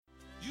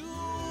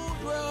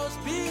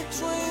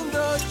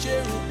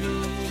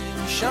cherubim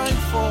shine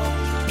forth.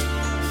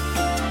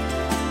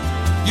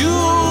 You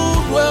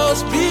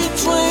dwells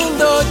between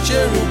the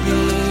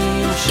cherubim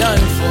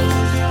shine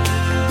forth.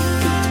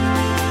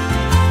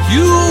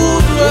 You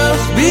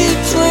dwells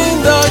between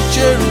the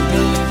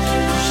cherubim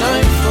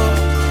shine forth.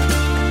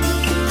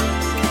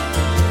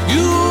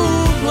 You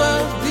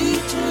dwells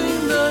between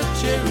the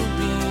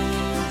cherubim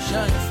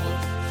shine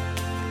forth.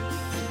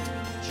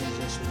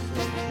 Jesus, we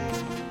thank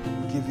you.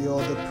 We give you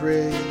all the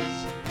praise.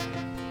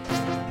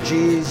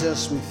 Jesus,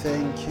 we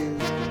thank you.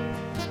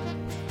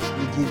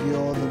 We give you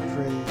all the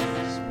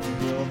praise. We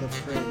give you all the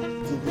praise.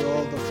 We give you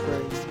all the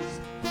praise.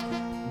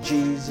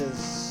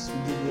 Jesus, we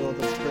give you all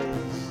the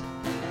praise.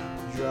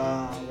 You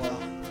are our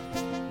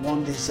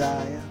one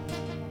desire.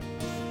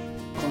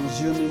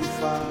 Consuming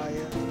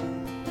fire.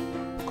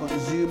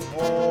 Consume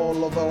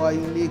all of our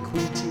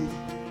iniquity.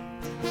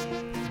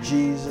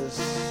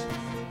 Jesus,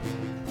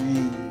 we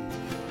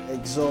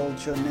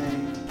exalt your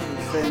name.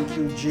 We thank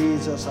you,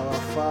 Jesus,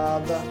 our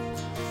Father,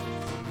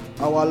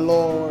 our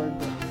Lord.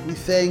 We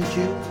thank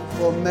you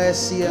for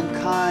mercy and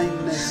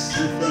kindness.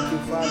 We thank you,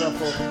 Father,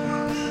 for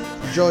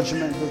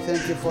judgment. We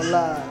thank you for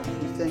life.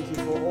 We thank you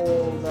for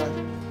all that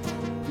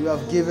you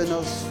have given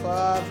us,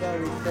 Father.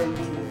 We thank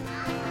you.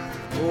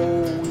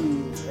 Oh,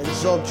 we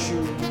exalt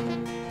you.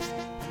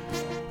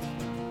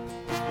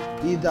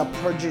 He that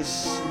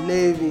purges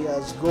Levi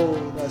as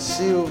gold, as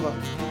silver.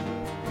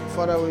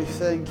 Father, we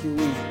thank you.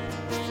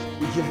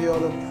 We give you all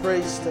the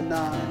praise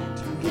tonight.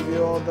 We give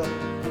you all the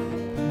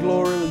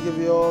glory. We give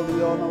you all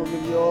the honor. We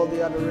give you all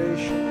the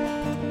adoration.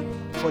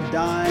 For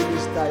thine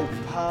is thy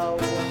power,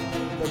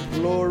 the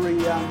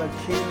glory, and the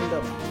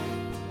kingdom.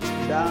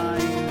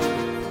 Thine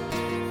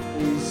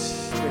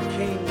is the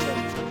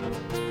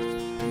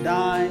kingdom.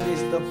 Thine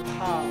is the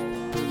power.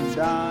 And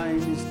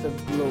thine is the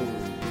glory.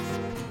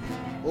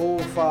 Oh,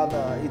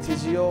 Father, it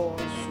is yours.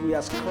 We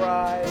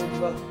ascribe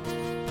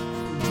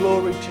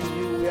glory to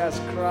you. We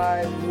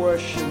ascribe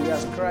worship. We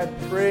ascribe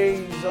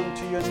praise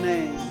unto your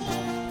name.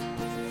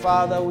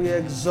 Father, we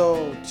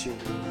exalt you.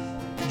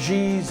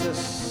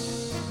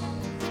 Jesus,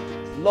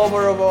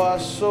 lover of our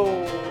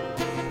soul,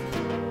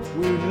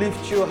 we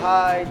lift you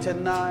high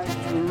tonight.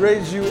 We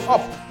raise you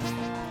up.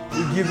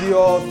 We give you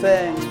all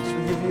thanks.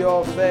 We give you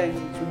all thanks.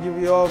 We give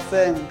you all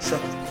thanks.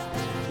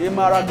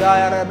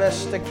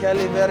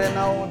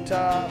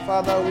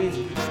 Father, we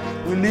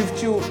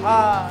lift you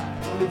high.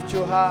 We lift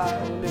you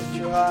high. We lift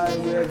you high.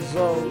 We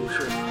exalt you.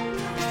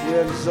 We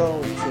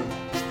exalt you.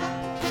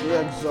 We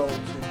exalt you,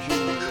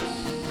 Jesus.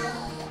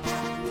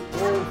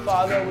 Oh,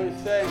 Father, we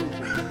thank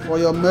you for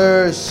your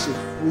mercy.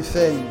 We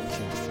thank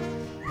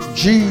you.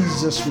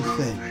 Jesus, we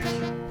thank you.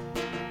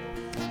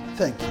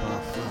 Thank you,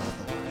 our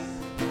Father.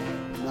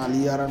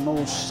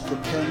 Naliaranos ke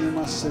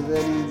penima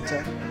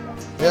severinta.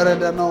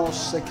 Eredanos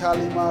ke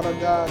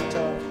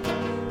kalimaragata.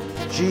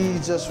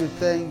 Jesus, we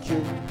thank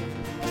you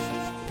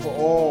for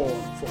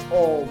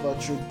all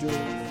that you do.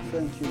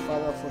 Thank you,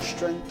 Father, for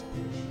strength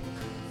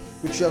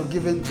which you have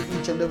given to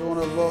each and every one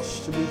of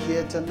us to be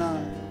here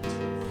tonight.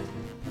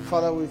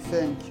 Father, we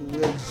thank you.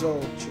 We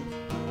exalt you.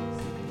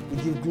 We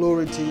give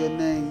glory to your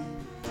name.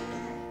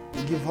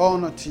 We give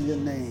honor to your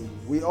name.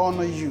 We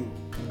honor you,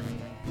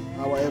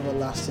 our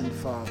everlasting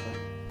Father.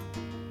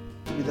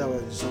 Be thou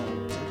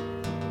exalted.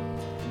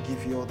 We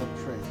give you all the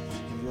praise.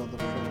 We give you all the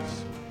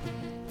praise.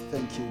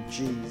 Thank you,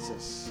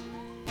 Jesus.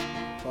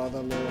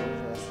 Father, Lord,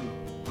 as we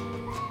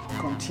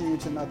continue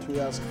tonight, we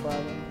ask,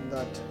 Father,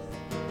 that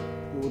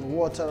you would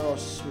water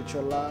us with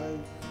your life.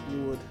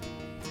 You would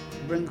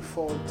bring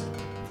forth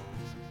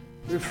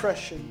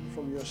refreshing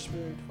from your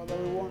spirit. Father,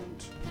 we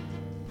want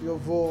your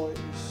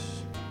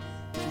voice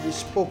to be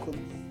spoken,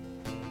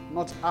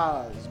 not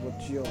ours,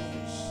 but yours.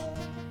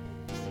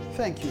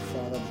 Thank you,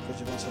 Father, because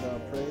you've answered our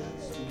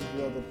prayers. We give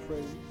you all the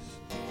praise.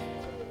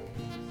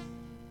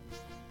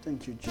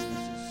 Thank you,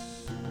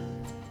 Jesus.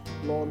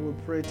 Lord, we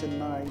pray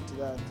tonight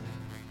that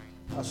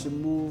as we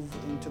move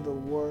into the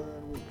word,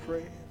 we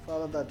pray,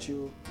 Father, that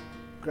you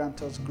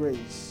grant us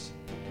grace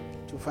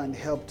to find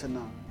help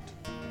tonight.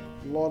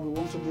 Lord, we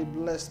want to be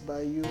blessed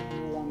by you.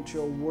 We want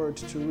your word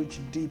to reach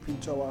deep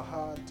into our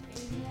heart.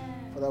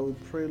 Father, we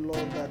pray,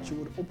 Lord, that you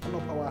would open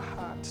up our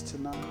hearts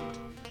tonight.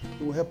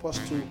 You will help us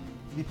to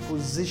be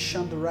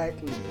positioned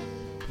rightly.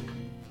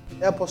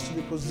 Help us to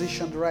be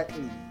positioned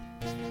rightly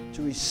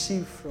to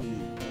receive from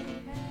you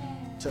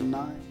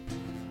tonight.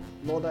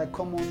 Lord, I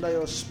come under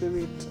your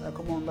spirit. I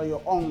come under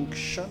your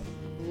unction.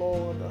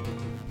 Lord,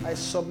 I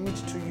submit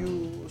to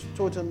you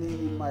totally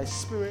in my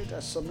spirit. I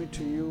submit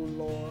to you,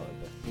 Lord.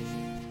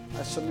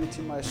 I submit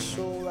in my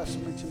soul. I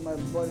submit in my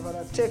body.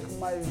 Father, take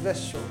my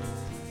vessel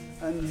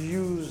and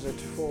use it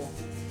for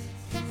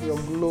your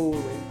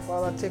glory.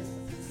 Father,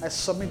 I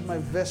submit my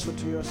vessel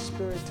to your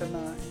spirit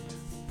tonight.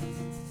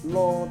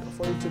 Lord,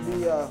 for it to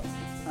be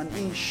an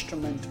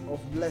instrument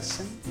of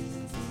blessing.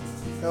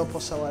 Help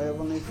us, our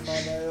Heavenly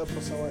Father. Help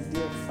us, our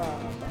dear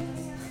Father.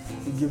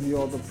 We give you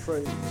all the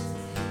praise.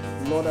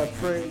 Lord, I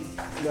pray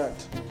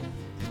that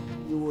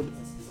you would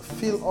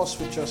fill us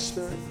with your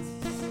spirit.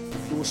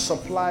 You will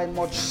supply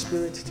much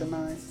spirit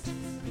tonight.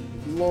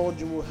 Lord,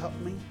 you will help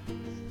me,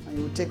 and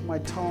you will take my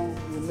tongue,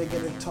 you will make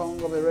it a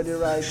tongue of a ready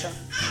writer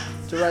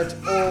to write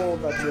all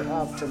that you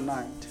have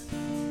tonight.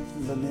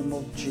 In the name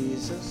of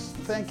Jesus.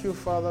 Thank you,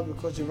 Father,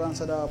 because you've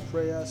answered our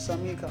prayer.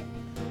 Samika.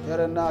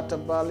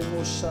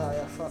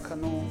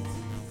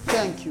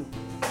 Thank you.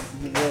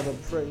 We give you all the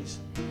praise.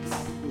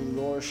 We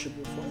worship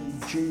you for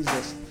in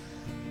Jesus'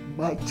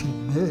 mighty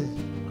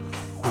name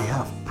we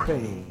have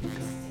prayed.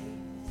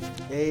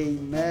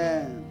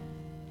 Amen.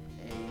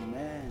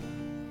 Amen.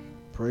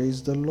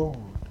 Praise the Lord.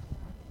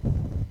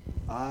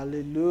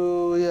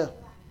 Hallelujah.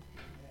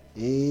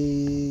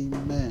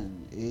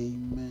 Amen.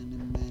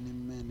 Amen. Amen.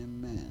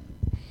 Amen.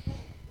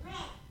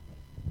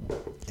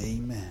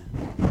 Amen.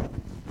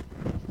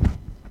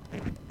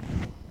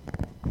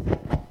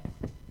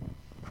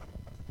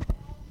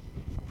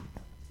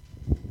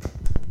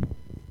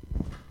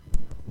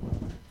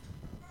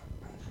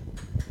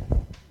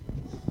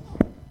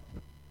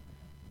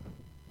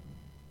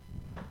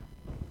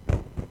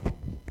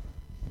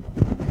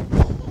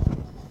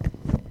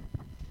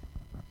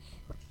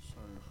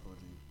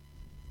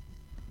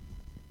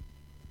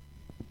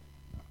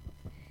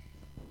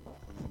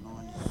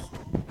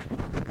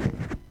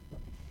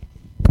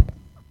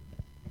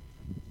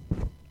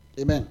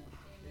 Amen.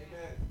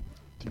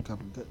 I think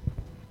I'm good.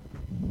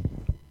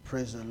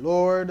 Praise the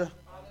Lord.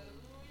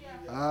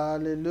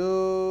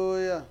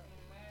 Hallelujah.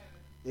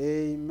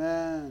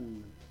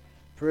 Amen.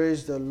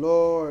 Praise the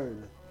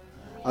Lord.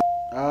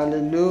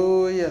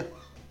 Hallelujah.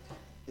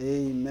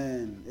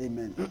 Amen.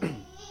 Amen.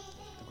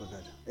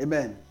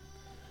 Amen.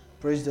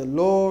 Praise the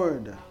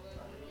Lord.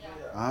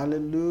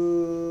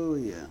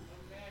 Hallelujah.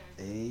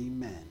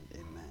 Amen.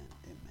 Amen.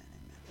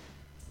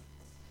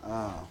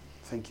 Amen.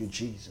 Thank you,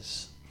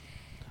 Jesus.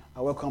 I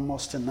welcome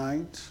us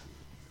tonight.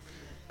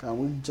 Can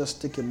we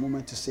just take a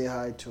moment to say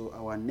hi to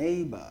our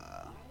neighbor?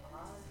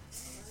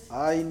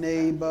 Hi,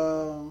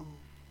 neighbor.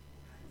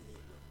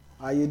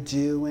 How you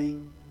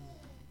doing?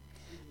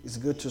 It's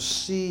good to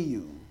see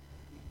you.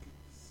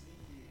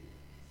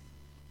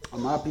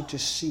 I'm happy to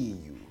see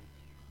you.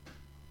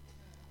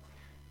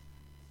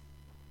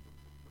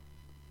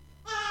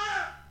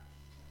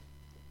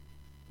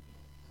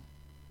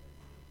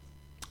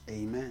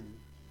 Amen.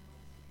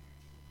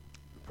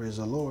 Praise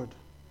the Lord.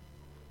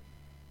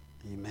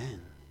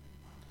 Amen.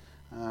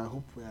 I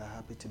hope we are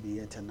happy to be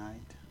here tonight.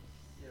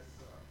 Yes,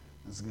 sir.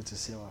 It's good to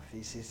see our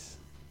faces.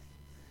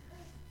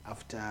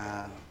 After,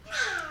 I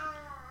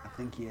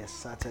think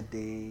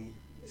Saturday,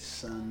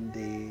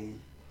 Sunday,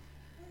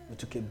 we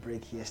took a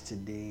break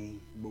yesterday,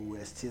 but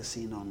we're still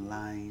seeing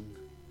online.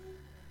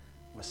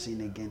 We're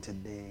seeing again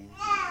today,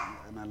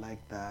 and I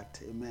like that.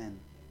 Amen.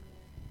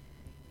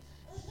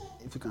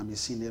 If you can be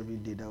seen every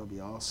day, that would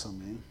be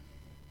awesome, eh?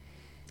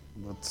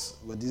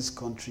 But this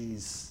country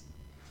is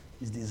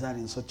designed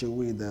in such a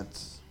way that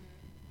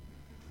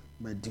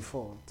by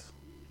default,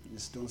 you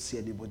just don't see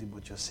anybody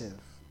but yourself.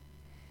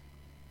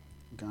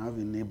 You can have a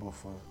neighbor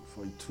for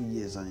 2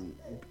 years and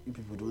you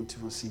people don't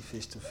even see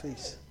face to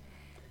face.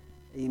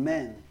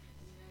 Amen.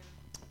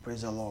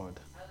 Praise the Lord.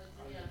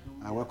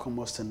 I welcome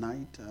us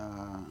tonight.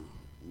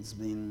 It's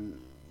been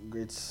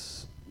great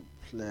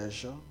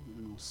pleasure,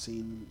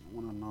 seeing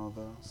one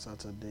another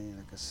Saturday,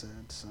 like I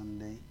said,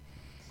 Sunday,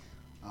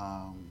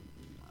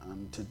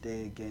 and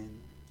today again.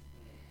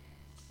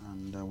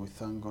 And we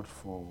thank God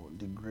for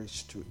the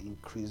grace to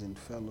increase in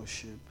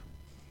fellowship.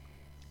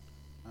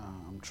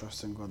 I'm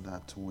trusting God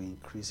that we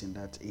increase in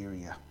that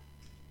area.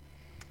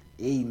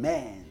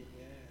 Amen.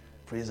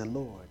 Praise the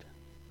Lord.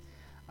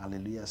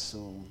 Hallelujah.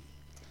 So,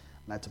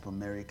 Light Up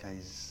America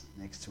is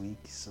next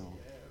week. So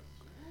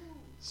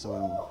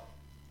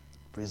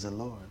praise the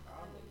Lord.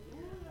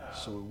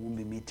 So we won't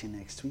be meeting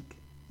next week,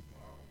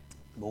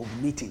 but we'll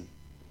be meeting.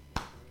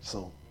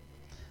 So,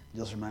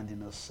 just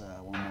reminding us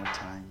one more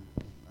time.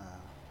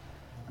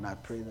 And I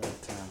pray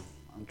that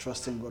I'm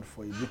trusting God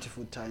for a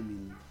beautiful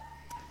time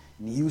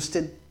in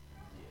Houston.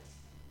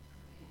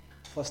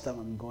 First time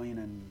I'm going,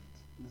 and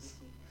it's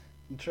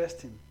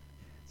interesting.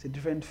 It's a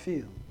different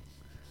feel.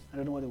 I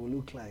don't know what it will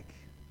look like.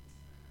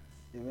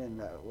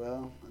 Even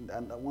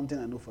and one thing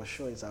I know for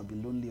sure is I'll be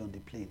lonely on the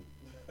plane.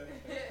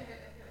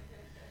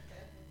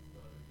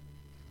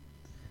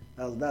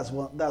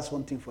 That's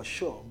one thing for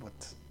sure.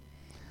 But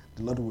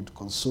the Lord would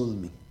console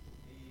me.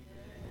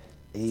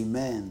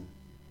 Amen.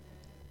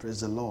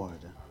 Praise the Lord.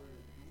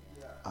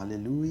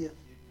 Hallelujah.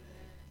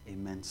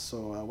 Amen.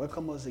 So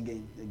welcome us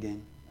again.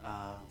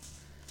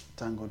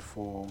 Thank God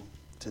for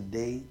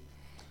today.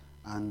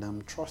 And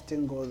I'm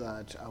trusting God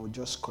that I will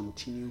just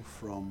continue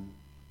from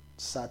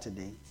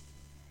Saturday.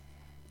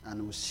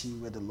 And we'll see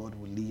where the Lord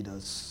will lead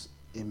us.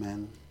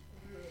 Amen.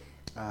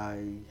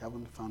 I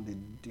haven't found a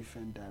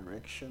different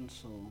direction,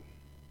 so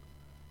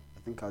I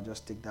think I'll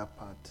just take that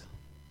part.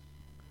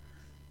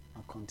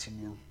 I'll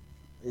continue.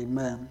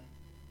 Amen.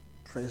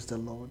 Praise the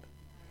Lord.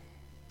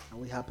 Are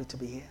we happy to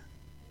be here?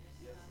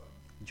 Yes,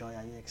 sir. Joy,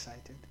 are you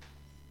excited?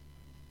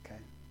 Okay.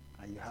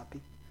 Are you happy?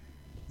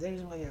 There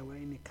is why you're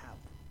wearing a cap.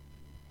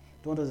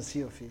 Don't want us to see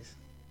your face.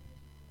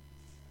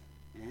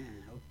 Yeah,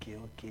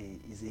 okay.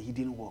 It's a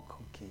hidden work.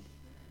 Okay.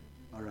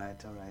 All right.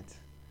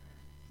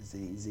 It's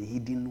a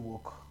hidden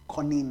work.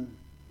 Cunning.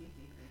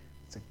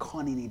 It's a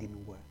cunning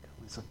hidden work.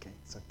 It's okay.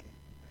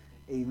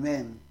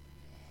 Amen.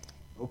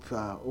 Hope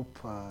you're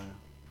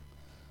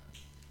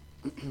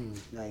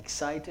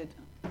excited.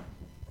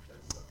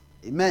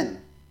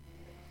 Amen.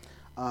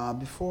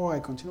 Before I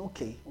continue,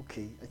 okay.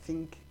 I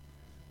think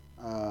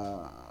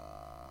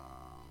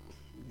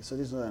so.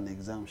 This is not an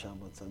exam,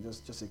 but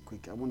just a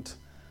quick. I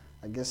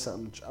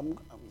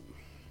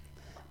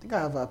think I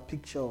have a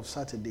picture of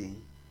Saturday,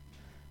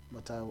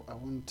 but I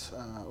want.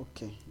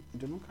 Okay, I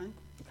don't know. Can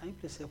you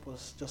please help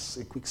us? Just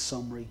a quick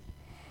summary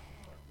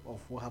of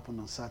what happened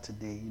on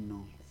Saturday.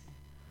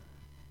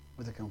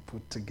 What I can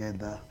put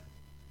together.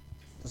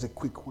 Just a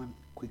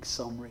quick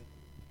summary.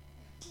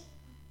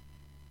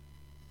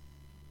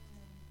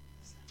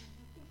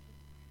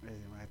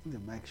 I think the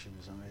mic should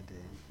be somewhere there.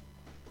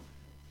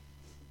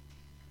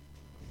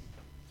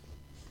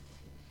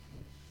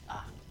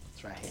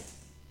 It's right here.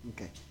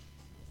 Okay.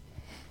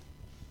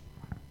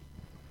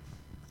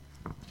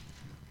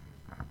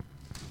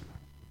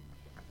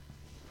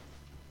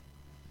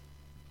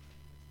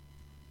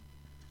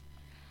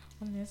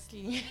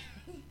 Honestly,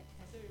 I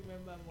don't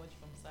remember much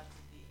from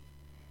Saturday.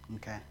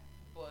 Okay.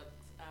 But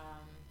I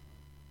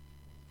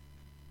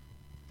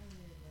don't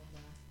remember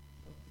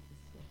what we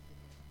discussed.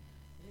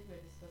 I think we were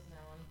discussing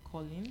around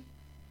calling.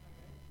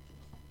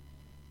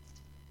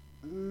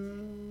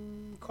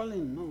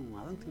 Colin, no,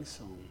 I don't think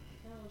so.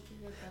 That was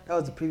That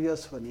was the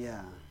previous one,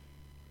 yeah.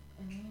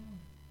 Oh,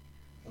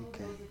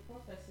 Okay. there was a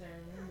prophecy, I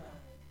remember.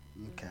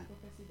 Okay. There was a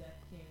prophecy that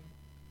came.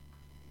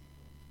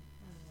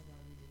 I don't remember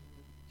reading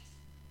it.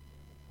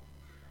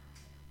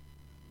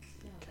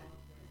 Yeah, Okay.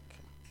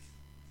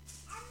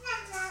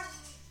 about that.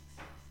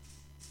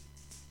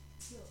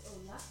 So,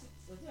 last week,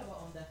 was it about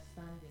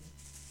understanding?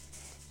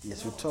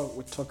 Yes, we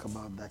talk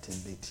about that a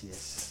bit.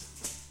 Yes.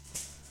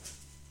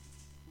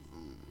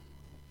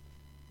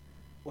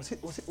 Was it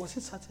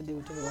Saturday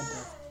we talked about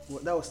that?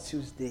 Well, that was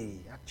Tuesday,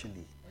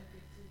 actually.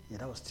 Yeah,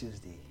 that was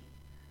Tuesday.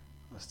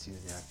 Actually.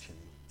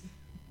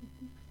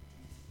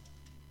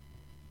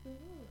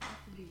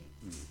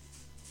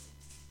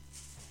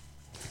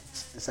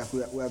 It's like we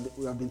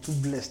have been too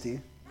blessed, eh?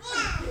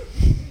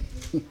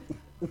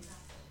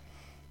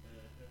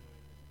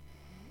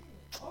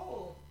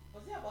 Oh,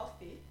 was it about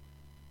faith?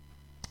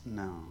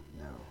 No.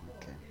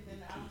 Okay.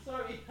 Then I'm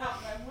sorry, my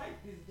mind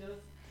is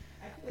just.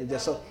 I feel like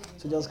Just that so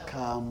wasn't just about-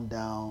 calm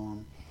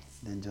down,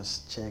 then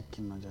just check,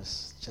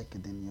 just check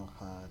it in your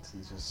heart, in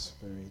your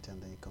spirit,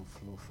 and then you can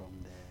flow from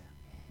there.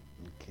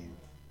 Okay.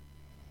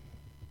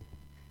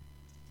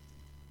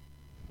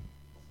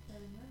 I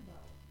remember.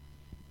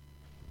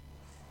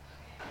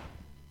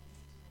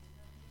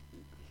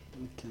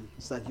 Okay.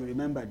 It's like you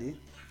remembered it.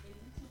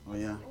 Oh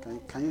yeah.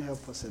 Can you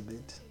help us a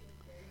bit?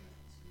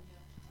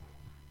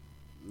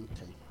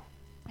 Okay.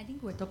 I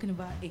think we're talking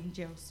about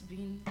angels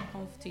being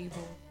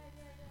comfortable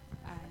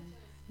and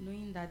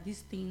knowing that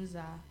these things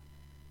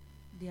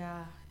they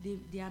are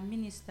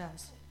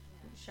ministers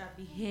who shall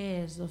be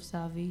heirs of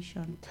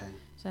salvation. Okay.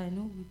 So I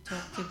know we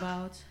talked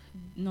about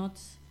not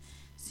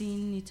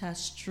seeing it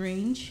as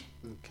strange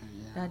Okay.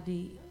 Yeah. that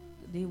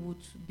they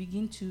would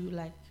begin to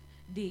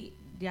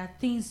there are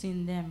things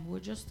in them. We're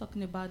just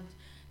talking about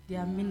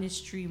their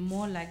ministry,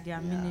 more like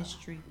their Yeah.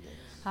 ministry.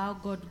 How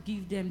God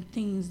give them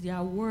things, there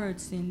are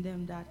words in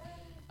them that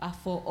are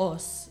for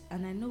us.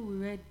 And I know we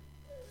read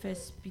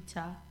First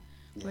Peter,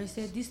 where it Yes.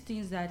 said these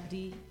things that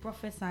the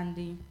prophets and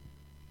the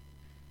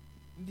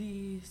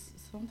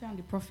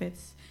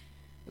prophets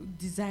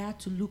desire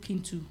to look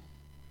into.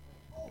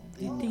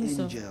 The things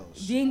Angels.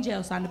 of the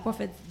angels and the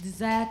prophets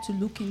desire to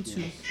look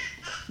into. Yes.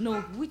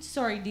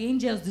 The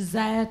angels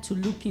desire to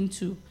look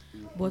into,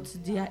 but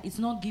it's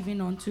not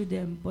given unto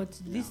them. But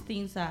these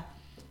things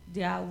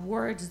they are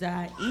words that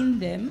are in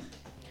them,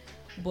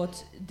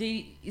 but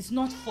it's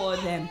not for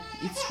them,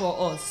 it's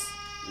for us.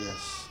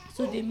 Yes.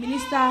 So they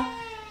minister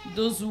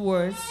those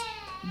words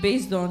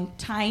based on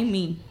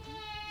timing.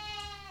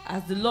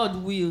 As the Lord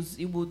wills,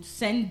 He would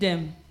send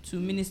them to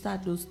minister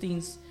those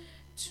things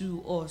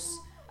to us.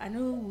 I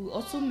know we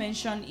also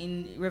mentioned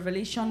in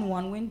Revelation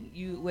 1 when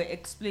you were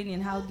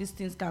explaining how these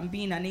things can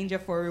be in an angel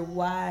for a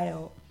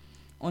while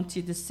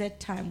until the set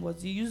time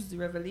was. You used the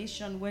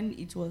Revelation when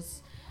it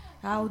was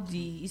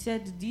he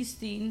said these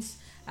things,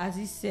 as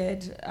he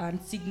said,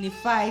 and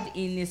signified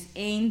in his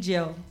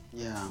angel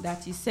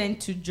that he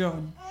sent to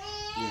John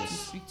to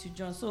speak to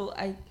John. So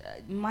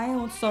my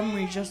own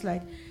summary is just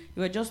like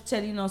you were just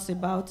telling us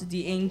about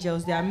the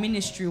angels, their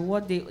ministry,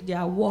 what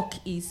their work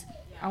is,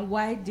 and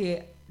why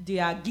they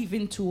are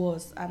given to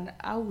us, and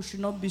how we should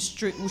not be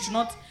strict. We should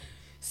not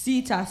see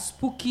it as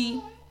spooky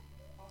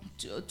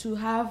to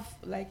have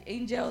like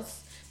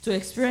angels to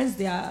experience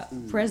their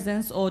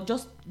presence, or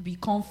just be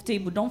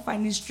comfortable. Don't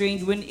find it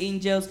strange when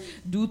angels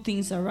do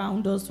things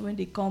around us, when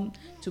they come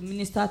to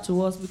minister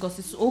to us, because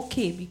it's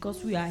okay,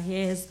 because we are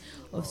heirs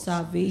of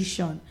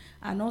salvation.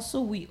 And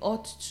also we are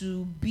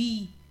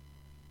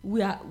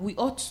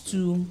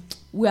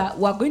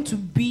going to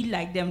be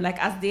like them,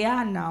 like as they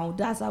are now.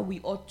 That's how we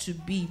ought to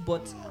be.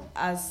 But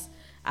as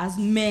as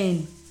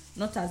men,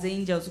 not as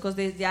angels, because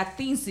there are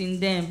things in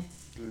them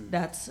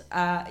that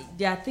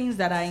there are things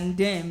that are in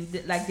them,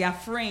 like their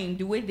frame,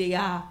 the way they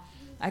are.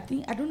 I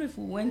don't know if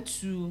we went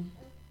to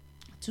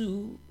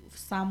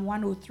Psalm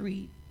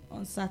 103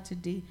 on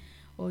Saturday,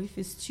 or if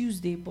it's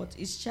Tuesday, but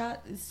it's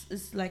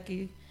like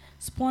a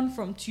spawn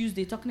from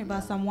Tuesday, talking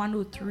about Psalm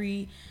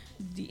 103,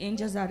 the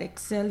angels that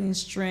excel in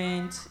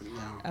strength,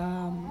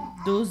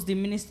 the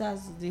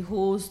ministers, the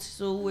host.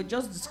 So we're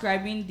just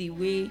describing the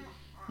way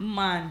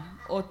man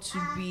ought to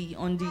be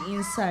on the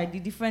inside, the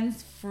different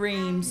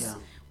frames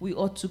we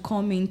ought to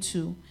come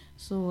into.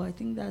 So I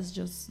think that's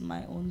just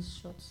my own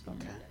short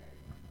summary.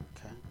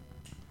 Okay.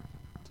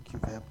 I think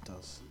you've helped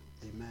us.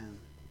 Amen.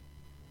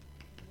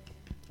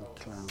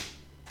 Okay.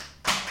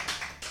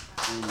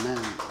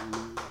 Amen.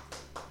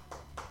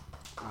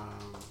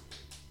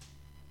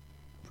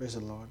 Praise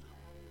the Lord.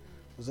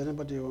 Does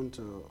anybody want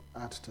to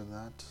add to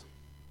that?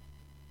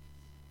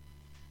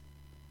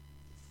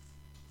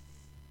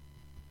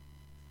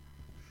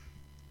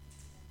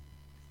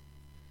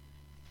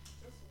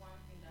 Just one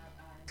thing that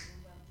I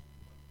remember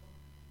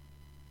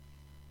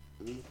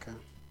Okay.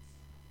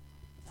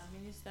 that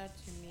ministered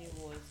to me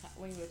was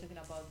when we were talking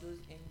about those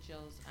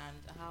angels and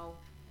how,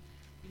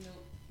 it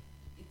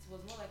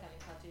was more like an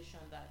impartation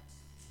that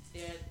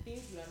there are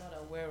things we are not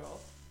aware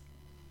of,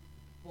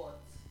 but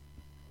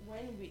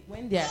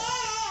when they are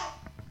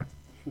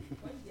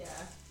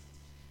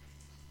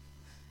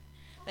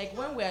like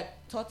when we are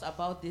taught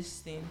about these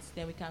things,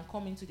 then we can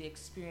come into the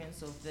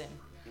experience of them.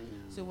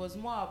 So it was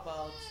more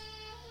about,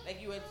 like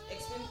you were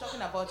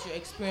talking about your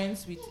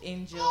experience with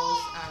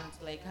angels and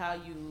like how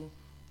you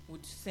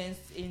would sense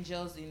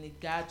angels in a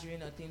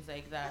gathering or things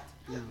like that.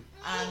 Yeah.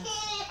 And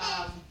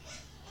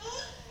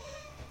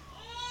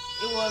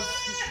it was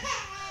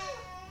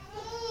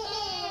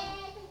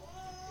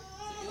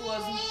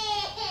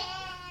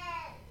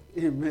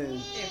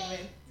Amen. Amen.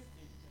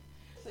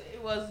 So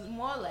it was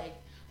more like,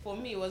 for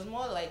me, it was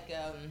more like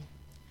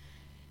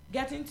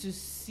getting to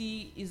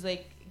see,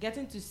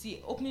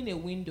 opening a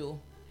window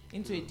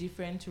into a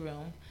different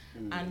realm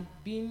and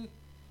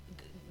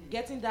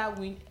getting that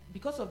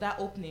because of that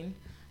opening,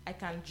 I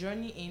can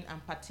journey in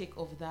and partake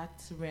of that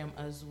realm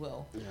as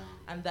well. Yeah.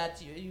 And that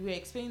you were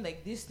explaining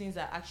like these things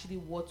are actually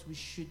what we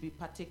should be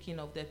partaking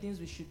of. They're things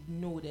we should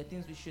know. They're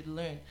things we should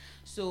learn.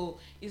 So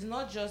it's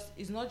not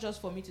just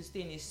for me to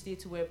stay in a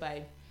state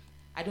whereby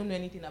I don't know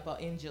anything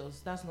about angels.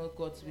 That's not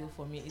God's will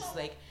for me. It's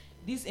like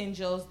these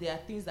angels, they are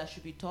things that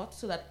should be taught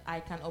so that I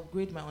can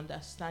upgrade my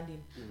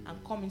understanding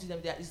and come into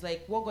them. It's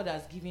like what God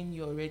has given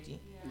you already.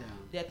 Yeah.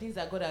 There are things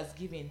that God has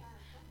given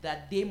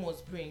that they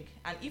must bring.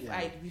 And if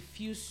I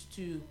refuse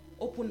to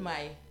open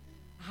my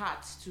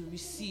heart to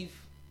receive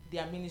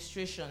their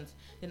ministrations,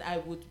 then I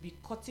would be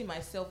cutting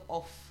myself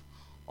off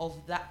of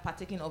that,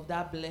 partaking of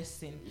that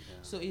blessing. Yeah.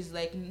 So it's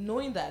like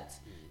knowing that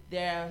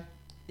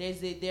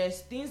there's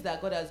things that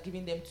God has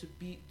given them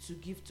to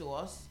give to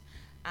us,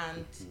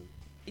 and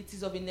it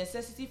is of a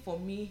necessity for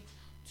me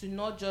to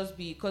not just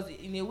be, because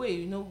in a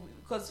way,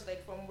 because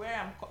like from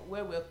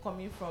where we're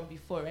coming from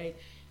before, right?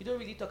 You don't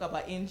really talk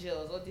about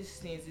angels, all these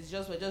things. It's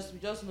just we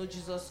just know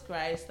Jesus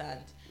Christ and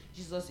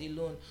Jesus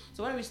alone.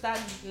 So when we start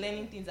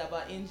learning things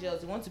about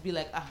angels, we want to be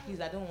like,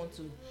 please, I don't want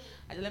to.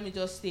 Let me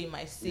just stay in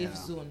my safe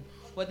zone.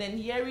 But then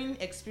hearing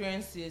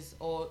experiences,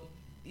 or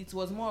it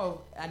was more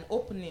of an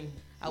opening,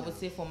 I would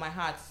say, for my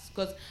heart,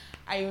 because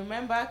I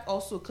remember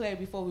also, Claire,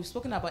 before we've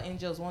spoken about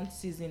angels one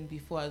season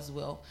before as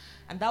well,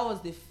 and that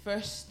was the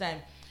first time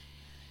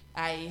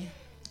I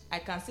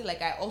can say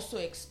like I also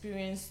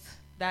experienced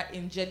that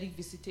angelic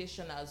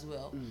visitation as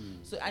well.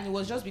 So, and it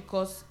was just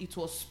because it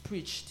was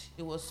preached,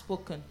 it was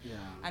spoken,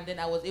 and then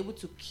I was able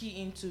to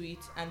key into it,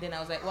 and then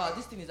I was like, wow,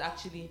 this thing is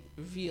actually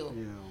real.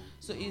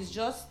 So it's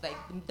just like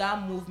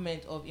that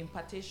movement of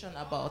impartation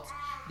about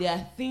there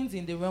are things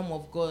in the realm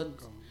of God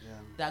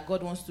that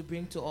God wants to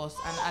bring to us,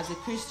 and as a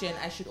Christian,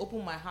 I should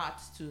open my heart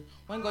to,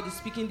 when God is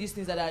speaking these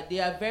things that they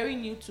are very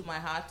new to my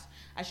heart,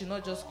 I should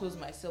not just close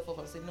myself up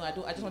and say, no, I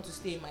just want to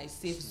stay in my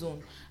safe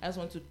zone. I just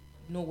want to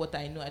know what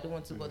I know. I don't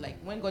want to, but like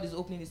when God is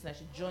opening this, I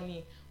should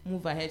journey,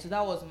 move ahead. So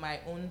that was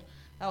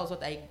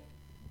what I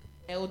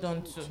held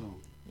on to.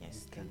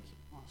 Yes, Okay. thank you.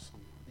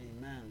 Awesome.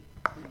 Amen.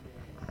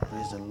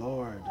 Praise the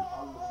Lord.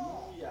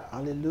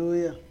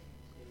 Hallelujah.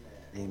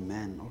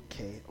 Amen.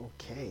 Okay.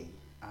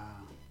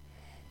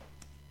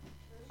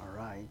 All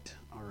right.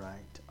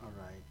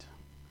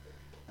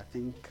 I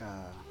think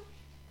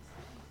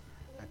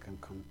I can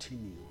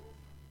continue.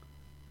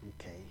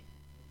 Okay.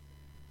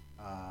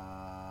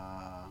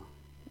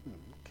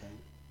 Okay.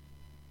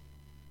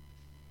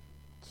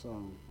 So,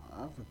 I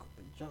have a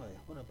Joy.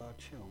 What about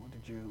you? What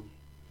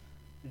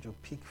did you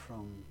pick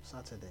from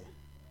Saturday?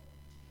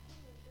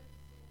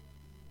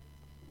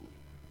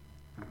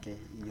 Okay,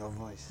 in your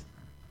voice.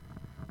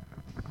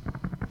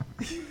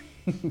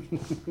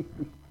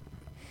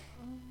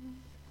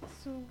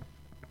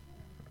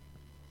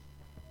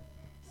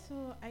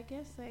 So I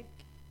guess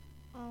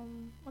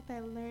what I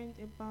learned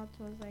about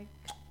was like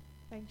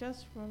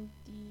just from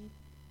the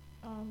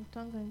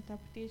tongue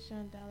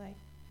interpretation that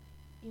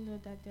you know,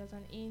 that there's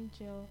an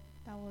angel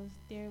that was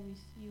there with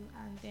you,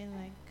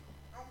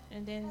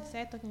 and then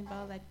started talking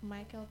about like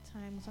Michael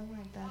time or something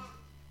like that,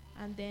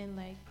 and then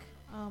like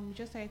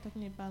just started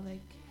talking about like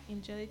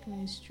angelic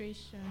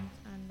ministrations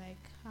and like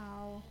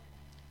how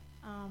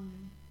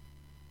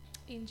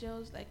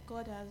angels, like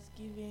God has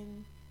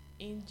given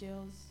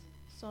angels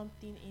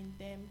something in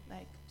them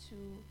like to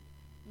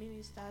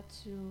minister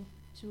to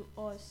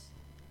us,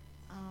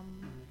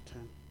 Okay.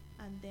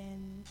 and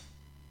then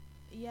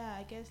yeah,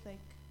 I guess like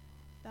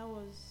that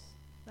was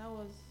that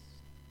was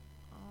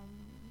um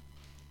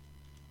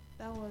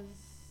that was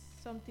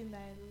something that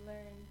I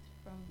learned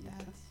from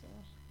that. Okay. So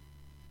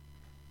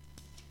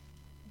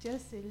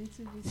just a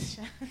little bit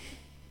shy.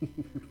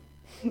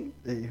 Amen.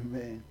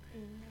 Amen.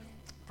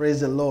 Praise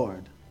the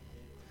Lord.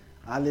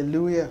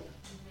 Hallelujah.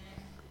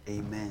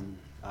 Amen.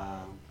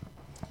 All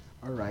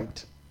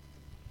right.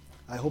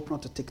 I hope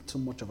not to take too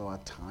much of our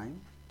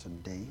time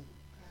today.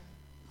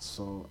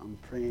 So I'm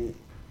praying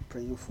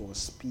for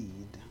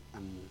speed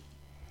and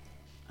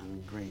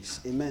grace.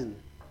 Amen.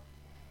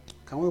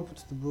 Can we open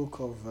to the book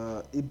of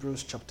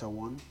Hebrews chapter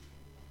 1?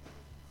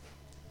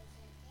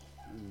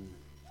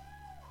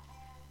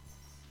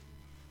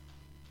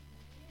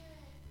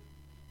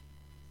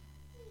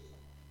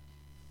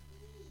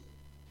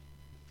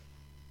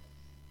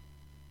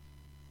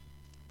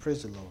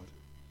 Praise the Lord.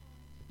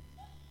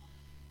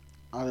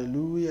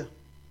 Hallelujah.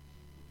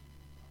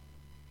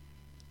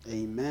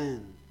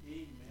 Amen.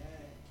 Amen.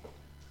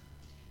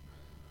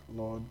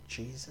 Lord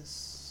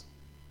Jesus,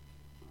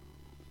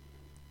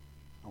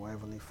 our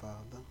Heavenly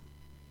Father,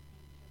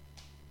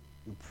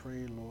 we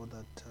pray, Lord,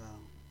 that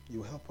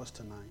you help us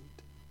tonight.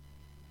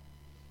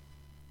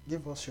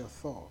 Give us your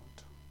thought.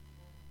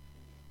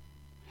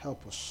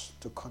 Help us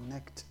to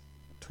connect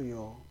to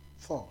your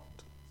thought.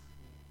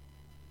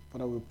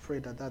 Father, we pray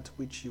that that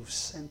which you've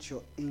sent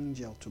your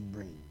angel to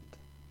bring,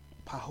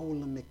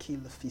 Pahola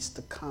Mekila Feast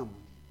to come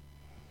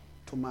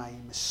to my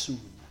Mesun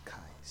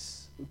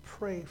Kais. We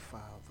pray,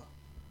 Father,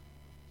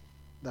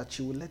 that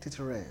you will let it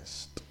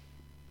rest,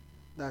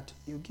 that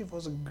you give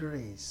us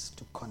grace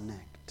to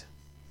connect.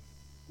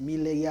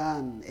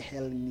 Mileyan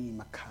Helmi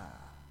Maka,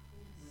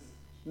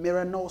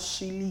 Mirano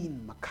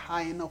Silin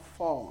Makaina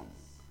Fon,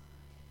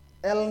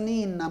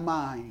 Elnin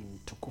Namain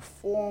to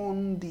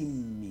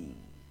Kufondimi,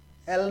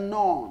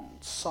 Elnon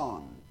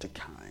Son to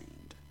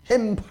kind,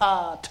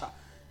 Himpata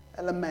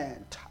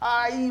element,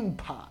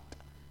 impart,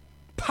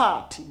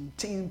 parting,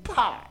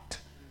 impart,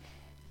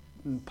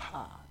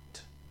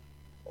 impart,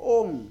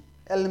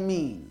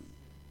 Elmin.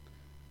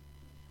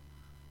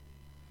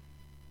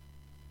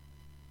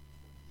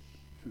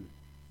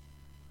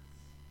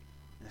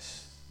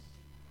 Yes.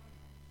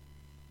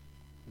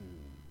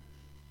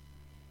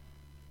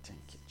 Thank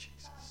you,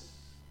 Jesus.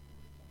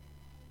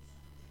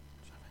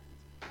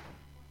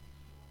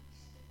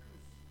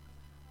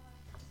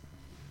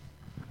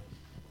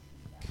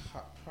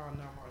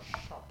 Kapranama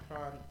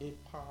Shapran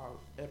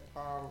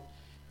Epal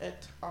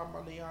et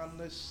Amalian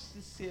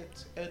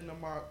Sisit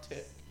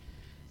Enamate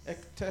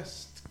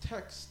text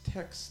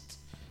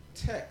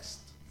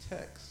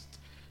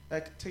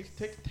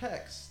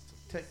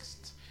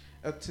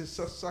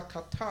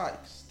Etisasakatai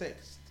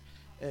text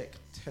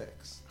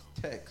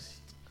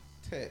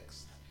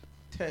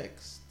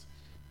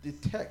the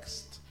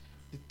text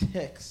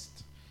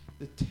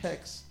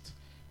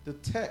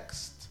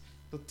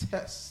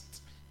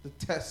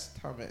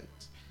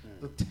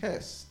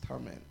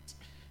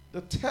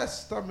the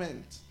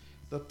testament,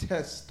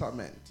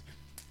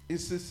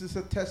 This is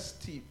a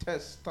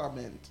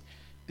testament.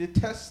 They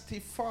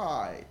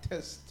testify,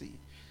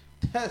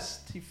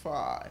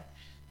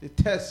 the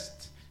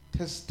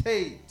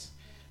testate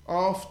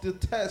of the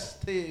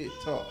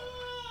testator,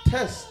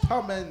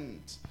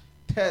 testament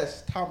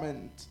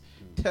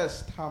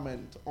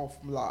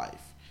of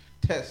life,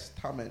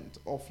 testament,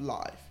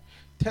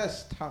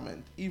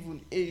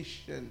 even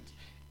ancient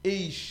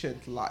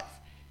life,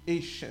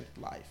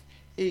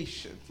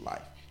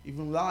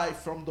 even life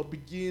from the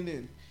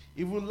beginning,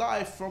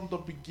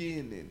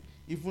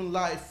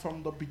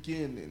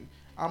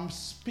 I'm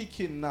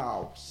speaking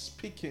now,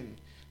 speaking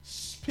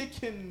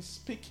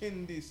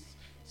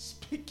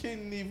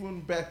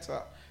even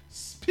better,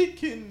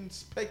 speaking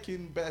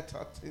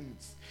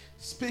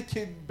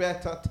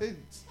better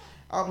things,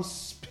 I'm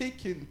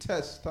speaking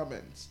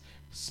testaments,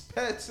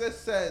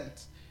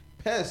 sent,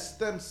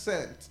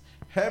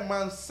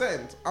 Herman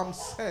sent, I'm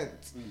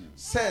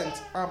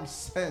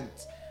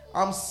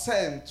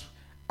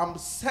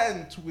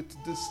sent with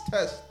this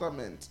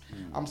testament.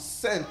 I'm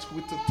sent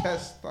with the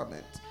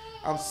testament.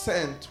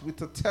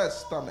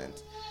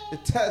 The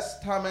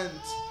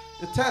testament.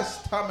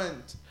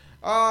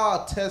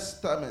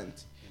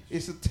 Testament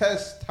is a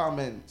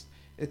testament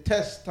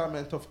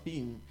of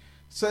him.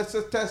 So it's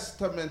a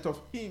testament of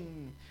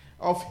him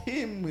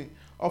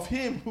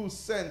who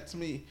sent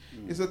me.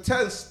 It's a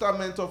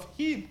testament of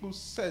him who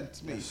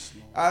sent me. Yes,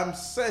 I'm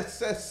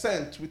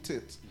sent with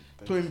it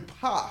to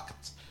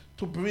impact,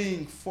 to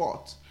bring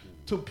forth,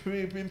 to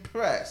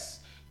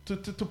impress, to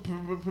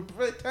print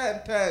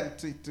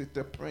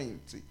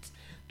it,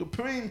 to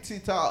print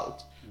it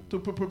out, to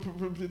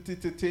print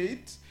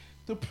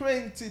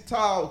it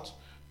out,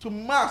 to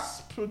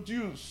mass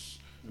produce,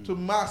 to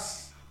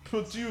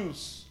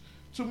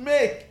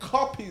make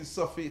copies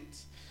of it,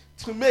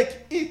 to make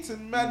it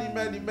in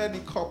many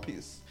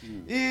copies,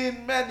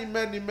 in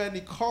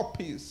many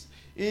copies,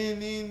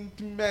 in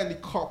many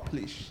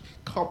publish,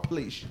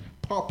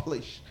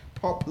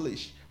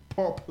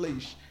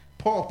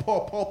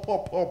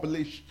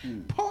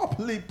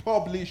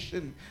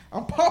 publishing,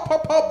 and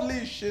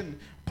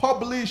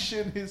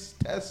publishing his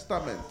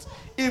testament,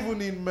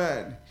 even in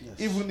man,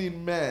 even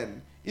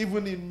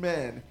in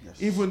man,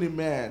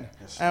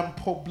 I'm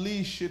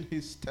publishing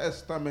his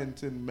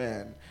testament in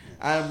man.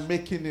 I'm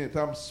making it,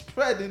 I'm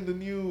spreading the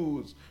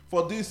news,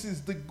 for this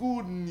is the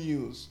good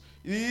news.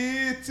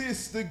 It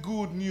is the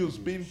good news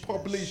being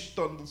published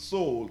on the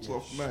souls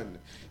of men.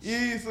 It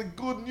is the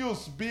good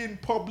news being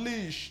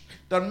published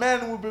that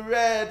men will be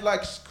read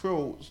like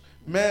scrolls.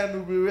 Men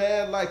will be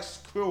read like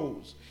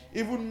scrolls.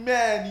 Even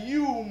men,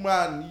 you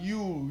man,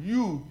 you,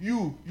 even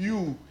you,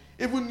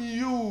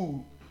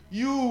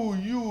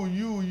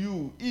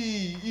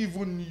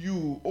 even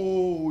you,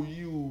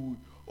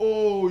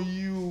 oh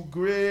you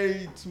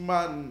great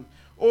man,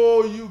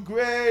 oh you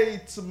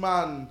great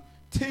man,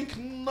 think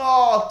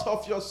not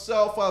of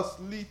yourself as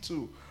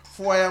little,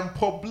 for I am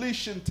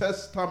publishing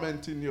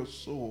testament in your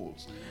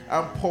souls.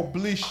 I'm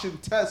publishing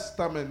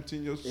testament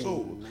in your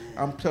soul.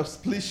 I'm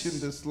publishing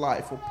this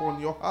life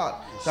upon your heart,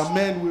 that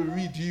men will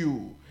read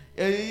you.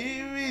 And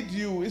he read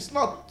you. It's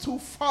not too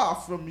far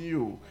from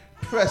you.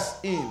 Press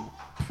in,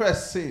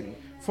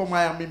 for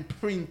I am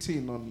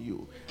imprinting on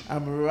you.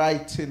 I'm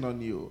writing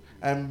on you.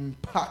 I'm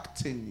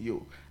impacting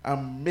you.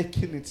 I'm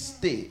making it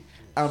stay.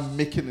 I'm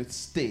making it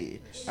stay.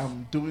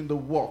 I'm doing the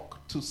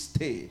work to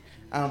stay.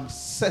 I'm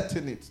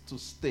setting it to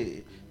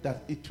stay.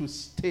 That it will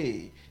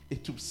stay.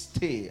 It will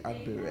stay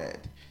and be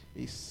read.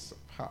 It's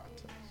part.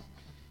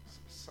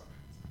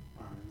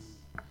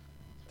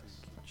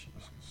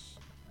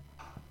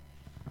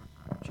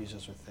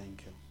 Jesus, we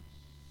thank you.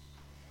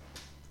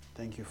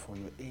 Thank you for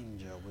your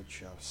angel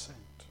which you have sent,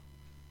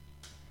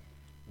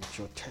 with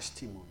your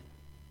testimony,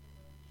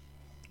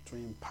 to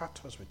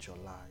impart us with your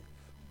life.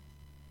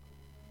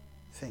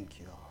 Thank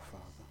you, our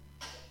Father.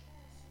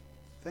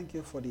 Thank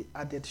you for the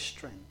added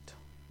strength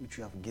which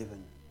you have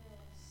given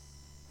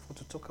for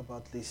to talk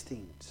about these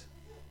things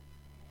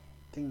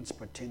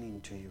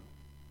pertaining to you,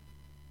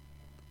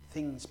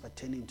 things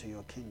pertaining to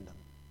your kingdom,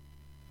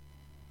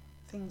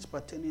 things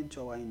pertaining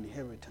to our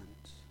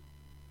inheritance.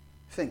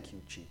 Thank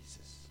you,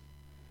 Jesus.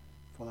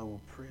 Father, we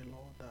pray,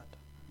 Lord, that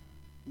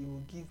you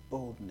will give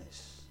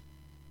boldness.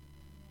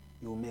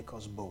 You will make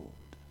us bold.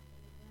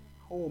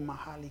 Oh,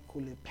 Mahali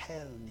Kule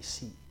Pel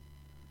Nisi.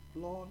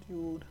 Lord,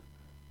 you would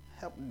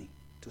help me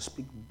to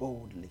speak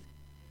boldly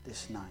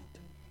this night.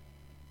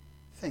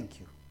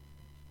 Thank you.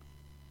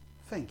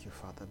 Thank you,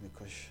 Father,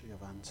 because you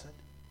have answered.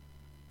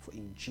 For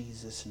in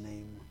Jesus'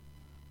 name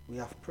we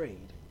have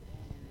prayed.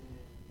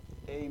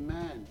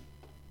 Amen.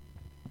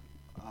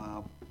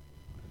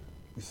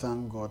 We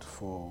thank God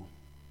for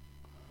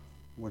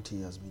what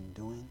he has been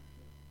doing.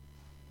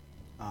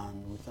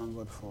 And we thank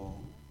God for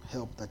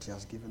help that he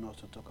has given us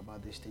to talk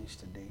about these things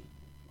today,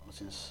 or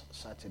since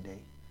Saturday.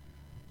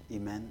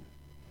 Amen.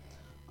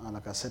 And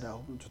like I said, I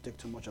hope not to take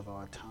too much of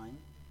our time.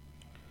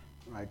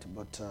 Right,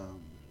 but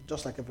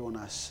just like everyone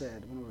has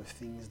said, one of the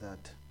things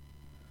that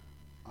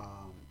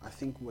I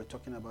think we're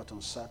talking about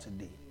on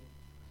Saturday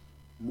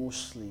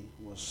mostly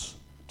was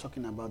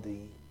talking about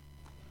the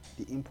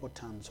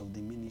importance of the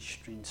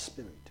ministering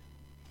spirit,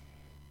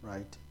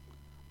 right?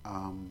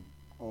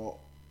 Or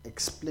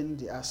explain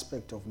the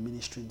aspect of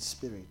ministering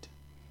spirit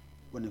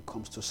when it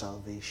comes to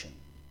salvation,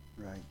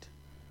 right?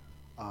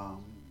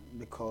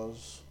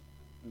 Because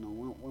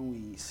when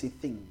we see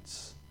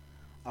things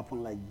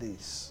happen like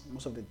this,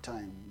 most of the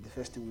time, the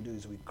first thing we do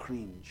is we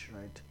cringe,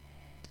 right?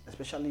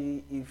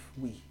 Especially if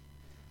we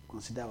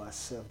consider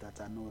ourselves that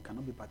I know we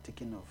cannot be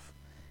partaking of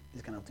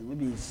this kind of thing.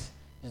 Maybe it's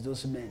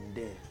those men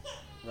there,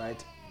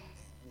 right?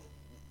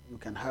 We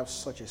can have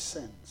such a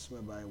sense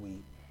whereby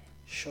we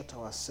shut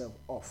ourselves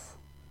off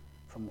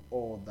from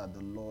all that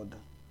the Lord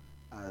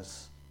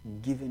has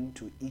given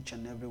to each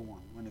and every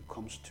one when it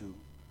comes to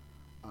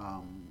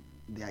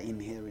their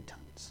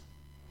inheritance.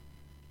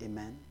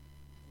 Amen.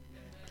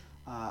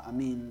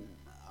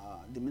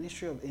 The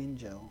ministry of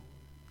angel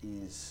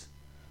is,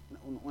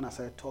 when I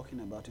started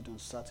talking about it on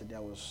Saturday, I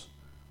was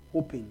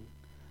hoping,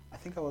 I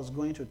think I was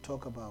going to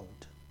talk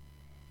about,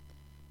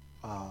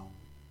 I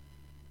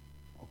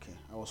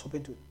was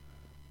hoping to,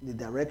 the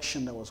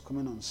direction that was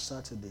coming on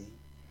Saturday,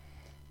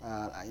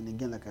 and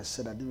again, like I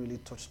said, I didn't really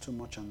touch too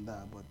much on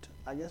that, but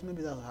I guess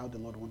maybe that's how the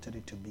Lord wanted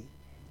it to be.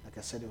 Like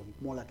I said, it was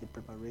more like a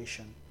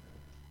preparation,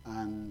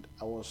 and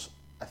I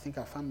think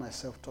I found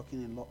myself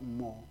talking a lot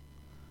more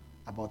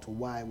about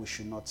why we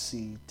should not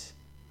see it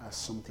as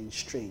something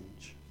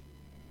strange,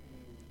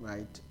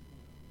 right?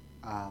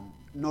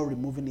 Not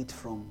removing it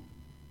from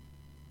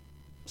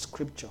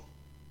scripture.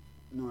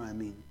 You know what I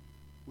mean?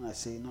 When I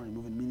say not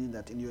removing, meaning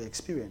that in your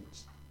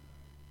experience,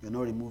 you're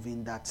not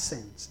removing that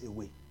sense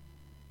away,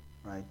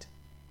 right?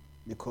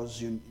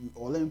 Because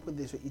or let me put it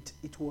this way,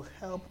 it will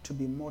help to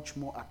be much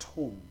more at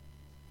home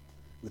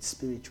with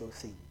spiritual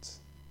things,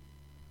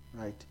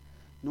 right?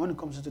 When it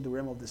comes into the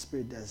realm of the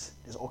spirit, there's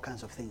all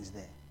kinds of things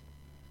there,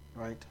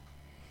 right?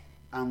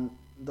 And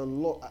the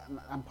Lord,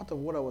 and part of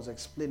what I was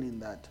explaining,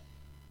 that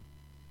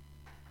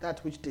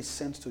which they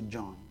sent to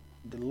John,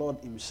 the Lord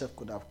himself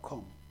could have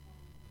come,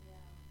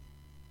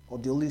 or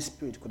the Holy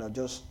Spirit could have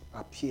just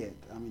appeared.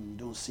 I mean, you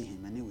don't see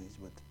him anyways,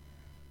 but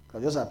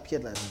could have just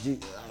appeared like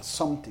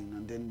something,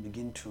 and then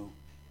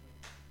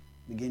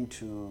begin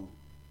to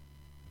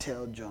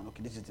tell John,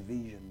 okay, this is the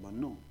vision. But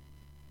no,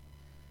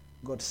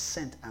 God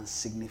sent and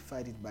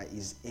signified it by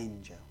his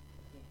angel,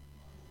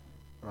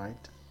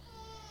 right?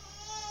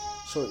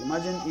 So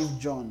imagine if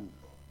John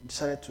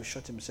decided to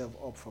shut himself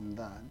up from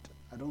that.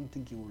 I don't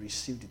think he will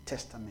receive the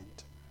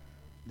testament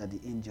that the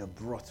angel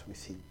brought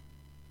with him,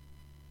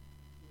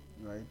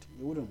 right?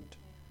 He wouldn't.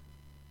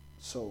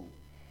 So,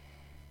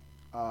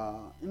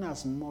 in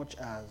as much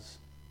as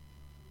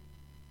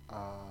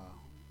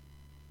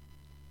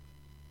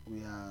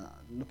we are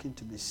looking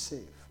to be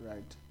safe,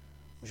 right,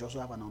 we should also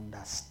have an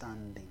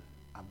understanding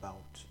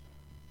about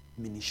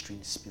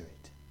ministering spirit.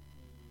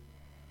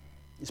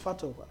 It's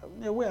part of,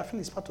 in a way, I feel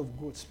it's part of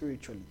growth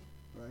spiritually,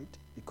 right?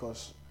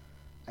 Because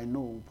I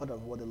know part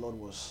of what the Lord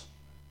was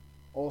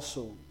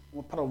also,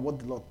 part of what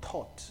the Lord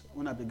taught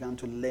when I began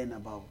to learn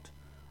about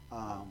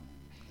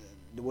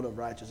the word of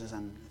righteousness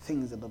and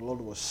things that the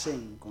Lord was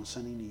saying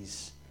concerning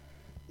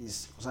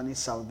concerning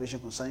salvation,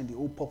 concerning the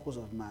whole purpose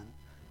of man.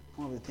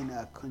 One of the things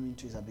I came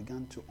into is I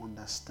began to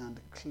understand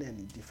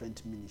clearly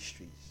different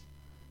ministries,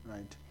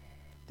 right?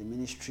 The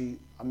ministry,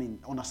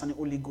 understanding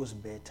Holy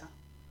Ghost better.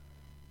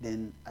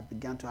 Then I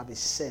began to have a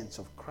sense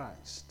of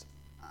Christ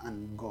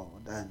and God,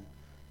 and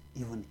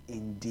even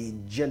in the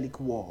angelic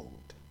world,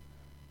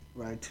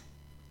 right,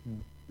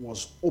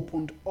 was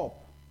opened up.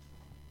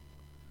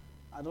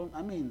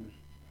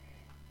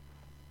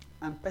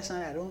 And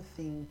personally, I don't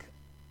think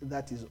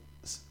that is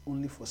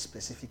only for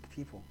specific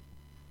people.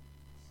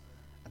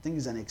 I think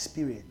it's an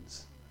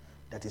experience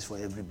that is for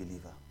every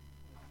believer.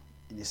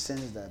 In the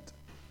sense that,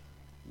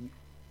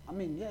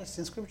 yes,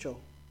 in scripture,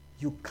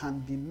 you can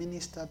be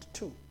ministered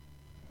to.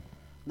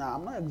 Now,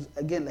 I'm not,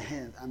 again,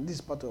 and this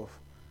is part of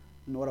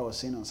what I was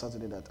saying on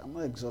Saturday, that I'm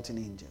not exalting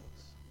angels,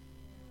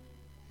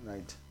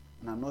 right?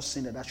 And I'm not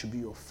saying that should be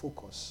your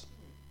focus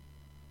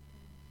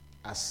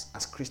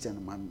as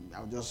Christian.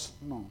 I'll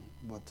just, no,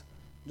 but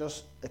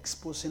just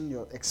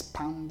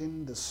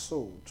expanding the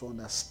soul to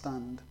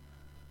understand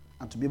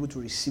and to be able to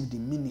receive the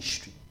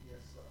ministry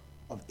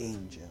of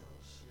angels.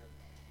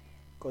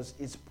 Because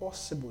it's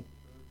possible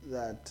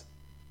that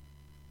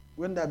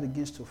when that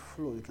begins to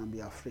flow, you can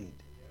be afraid.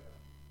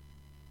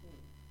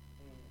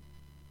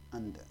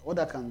 And what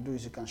that can do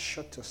is you can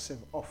shut yourself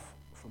off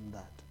from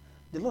that.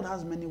 The Lord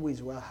has many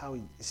ways how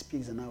he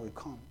speaks and how he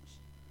comes.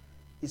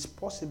 It's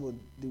possible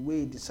the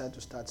way he decides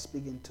to start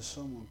speaking to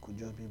someone could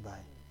just be by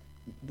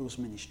those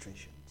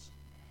ministrations.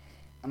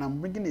 And I'm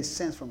bringing a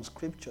sense from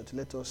scripture to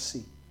let us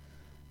see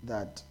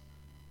that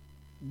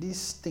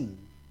this thing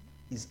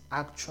is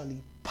actually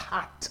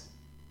part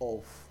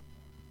of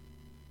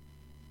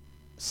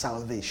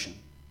salvation.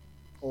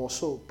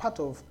 Also part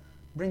of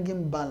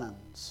bringing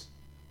balance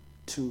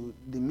to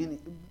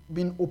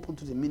being open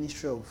to the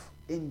ministry of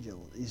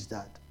angels, is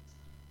that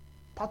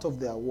part of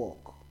their work,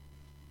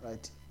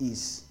 right,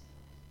 is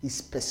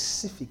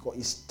specific or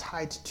is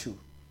tied to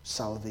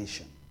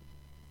salvation,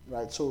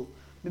 right? So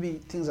maybe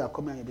things are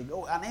coming and you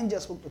think, an angel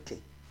spoke, okay.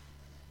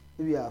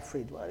 Maybe you're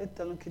afraid. What are they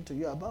talking to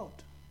you about?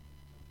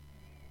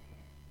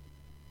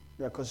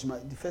 Yeah, because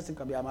the first thing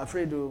can be, I'm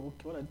afraid, okay,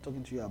 what are they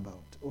talking to you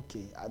about?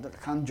 Okay, I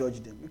can't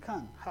judge them. You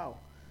can. How?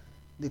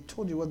 They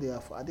told you what they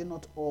are for. Are they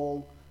not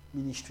all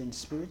ministering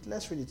spirit?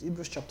 Let's read it.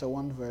 Hebrews chapter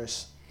 1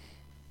 verse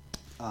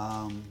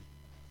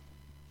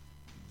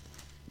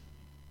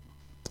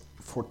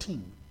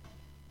 14.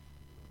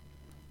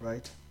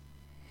 Right?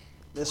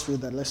 Let's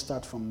read that. Let's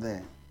start from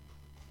there.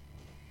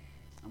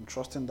 I'm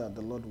trusting that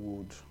the Lord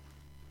would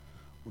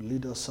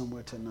lead us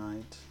somewhere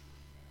tonight,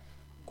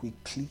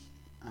 quickly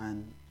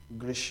and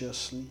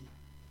graciously.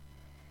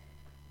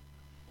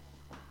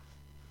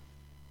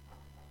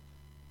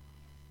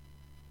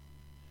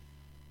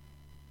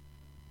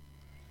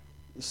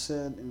 He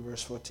said in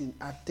verse 14,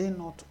 are they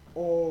not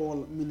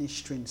all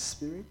ministering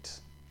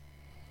spirits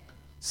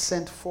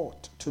sent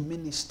forth to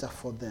minister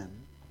for them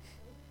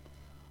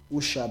who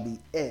shall be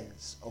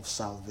heirs of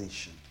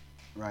salvation?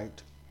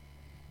 Right?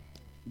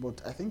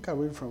 But I think I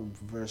read from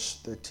verse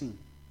 13,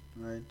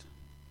 right?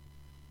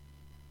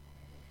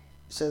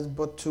 It says,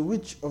 but to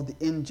which of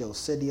the angels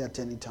said he at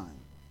any time,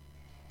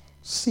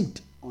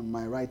 sit on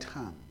my right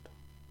hand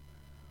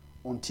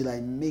until I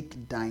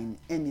make thine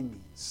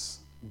enemies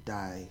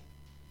thy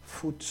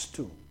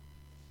footstool?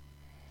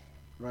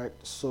 Right?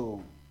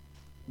 So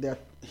they're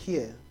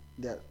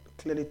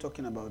clearly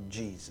talking about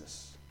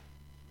Jesus,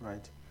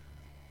 right?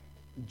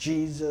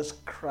 Jesus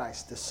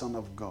Christ, the Son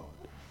of God,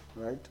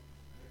 right?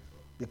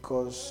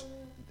 Because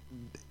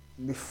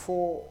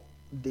before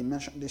they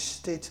mentioned this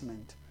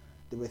statement,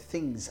 there were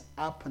things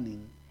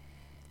happening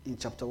in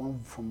chapter 1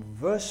 from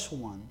verse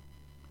 1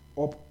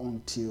 up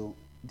until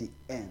the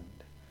end.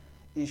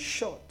 In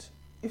short,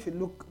 if you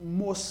look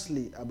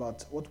mostly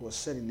about what was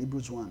said in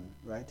Hebrews 1,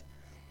 right,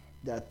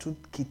 there are two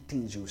key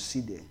things you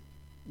see there.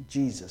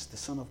 Jesus, the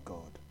Son of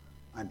God,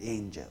 and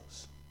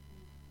angels.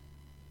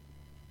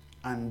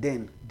 And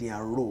then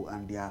their role,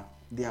 and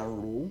their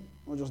role,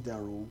 not just their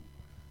role,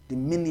 the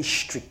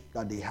ministry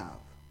that they have.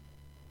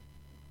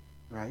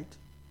 Right?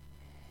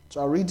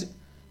 So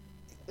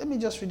let me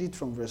just read it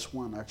from verse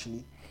 1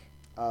 actually.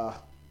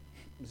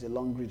 It's a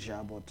long read here,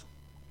 but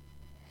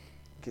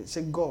okay,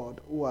 say God,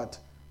 who at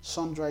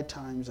sundry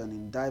times and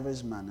in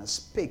divers manners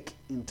spake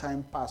in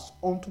time past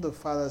unto the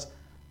fathers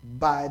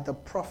by the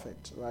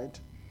prophet, right?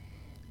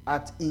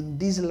 At in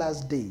these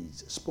last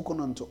days spoken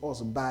unto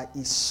us by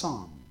his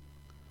Son,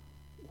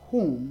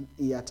 whom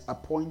he hath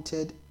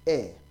appointed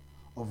heir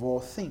of all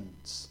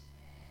things,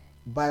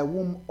 by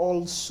whom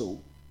also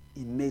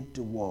he made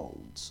the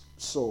worlds.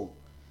 So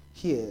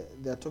here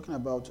they're talking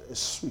about a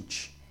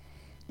switch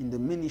in the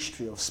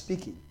ministry of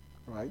speaking,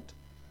 right?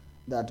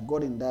 That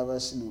God in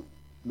diverse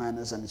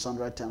manners and in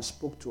sundry times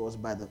spoke to us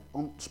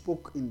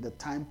spoke in the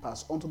time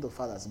past unto the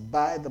fathers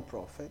by the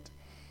prophet.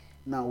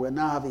 Now we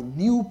now have a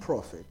new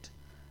prophet,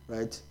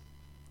 right?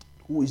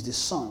 Who is the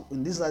Son.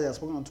 In this life, he has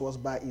spoken unto us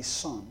by his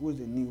Son, who is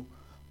the new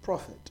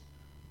prophet,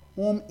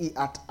 whom he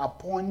hath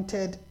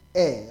appointed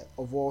heir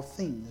of all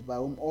things, by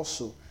whom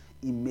also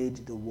he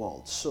made the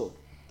world. So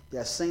they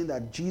are saying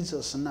that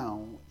Jesus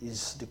now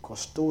is the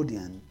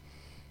custodian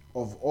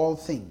of all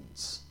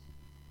things,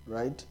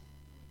 right?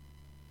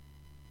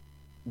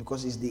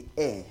 Because he's the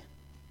heir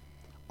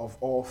of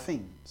all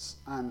things.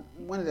 And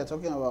when they're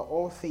talking about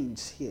all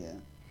things here,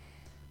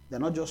 they're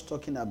not just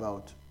talking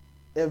about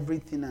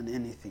everything and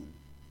anything,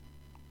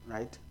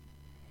 right?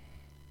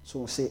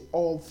 So say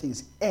all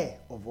things, heir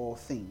of all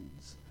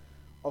things.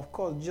 Of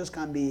course, Jesus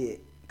can be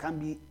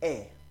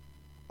heir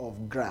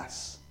of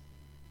grass,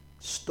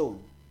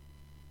 stone,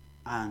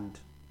 and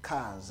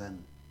cars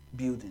and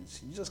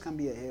buildings. You just can't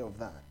be a heir of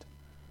that,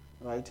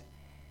 right?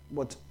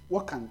 But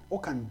what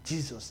can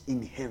Jesus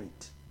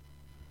inherit?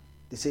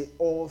 They say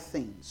all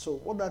things. So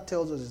what that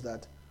tells us is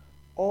that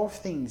all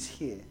things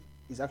here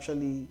is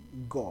actually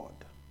God,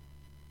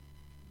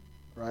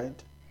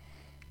 right?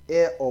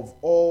 Heir of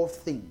all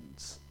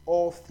things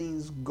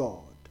God.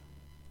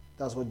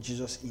 That's what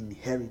Jesus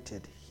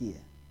inherited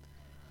here.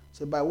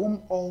 So by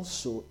whom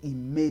also he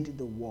made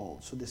the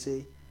world. So they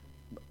say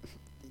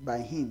by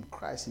him,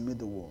 Christ, he made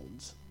the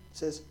worlds. It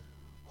says,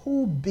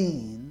 who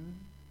being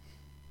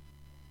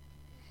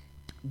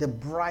the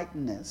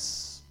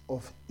brightness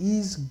of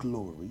his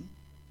glory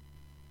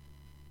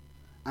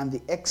and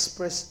the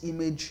express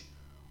image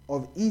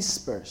of his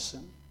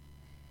person,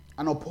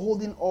 and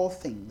upholding all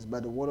things by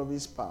the word of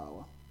his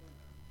power,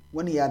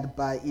 when he had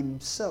by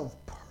himself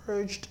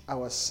purged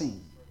our sin,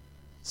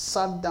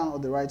 sat down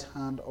at the right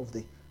hand of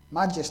the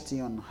majesty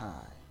on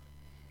high,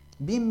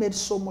 being made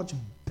so much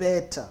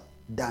better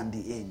than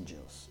the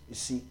angels. You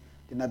see,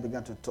 they now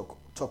began to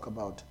talk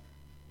about.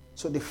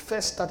 So they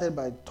first started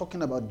by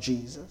talking about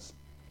Jesus,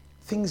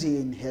 things he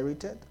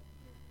inherited,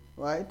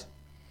 right?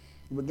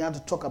 They began to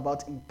talk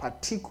about him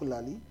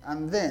particularly,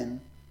 and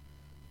then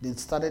they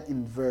started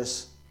in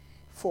verse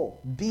 4.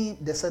 They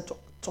started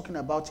talking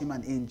about him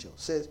and angels.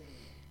 It says,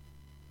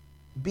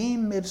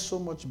 being made so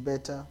much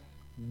better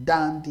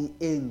than the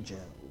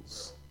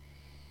angels,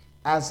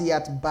 as he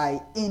hath by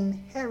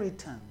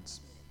inheritance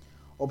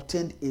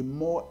obtained a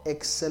more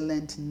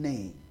excellent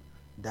name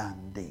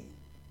than they.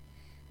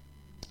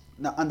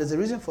 Now, and there's a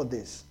reason for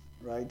this,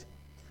 right?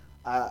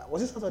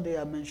 Was it Saturday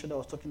I mentioned I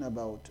was talking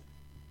about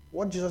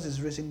what Jesus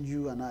is raising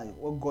you and I,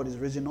 what God is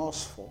raising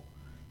us for,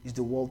 is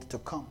the world to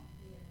come,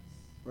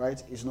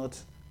 right? It's not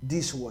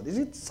this world. Is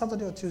it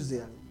Saturday or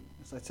Tuesday?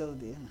 It's like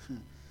Saturday.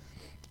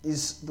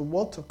 Is the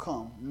world to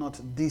come, not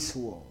this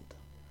world,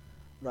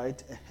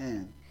 right?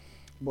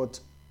 But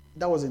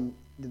that was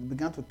they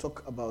began to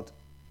talk about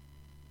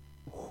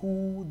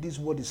who this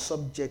world is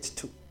subject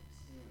to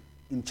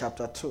in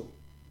chapter 2,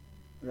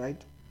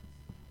 right?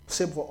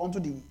 Say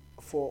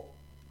for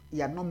he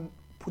had not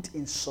put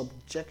in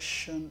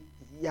subjection,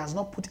 he has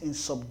not put in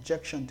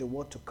subjection the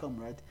world to come,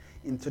 right,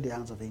 into the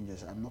hands of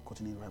angels. I'm not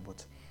quoting it right,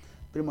 but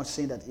pretty much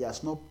saying that he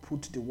has not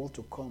put the world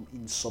to come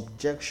in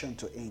subjection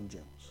to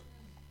angels,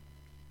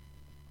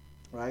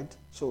 right?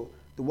 So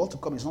the world to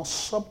come is not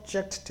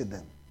subject to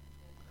them,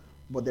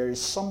 but there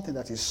is something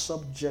that is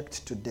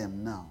subject to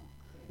them now,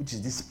 which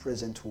is this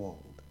present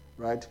world,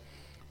 right?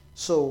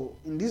 So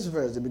in this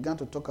verse, they began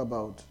to talk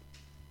about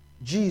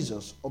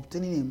Jesus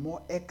obtaining a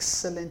more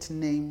excellent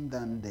name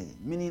than they,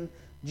 meaning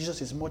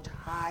Jesus is much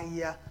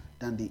higher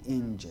than the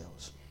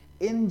angels.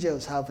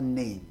 Angels have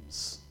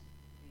names,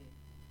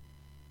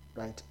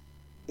 right?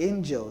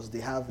 Angels, they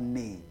have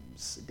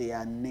names. They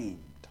are named.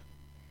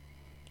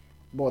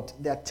 But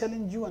they are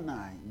telling you and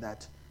I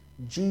that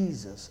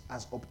Jesus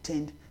has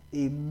obtained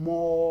a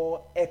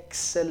more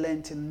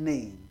excellent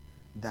name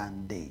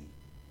than they.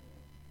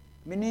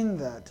 Meaning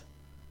that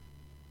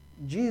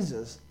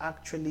Jesus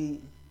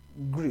actually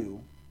grew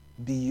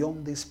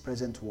beyond this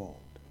present world.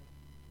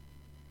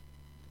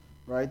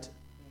 Right?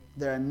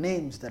 There are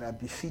names that are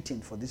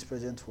befitting for this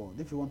present world.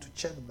 If you want to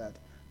check that,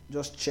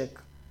 just check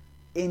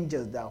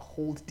angels that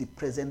hold the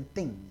present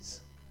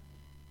things.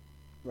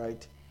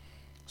 Right?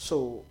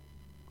 So,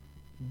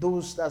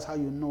 that's how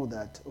you know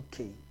that,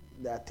 okay,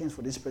 there are things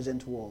for this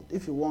present world.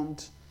 If you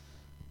want,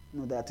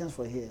 there are things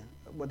for here.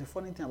 But the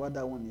funny thing about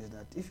that one is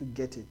that if you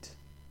get it,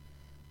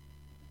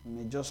 we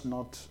may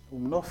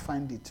not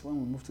find it when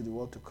we move to the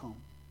world to come.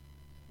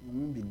 We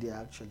won't be there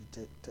actually,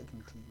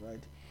 technically,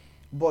 right?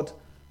 But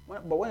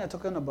when you're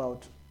talking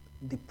about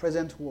the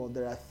present world,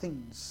 there are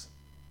things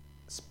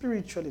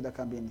spiritually that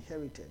can be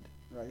inherited,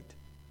 right?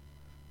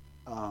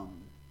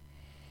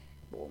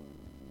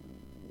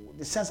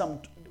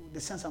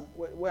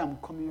 Where I'm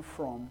coming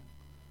from,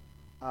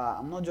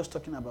 I'm not just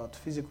talking about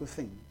physical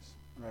things,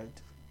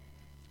 right?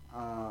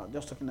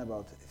 Just talking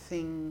about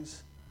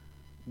things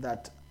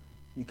that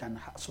you can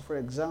have. So, for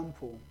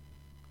example,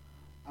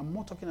 I'm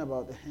more talking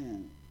about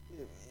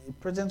a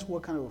present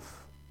world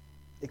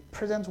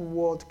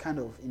kind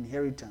of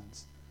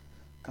inheritance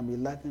can be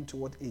likened to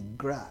what a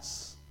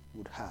grass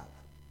would have.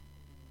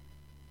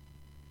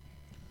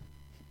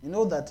 You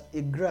know that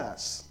a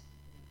grass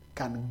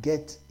can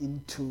get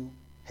into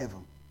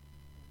heaven,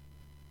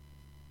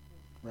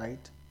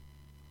 right?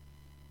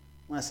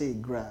 When I say a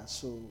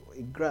grass,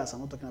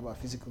 I'm not talking about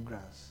physical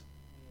grass,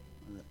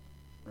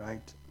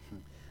 right?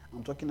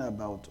 I'm talking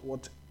about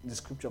what the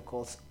scripture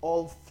calls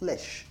all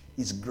flesh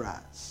is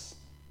grass.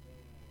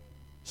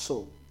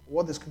 So,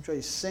 what the scripture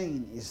is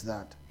saying is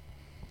that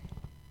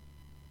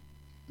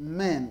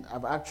men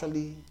have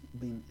actually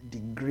been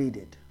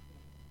degraded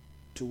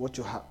to what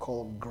you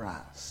call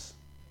grass.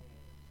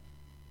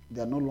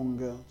 They are no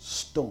longer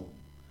stone.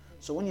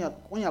 So when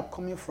you're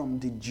coming from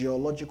the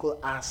geological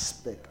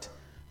aspect,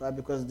 right?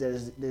 Because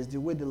there's the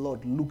way the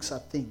Lord looks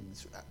at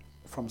things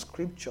from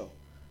scripture.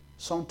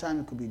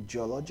 Sometimes it could be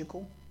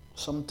geological.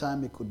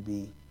 Sometimes it could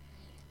be,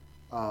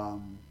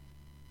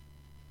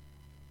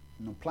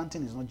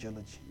 planting is not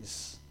geology.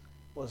 Is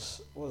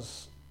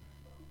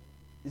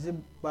it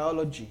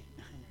biology?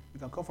 You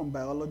can come from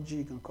biology.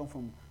 You can come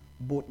from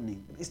botany.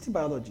 It's still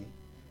biology.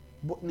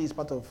 Botany is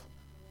part of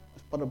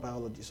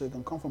biology. So you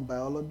can come from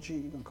biology.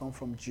 You can come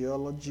from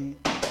geology.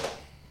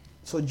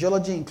 So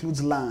geology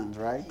includes land,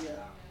 right?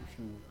 Yeah.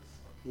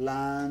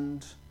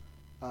 Land,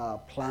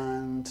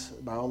 plant,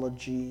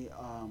 biology.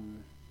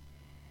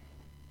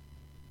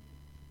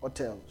 What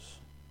else?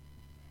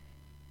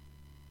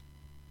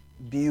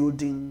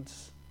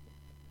 Buildings.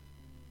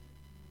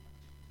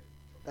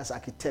 That's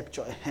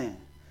architecture.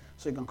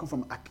 So you can come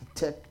from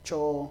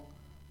architecture,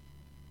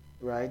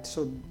 right?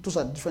 So those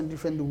are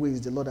different ways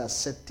the Lord has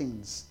set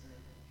things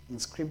in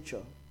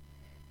Scripture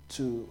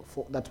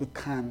that we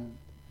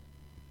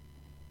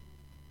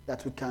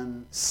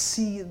can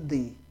see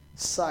the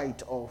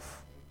side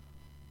of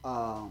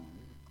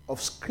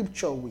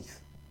Scripture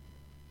with,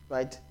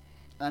 right?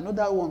 I know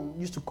that one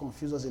used to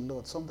confuse us a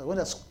lot. Sometimes when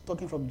they're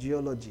talking from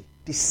geology,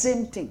 the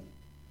same thing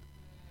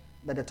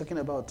that they're talking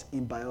about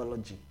in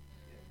biology,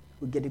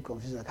 we get it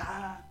confused. Like,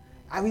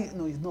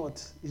 no, it's not.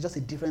 It's just a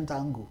different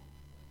angle.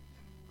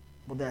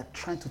 But they're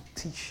trying to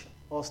teach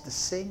us the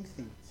same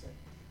thing,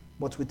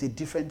 but with a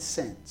different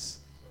sense.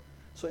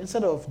 So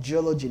instead of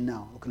geology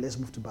now, okay, let's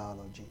move to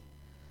biology.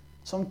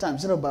 Sometimes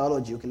instead of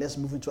biology, okay, let's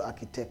move into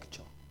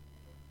architecture.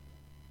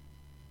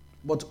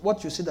 But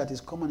what you see that is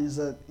common is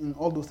that in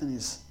all those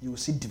things, you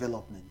see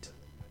development.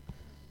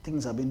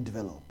 Things are being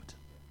developed.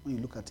 When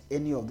you look at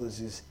any of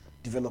those, is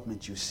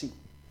development you see,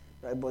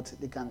 right? But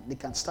they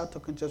can start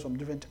talking to us from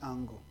different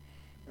angle,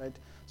 right?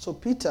 So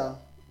Peter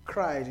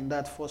cried in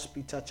that 1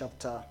 Peter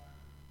chapter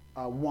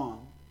 1,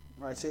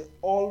 right? Say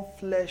all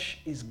flesh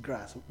is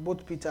grass.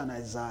 Both Peter and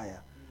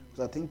Isaiah,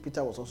 because I think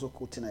Peter was also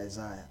quoting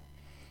Isaiah,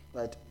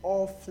 right?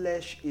 All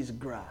flesh is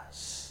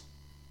grass,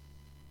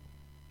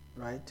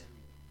 right?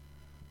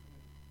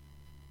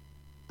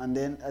 And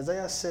then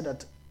Isaiah said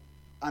that,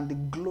 and the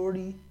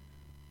glory,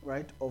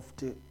 right, of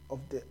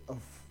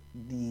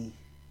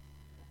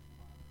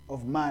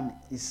man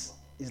is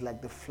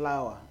like the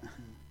flower.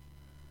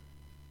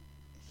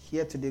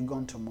 Here today,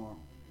 gone tomorrow.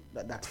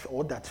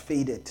 That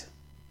faded,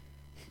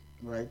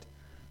 right?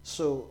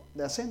 So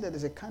they're saying that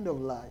there's a kind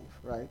of life,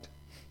 right,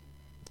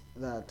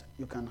 that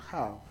you can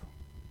have,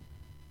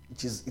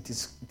 it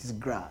is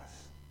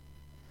grass.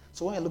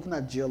 So when you're looking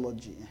at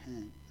geology,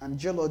 and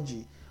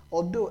geology,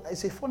 although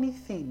it's a funny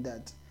thing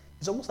that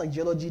it's almost like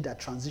geology that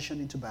transitioned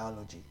into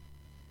biology,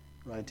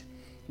 right?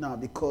 Now,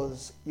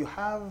 because you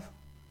have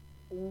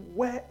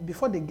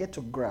before they get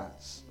to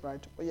grass,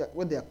 right,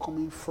 where they are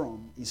coming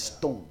from is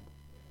stone.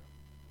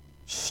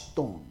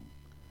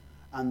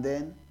 And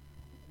then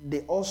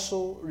they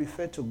also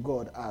refer to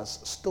God as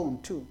stone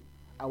too.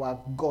 Our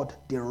God,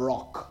 the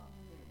rock,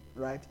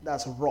 right?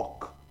 That's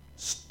rock,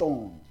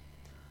 stone.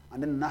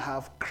 And then I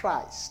have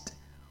Christ,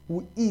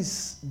 who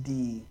is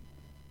the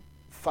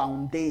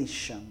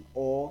foundation,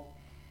 or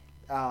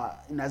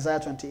in Isaiah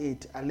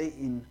 28, I lay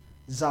in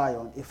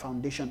Zion a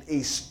foundation,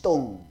 a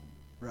stone,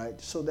 right?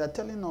 So they're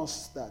telling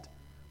us that.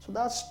 So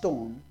that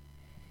stone,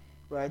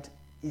 right,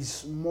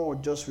 is more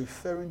just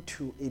referring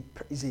to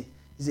is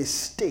a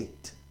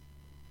state.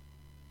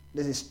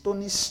 There's a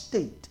stony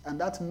state,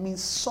 and that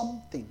means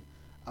something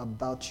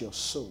about your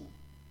soul,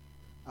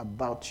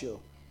 about your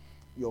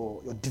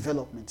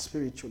development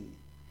spiritually.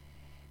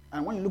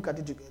 And when you look at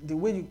it, the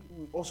way you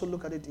also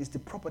look at it is the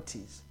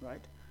properties,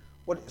 right?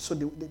 So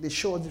they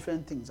show us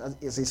different things.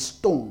 As a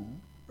stone,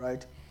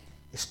 right?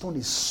 A stone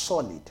is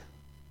solid,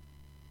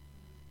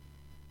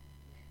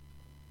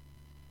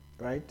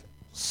 right?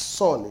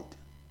 Solid.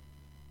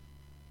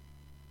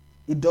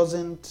 It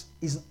doesn't.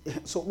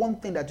 So one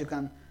thing that you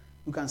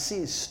can see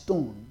is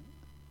stone,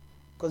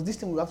 because this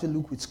thing we have to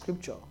look with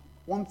scripture.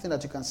 One thing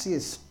that you can see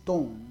is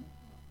stone,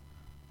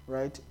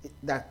 right?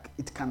 That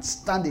it can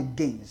stand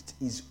against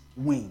is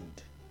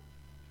wind,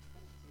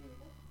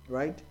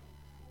 right?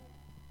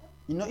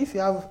 You know, if you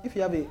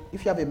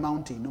have a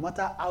mountain, no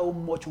matter how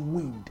much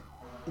wind,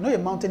 you know, a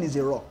mountain is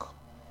a rock.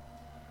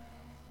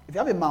 If you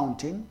have a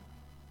mountain,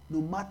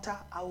 no matter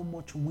how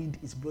much wind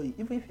is blowing,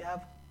 even if you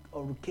have a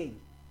hurricane,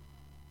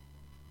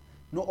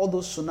 you know, all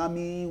those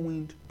tsunami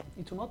wind,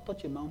 it will not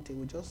touch a mountain. It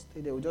will just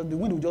stay there. The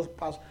wind will just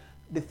pass.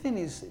 The thing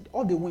is,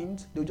 all the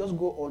winds, they'll just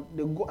go on.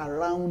 They'll go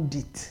around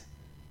it.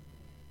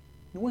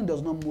 The wind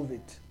does not move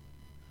it,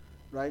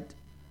 right?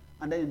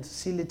 And then you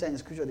see later in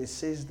scripture, it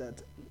says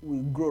that we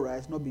grow,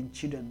 right? Not being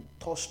children,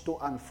 tossed to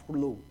and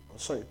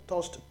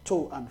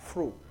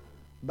fro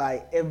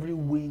by every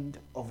wind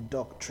of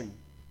doctrine,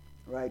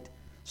 right?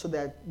 So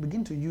they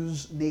begin to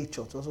use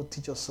nature to also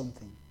teach us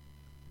something.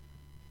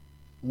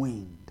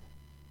 Wind,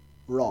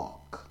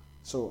 rock.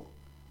 So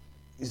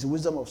it's the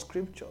wisdom of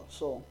scripture.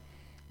 So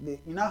you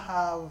now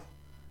have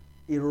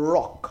a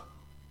rock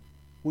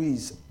who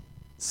is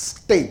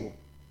stable.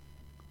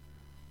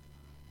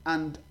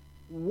 And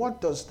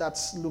what does that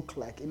look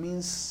like? It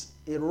means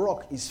a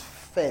rock is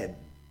firm.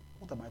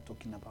 What am I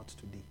talking about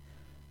today?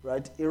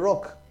 Right? A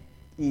rock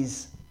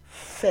is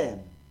firm.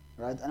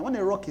 Right? And when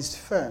a rock is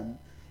firm,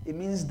 it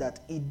means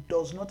that it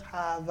does not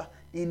have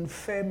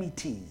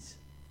infirmities.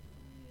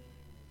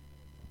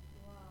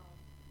 Wow.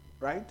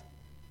 Right?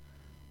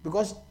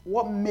 Because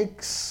what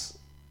makes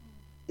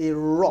a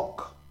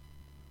rock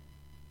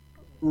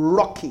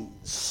rocky,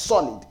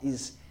 solid,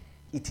 is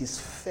it is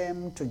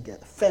firm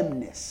together.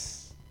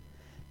 Firmness.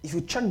 If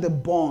you check the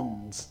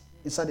bonds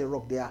inside a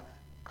rock, they are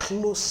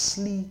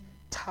closely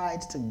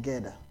tied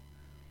together.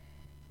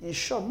 In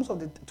short,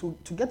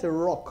 to get a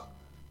rock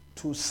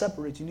to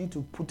separate, you need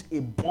to put a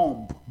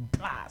bomb,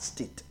 blast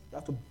it. You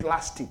have to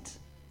blast it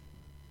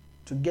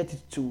to get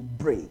it to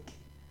break.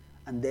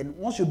 And then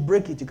once you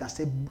break it, you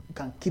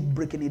can keep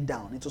breaking it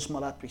down into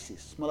smaller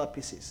pieces.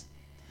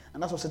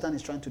 And that's what Satan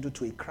is trying to do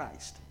to a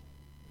Christ.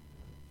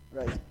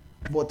 Right?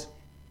 But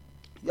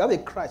you have a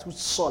Christ who's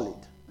solid,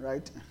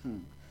 right?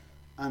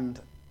 And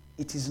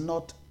it does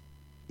not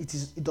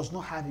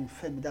have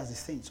infirmity. That's the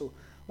thing. So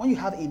when you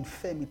have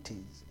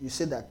infirmities, you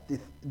say that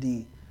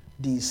the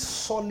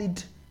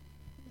solid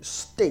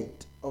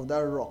state of that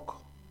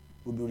rock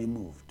will be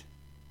removed.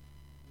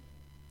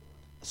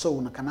 So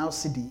we can now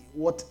see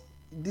what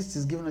this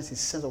is giving us a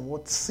sense of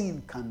what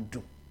sin can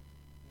do.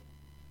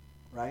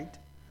 Right?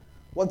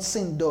 What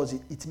sin does,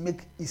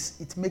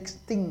 it makes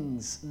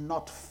things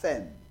not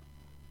firm.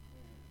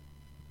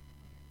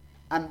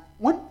 And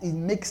when it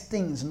makes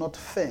things not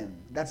firm,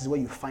 that is where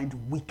you find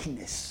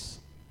weakness.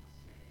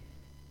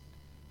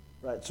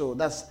 Right? So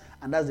that's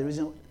the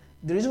reason.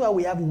 The reason why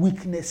we have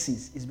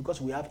weaknesses is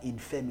because we have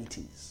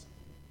infirmities.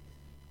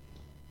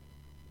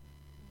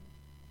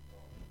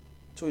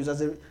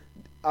 So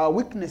our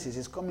weaknesses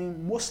is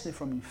coming mostly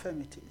from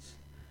infirmities.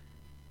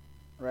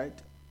 Right?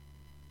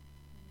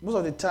 Most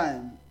of the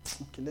time,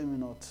 I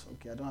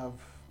don't have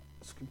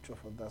scripture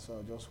for that, so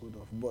I'll just hold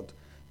off. But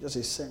just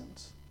a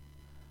sense.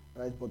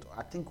 Right? But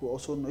I think we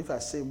also know, if I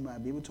say, I'll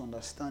be able to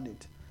understand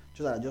it.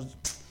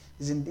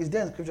 It's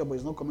there in scripture, but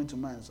it's not coming to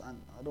mind,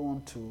 and I don't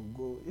want to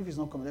go. If it's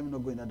not coming, let me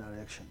not go in that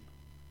direction.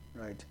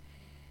 Right?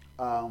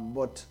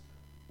 But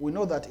we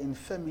know that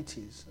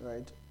infirmities,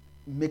 right,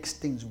 makes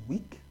things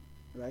weak.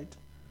 Right?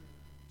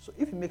 So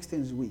if it makes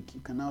things weak,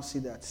 you can now see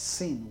that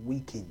sin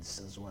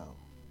weakens as well.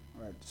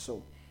 Right?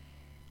 So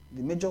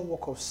the major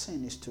work of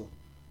sin is to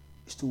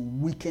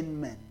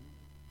weaken men.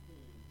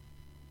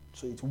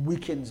 So it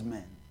weakens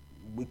men,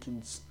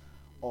 weakens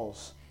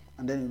us.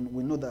 And then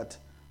we know that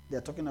they're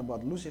talking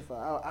about Lucifer.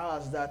 How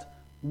has that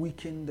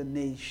weakened the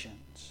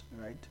nations,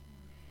 right?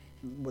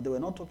 But they were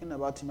not talking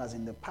about him as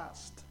in the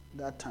past.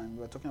 That time,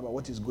 we were talking about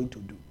what he's going to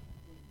do.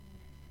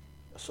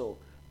 So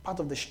part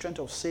of the strength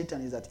of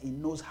Satan is that he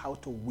knows how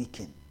to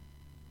weaken.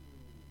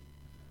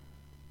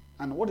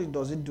 And what it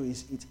does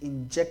is it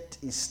injects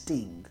a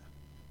sting.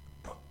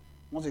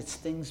 Once it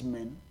stings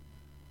men,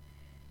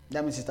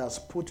 that means it has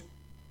put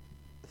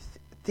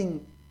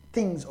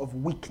things of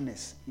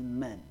weakness in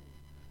men.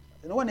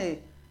 You know,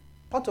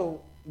 part of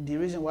the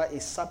reason why a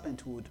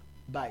serpent would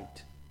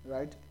bite,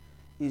 right,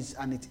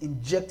 and it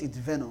inject its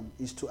venom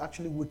is to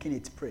actually weaken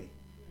its prey.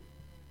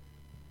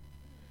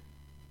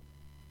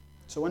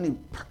 So when it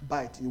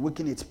bites, you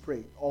weaken its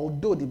prey.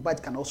 Although the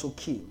bite can also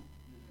kill.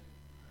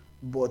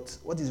 But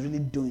what it's really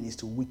doing is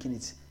to weaken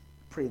its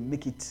prey,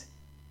 make it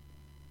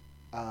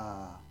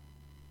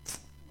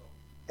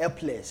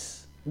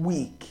helpless,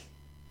 weak.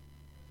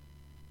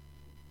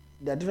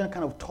 There are different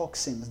kind of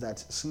toxins that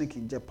snake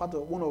inject.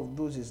 One of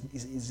those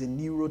is a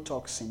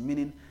neurotoxin,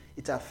 meaning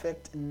it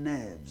affects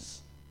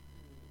nerves.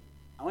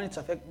 And when it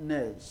affects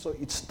nerves, so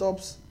it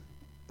stops,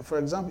 for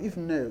example, if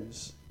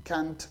nerves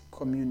can't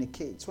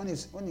communicate, when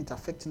it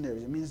affects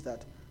nerves, it means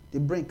that the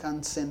brain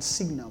can't send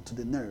signal to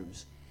the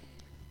nerves.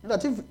 You know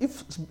that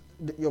if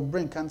your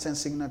brain can't send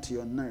signal to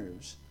your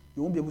nerves,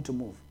 you won't be able to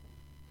move.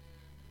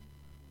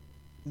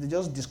 They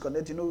just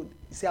disconnect, you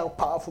see how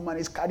powerful man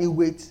is, carry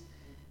weight.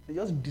 They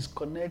just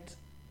disconnect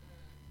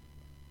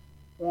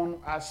one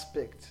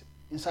aspect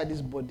inside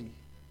this body.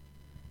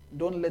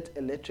 Don't let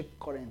electric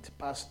current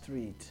pass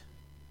through it.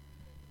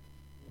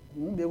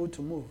 You won't be able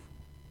to move.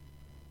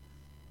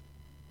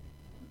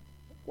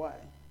 Why?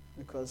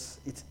 Because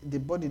the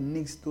body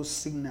needs those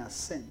signals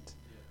sent.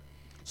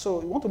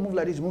 So you want to move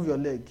like this, move your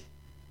leg.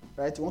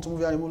 Right? You want to move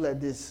your hand, move like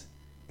this.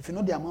 If you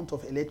know the amount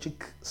of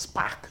electric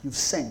spark you've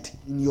sent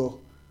in your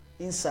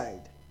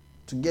inside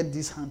to get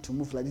this hand to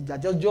move like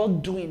this, you're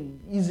just doing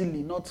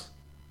easily, not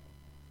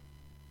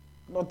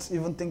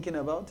even thinking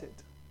about it.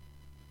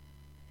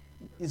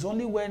 It's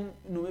only when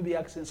maybe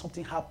accident,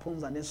 something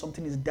happens and then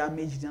something is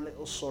damaged, and like,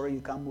 oh sorry,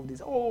 you can't move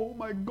this. Oh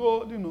my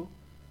God,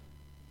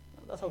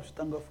 That's how we should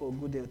thank God for a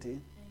good health.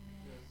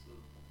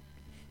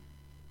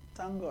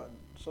 Thank God.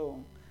 So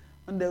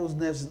when those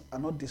nerves are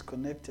not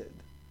disconnected,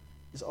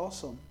 it's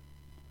awesome.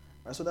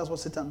 Right? So that's what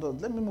Satan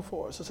does. Let me move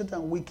forward. So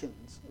Satan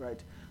weakens, right?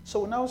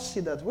 So we now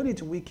see that when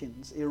it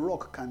weakens, a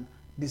rock can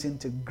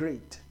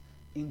disintegrate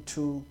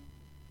into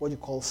what you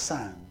call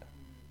sand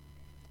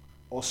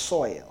or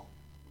soil.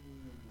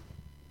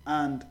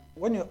 And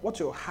what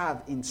you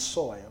have in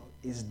soil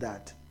is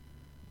that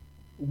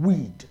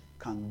weed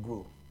can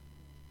grow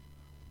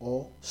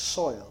or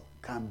soil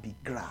can be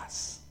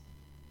grass.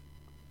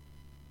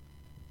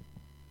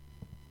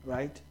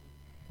 Right?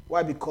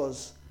 Why?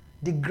 Because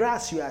the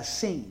grass you are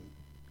seeing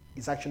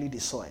is actually the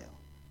soil.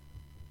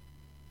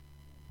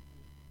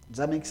 Does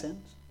that make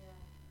sense? Yeah.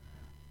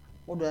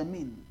 What do I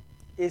mean?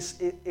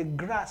 A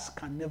grass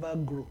can never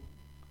grow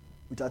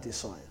without a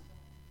soil.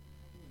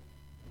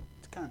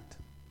 It can't.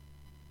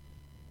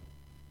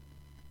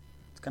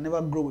 It can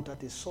never grow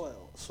without a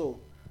soil. So,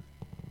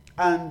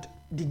 and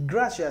the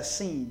grass you are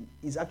seeing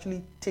is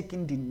actually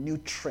taking the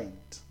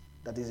nutrient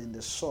that is in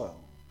the soil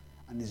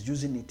and is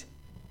using it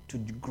to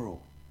grow.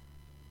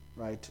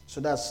 Right? So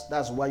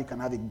that's why you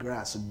can have a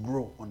grass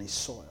grow on a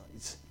soil.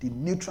 It's the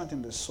nutrient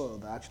in the soil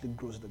that actually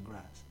grows the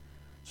grass.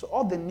 So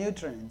all the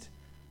nutrient,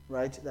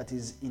 right, that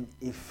is in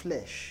a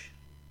flesh.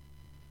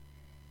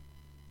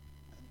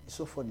 It's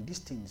so funny. These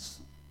things,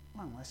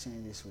 why am I saying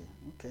it this way?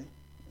 Okay.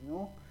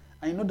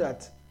 And you know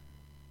that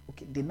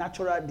the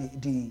natural,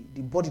 the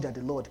body that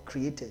the Lord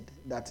created,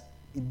 that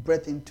it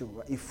breathed into,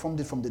 right, it formed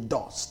it from the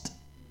dust.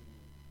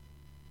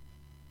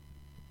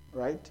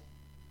 Right?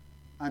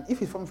 And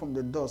if it formed from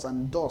the dust,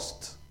 and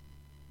dust,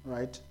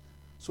 right,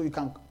 so you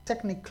can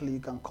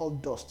call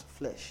dust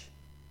flesh.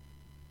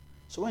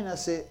 So when I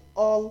say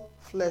all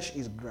flesh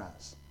is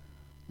grass,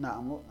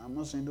 now I'm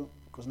not saying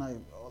because now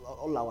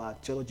all our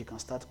theology can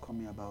start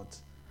coming about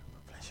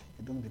flesh.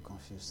 Don't be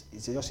confused.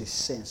 It's just a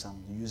sense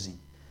I'm using.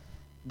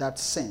 That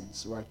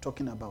sense, right,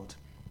 talking about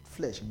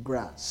flesh,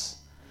 grass.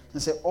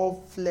 And say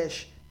all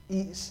flesh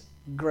is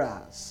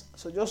grass.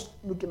 So just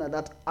looking at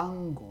that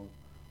angle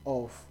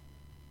of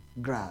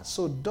grass.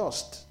 So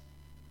dust,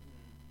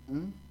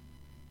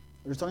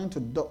 returning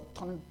to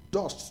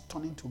dust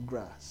turning to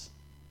grass,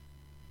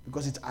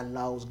 because it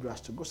allows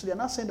grass to grow. So they are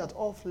not saying that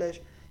all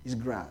flesh is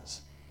grass.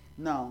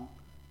 Now,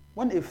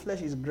 when a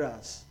flesh is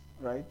grass,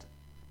 right,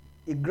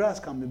 a grass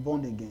can be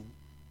born again.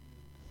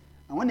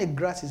 And when a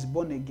grass is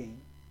born again,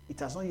 it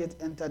has not yet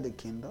entered the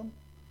kingdom,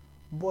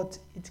 but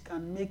it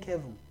can make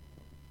heaven.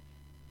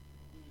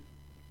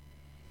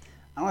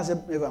 I want to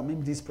say heaven,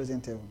 maybe this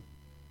present heaven.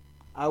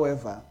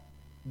 However,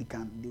 they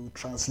will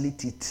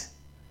translate it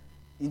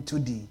into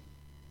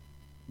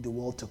the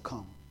world to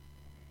come.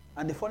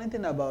 And the funny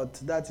thing about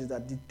that is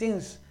that the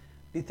things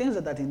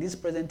that are in this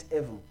present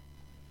heaven,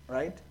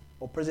 right,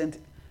 or present,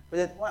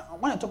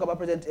 when I talk about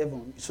present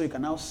heaven, so you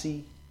can now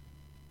see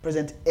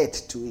present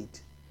earth to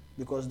it,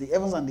 because the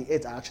heavens and the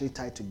earth are actually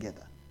tied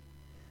together.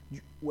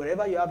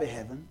 Wherever you have a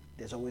heaven,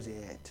 there's always a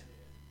earth.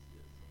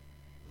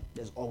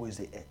 There's always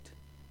a earth.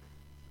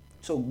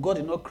 So God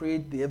did not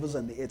create the heavens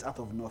and the earth out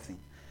of nothing.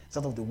 It's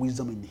out of the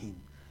wisdom in Him.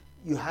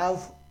 You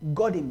have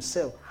God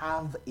Himself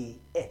have a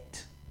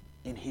earth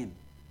in Him.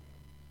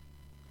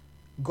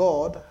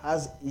 God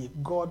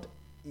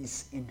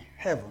is in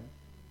heaven,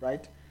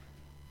 right?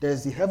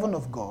 There's the heaven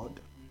of God,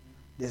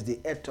 there's the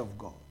earth of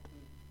God,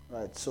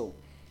 right? So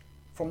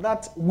from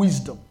that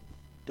wisdom,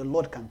 the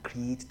Lord can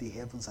create the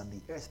heavens and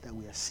the earth that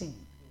we are seeing,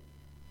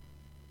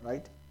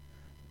 right?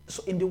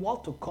 So in the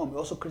world to come, He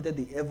also created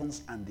the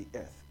heavens and the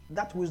earth.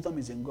 That wisdom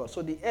is in God.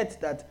 So the earth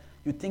that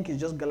you think is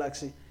just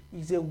galaxy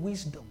is a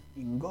wisdom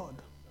in God.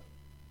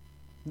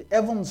 The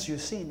heavens you're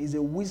seeing is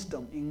a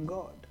wisdom in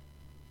God.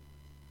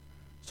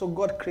 So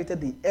God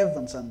created the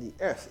heavens and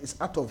the earth. It's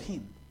out of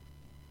him.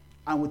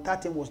 And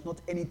without him was not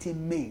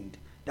anything made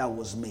that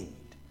was made.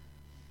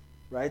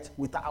 Right?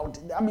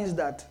 That means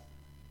that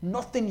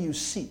nothing you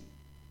see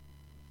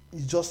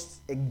is just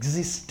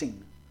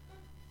existing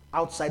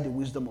outside the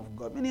wisdom of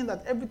God. Meaning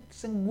that every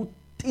single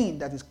thing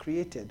that is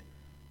created,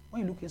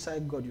 when you look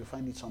inside God, you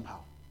find it somehow.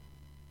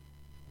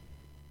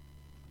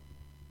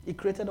 He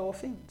created all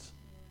things.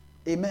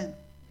 Amen.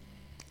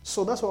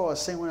 So that's what I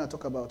was saying when I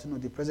talk about,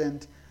 the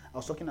present. I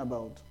was talking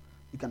about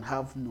you can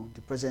have,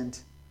 the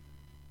present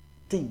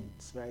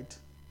things, right?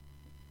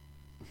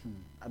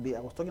 I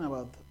was talking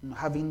about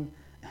having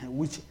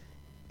which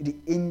the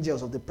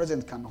angels of the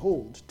present can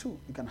hold too.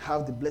 You can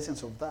have the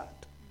blessings of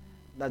that.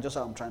 That's just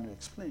how I'm trying to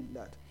explain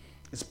that.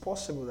 It's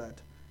possible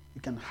that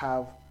you can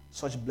have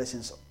such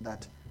blessings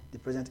that the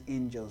present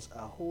angels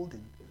are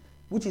holding,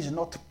 which is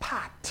not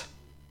part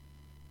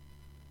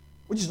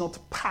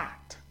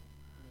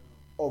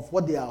of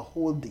what they are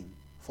holding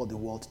for the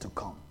world to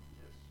come.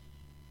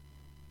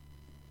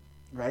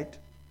 Right?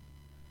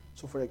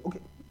 So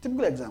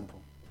typical example.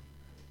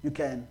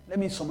 Let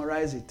me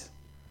summarize it.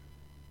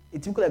 A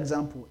typical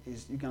example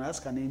is you can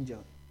ask an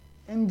angel,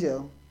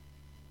 "Angel,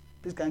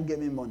 please can you get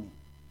me money?"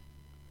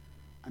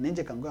 An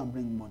angel can go and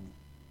bring money.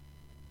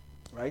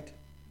 Right?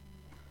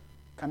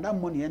 Can that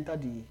money enter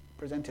the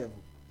present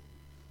heaven?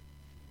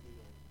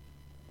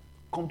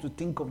 Come to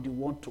think of the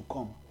one to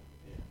come.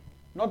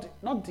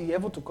 Not the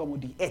heaven to come, or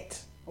the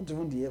earth. Not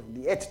even the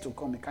heaven. The earth to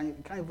come. You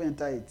can't even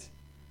enter it.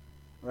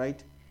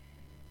 Right?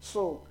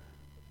 So,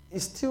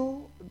 it's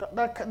still,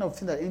 that kind of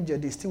thing that angel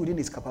did is still within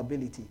his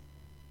capability.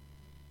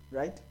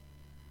 Right?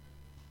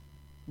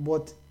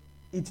 But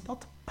it's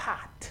not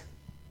part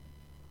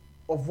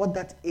of what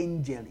that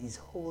angel is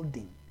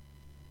holding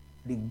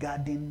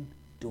regarding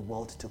the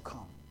world to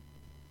come.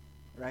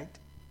 Right?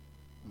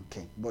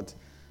 Okay, but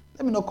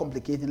let me not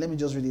complicate it. Let me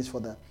just read this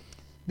further.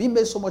 Being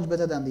made so much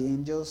better than the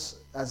angels,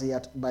 as he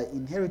had by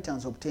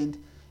inheritance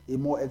obtained a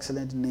more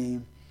excellent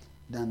name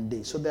than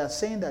they. So they are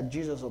saying that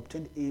Jesus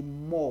obtained a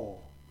more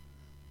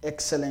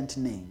excellent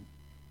name.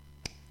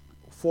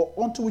 For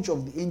unto which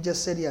of the angels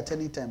said he at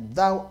any time,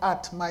 "Thou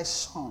art my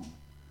son,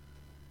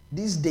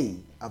 this day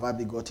have I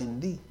begotten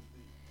thee."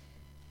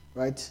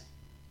 Right?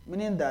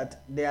 Meaning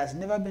that there has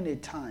never been a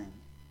time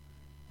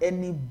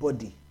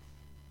anybody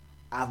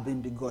have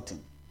been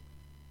begotten.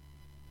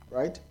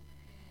 Right?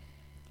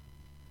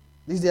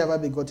 This day have I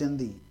begotten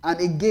thee. And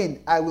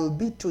again, I will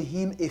be to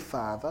him a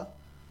father,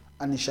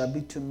 and he shall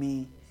be to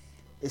me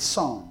a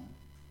son.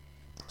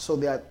 So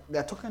they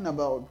are talking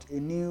about a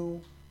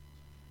new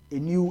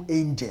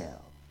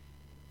angel.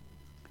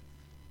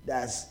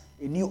 There's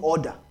a new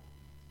order.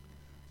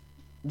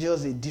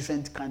 Just a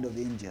different kind of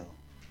angel.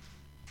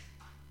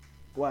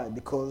 Why?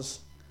 Because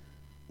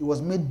it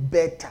was made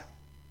better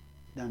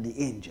than the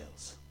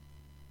angels.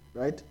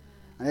 Right?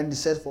 And then he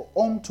said, "For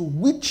unto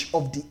which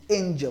of the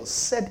angels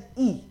said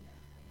he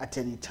at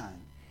any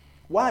time?"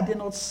 Why are they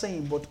not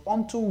saying, "But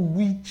unto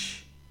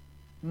which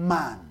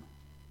man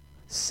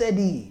said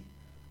he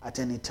at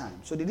any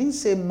time"? So they didn't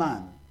say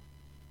man,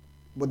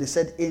 but they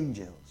said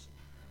angels.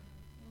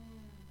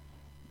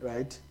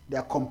 Right? They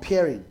are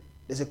comparing.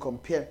 There's a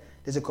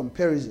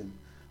comparison.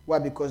 Why?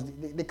 Because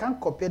they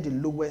can't compare the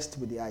lowest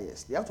with the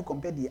highest. They have to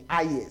compare the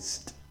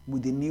highest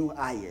with the new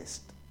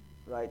highest.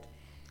 Right?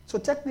 So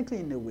technically,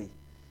 in a way,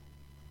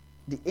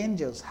 the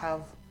angels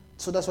have,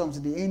 so that's what I'm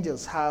saying, the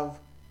angels have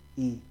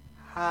a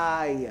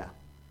higher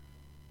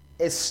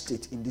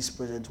estate in this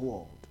present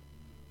world.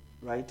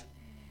 Right?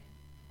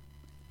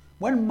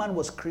 When man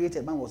was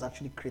created, man was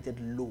actually created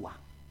lower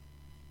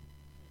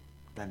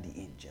than the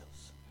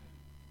angels.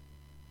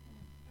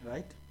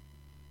 Right?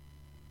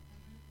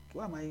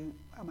 Why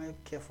am I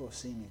careful of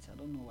saying it? I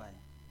don't know why.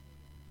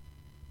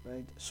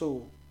 Right?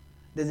 So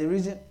there's a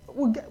reason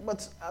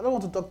but I don't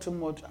want to talk too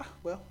much.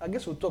 Well, I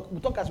guess we'll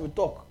talk as we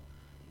talk.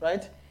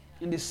 Right?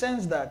 In the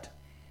sense that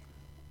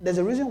there's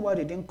a reason why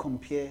they didn't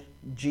compare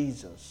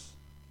Jesus,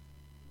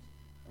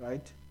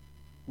 right,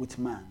 with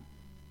man.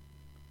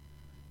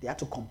 They had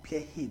to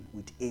compare him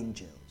with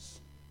angels.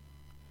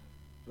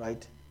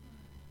 Right?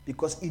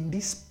 Because in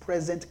this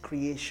present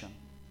creation,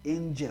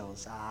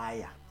 angels are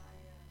higher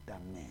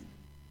than men.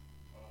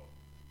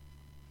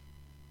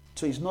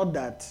 So it's not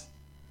that,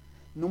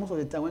 most of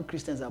the time when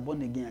Christians are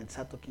born again and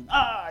start talking,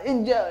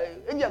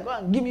 angel, go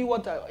and give me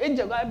water.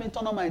 Angel, go and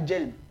turn on my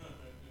gen.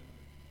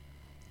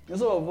 And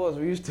some of us,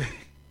 we used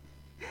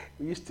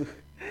to,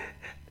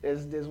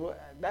 there's one,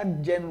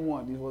 that gen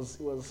one, it was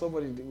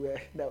somebody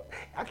that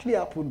actually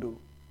happened though,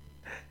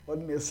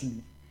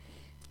 honestly.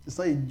 It's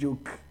not a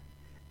joke.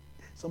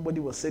 Somebody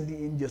was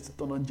sending angels to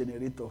turn on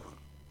generator.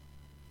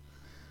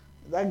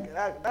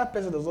 That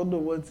person does not know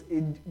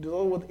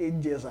what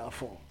angels are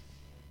for.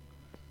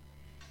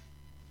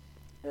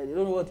 They don't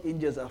know what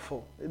angels are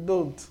for. They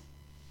don't.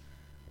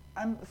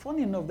 And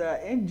funny enough, there are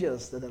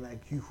angels that are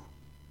like you.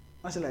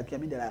 I say like, I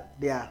mean,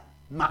 they are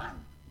man.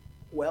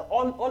 Well,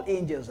 all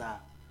angels are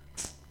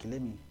Okay,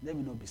 let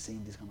me not be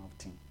saying this kind of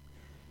thing.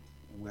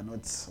 We're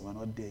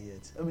not there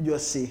yet. Let me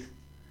just say,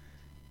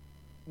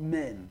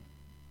 men,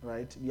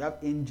 right? You have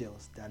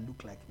angels that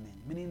look like men,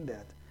 meaning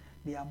that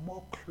they are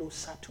more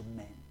closer to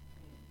men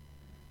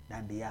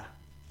than they are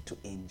to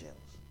angels,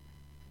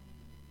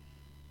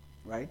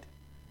 right?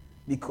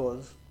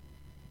 Because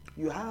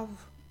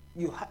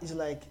it's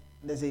like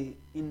there's in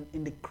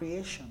the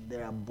creation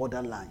there are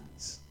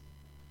borderlines,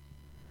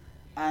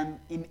 and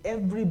in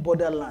every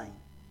borderline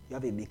you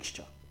have a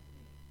mixture,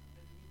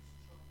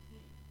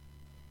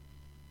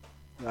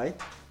 right?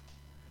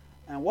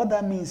 And what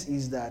that means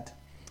is that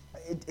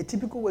a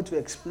typical way to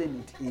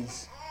explain it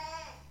is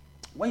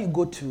when you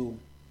go to,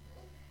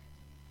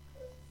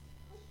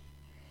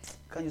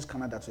 I can't use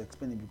Canada to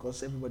explain it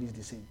because everybody is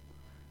the same.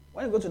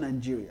 When you go to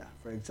Nigeria,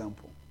 for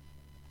example,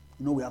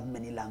 we have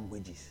many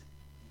languages,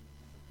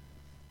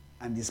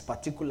 and it's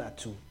particular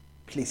to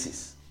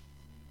places.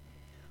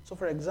 So,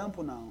 for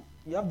example, now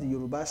you have the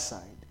Yoruba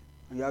side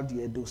and you have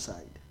the Edo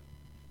side,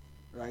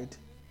 right?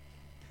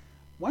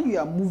 When you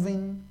are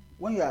moving,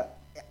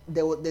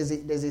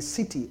 there's a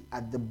city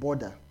at the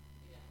border.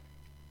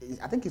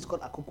 I think it's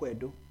called Akoko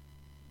Edo.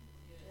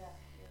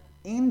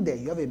 In there,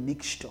 you have a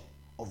mixture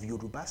of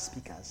Yoruba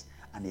speakers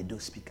and Edo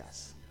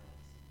speakers.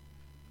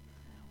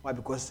 Why?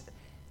 Because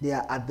they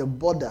are at the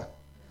border.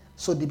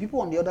 So the people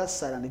on the other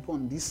side and the people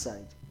on this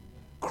side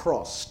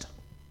crossed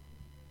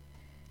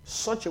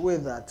such a way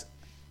that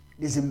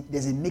there's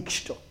a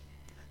mixture.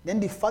 Then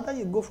the farther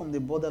you go from the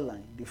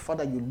borderline, the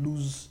farther you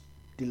lose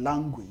the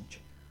language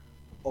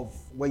of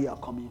where you are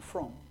coming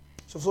from.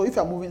 So if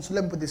you're moving, so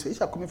let me put it this way, if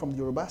you're coming from the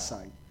Yoruba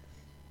side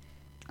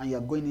and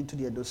you're going into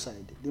the Edo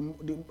side,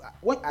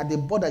 at the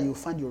border you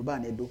find Yoruba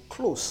and Edo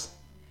close.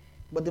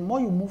 But the more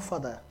you move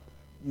further,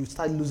 you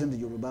start losing the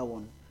Yoruba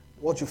one.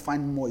 What you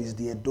find more is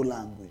the Edo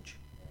language.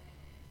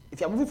 If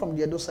you're moving from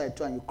the Edo side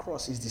too and you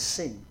cross, it's the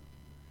same,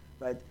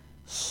 right?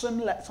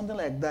 Something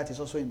like that is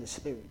also in the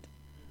spirit,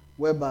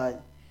 whereby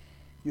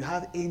you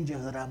have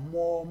angels that are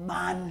more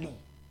manly.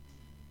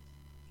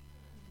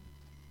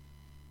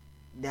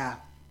 They are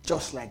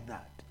just like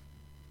that.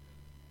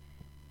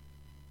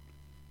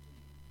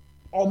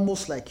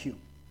 Almost like you,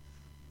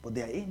 but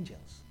they are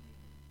angels.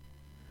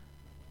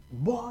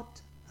 But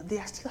they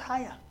are still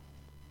higher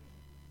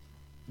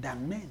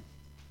than men,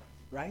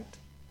 right?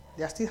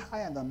 They are still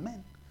higher than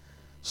men.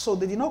 So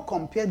they did not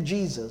compare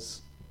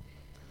Jesus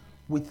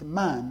with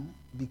man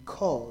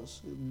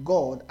because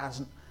God,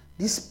 as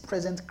this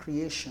present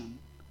creation,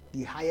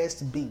 the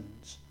highest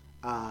beings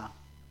are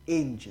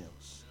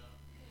angels.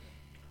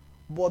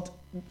 But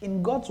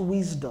in God's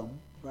wisdom,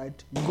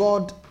 right,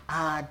 God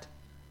had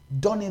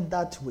done it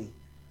that way.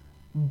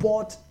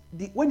 But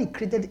when he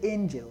created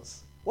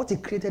angels, what he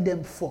created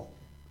them for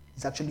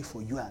is actually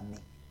for you and me.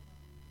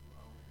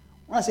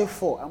 When I say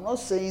for, I'm not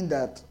saying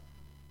that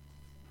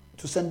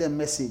to send them a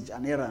message,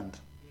 an errand.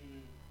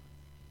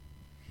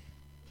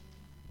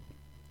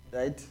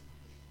 Right?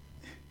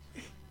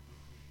 It's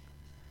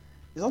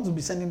not to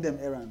be sending them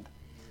errand.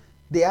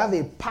 They have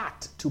a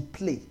part to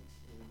play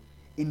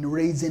in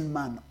raising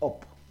man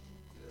up.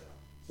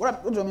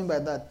 What do I mean by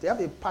that? They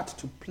have a part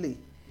to play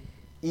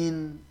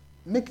in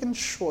making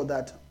sure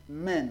that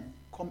men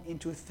come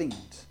into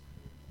things.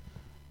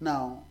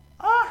 Now,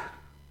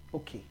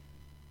 okay.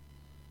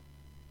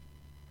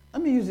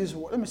 Let me use this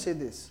word. Let me say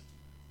this.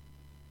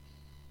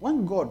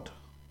 When God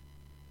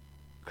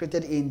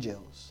created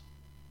angels,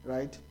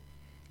 right,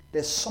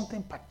 there's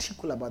something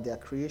particular about their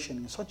creation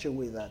in such a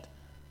way that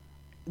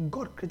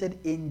God created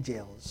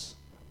angels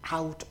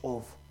out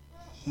of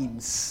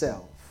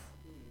himself.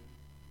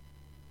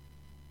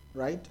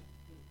 Right?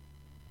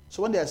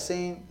 So when they are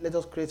saying, let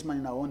us create man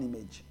in our own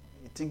image,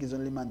 you think it's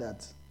only man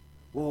that,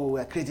 we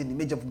are creating the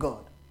image of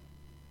God.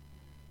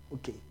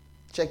 Okay,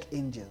 check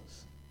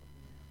angels.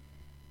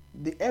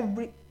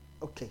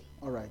 Okay,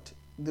 all right.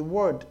 The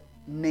word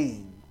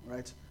name,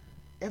 right?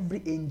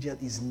 Every angel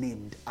is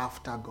named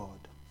after God.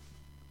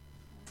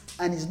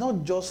 And it's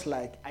not just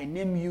like, I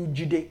name you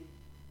Jide,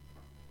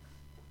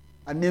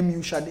 I name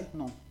you Shade.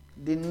 No.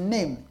 The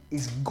name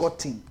is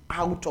gotten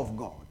out of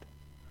God.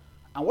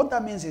 And what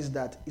that means is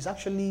that it's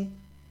actually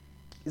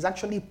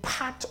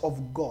part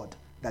of God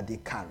that they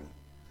carry.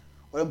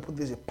 Or let me put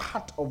this, a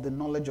part of the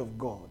knowledge of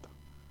God.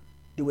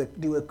 They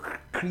were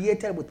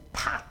created with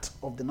part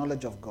of the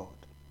knowledge of God.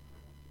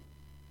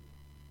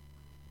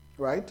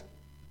 Right?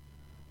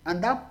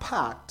 And that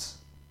part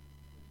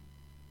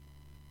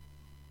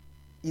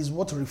is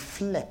what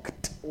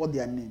reflects what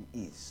their name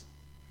is.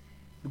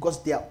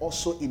 Because they are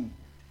also in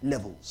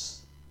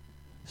levels.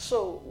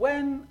 So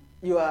when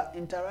you are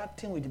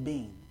interacting with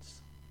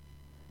beings,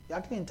 you're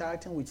actually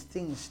interacting with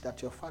things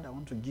that your father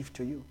wants to give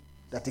to you,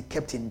 that he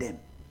kept in them.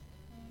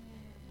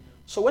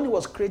 So when he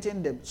was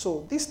creating them,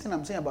 so this thing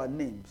I'm saying about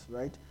names,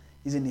 right,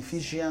 is in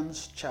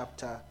Ephesians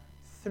chapter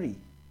 3.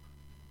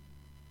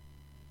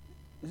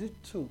 Is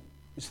it 2?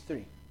 It's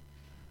 3.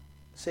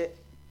 Say,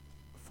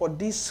 for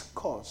this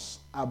cause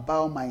I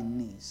bow my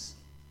knees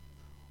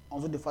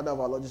unto the Father of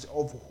our Lord Jesus,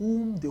 of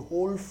whom the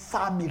whole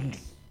family,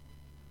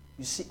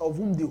 You see, of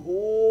whom the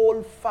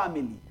whole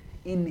family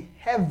in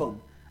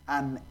heaven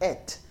and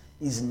earth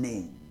is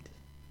named.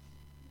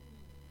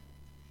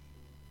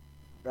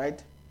 Right?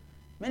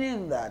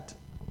 Meaning that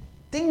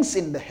things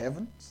in the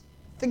heavens,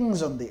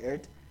 things on the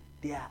earth,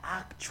 they are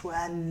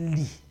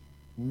actually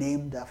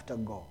named after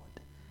God.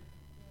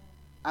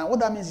 And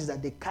what that means is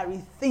that they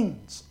carry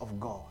things of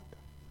God.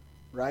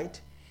 Right?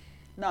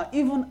 Now,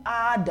 even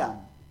Adam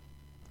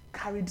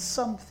carried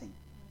something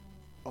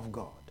of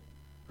God.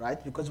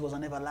 Right? Because he was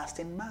an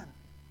everlasting man.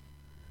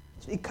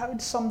 So he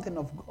carried something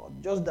of God.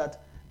 Just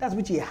that's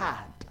which he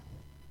had.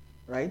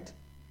 Right?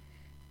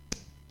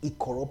 He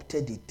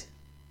corrupted it.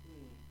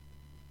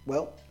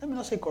 Well, let me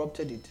not say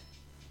corrupted it.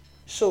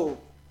 So,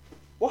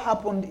 what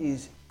happened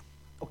is,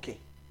 okay,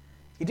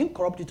 he didn't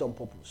corrupt it on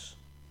purpose.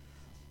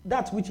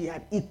 That which he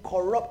had,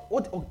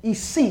 he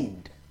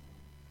sinned.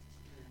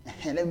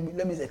 let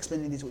me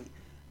explain it this way.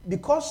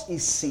 Because he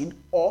sinned,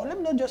 or let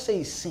me not just say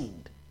he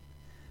sinned.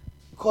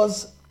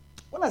 Because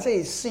when I say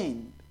he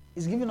sinned,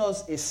 it's giving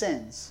us a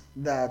sense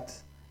that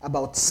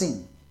about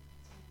sin.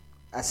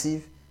 As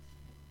if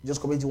you just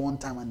commit it one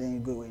time and then you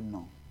go away.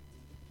 No.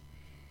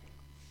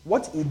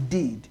 What he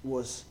did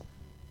was,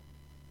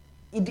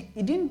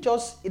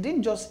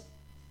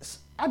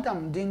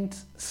 Adam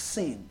didn't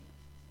sin.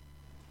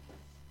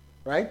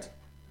 Right?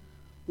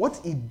 What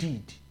he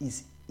did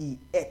is he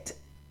ate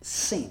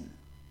sin.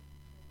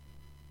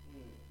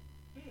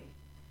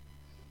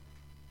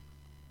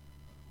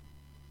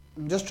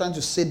 I'm just trying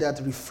to say that,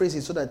 rephrase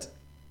it so that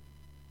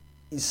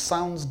it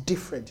sounds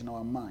different in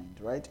our mind,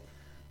 right?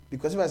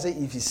 Because if I say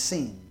if he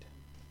sinned,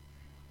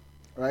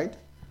 right?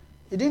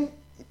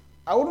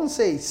 I wouldn't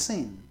say he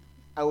sinned.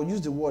 I would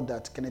use the word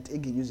that Kenneth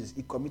Hagin uses.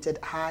 He committed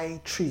high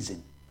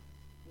treason.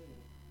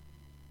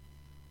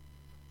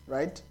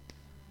 Right?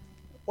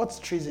 What's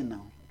treason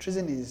now?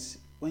 Treason is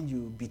when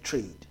you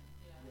betrayed.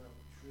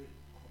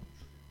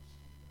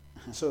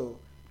 So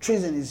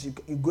treason is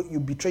you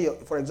betray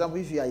for example,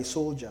 if you are a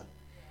soldier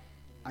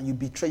and you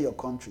betray your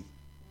country.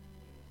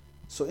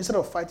 So instead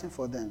of fighting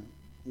for them,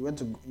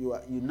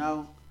 you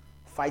now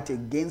fight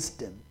against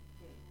them,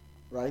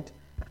 right?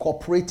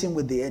 Cooperating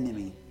with the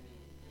enemy.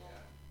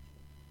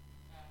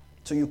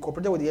 So you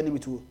cooperated with the enemy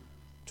to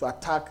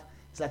attack.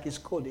 It's like it's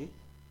cold, eh?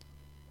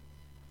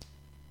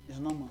 It's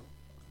normal.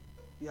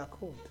 You are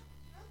cold.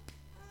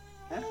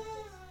 Eh?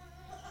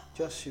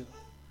 Just you.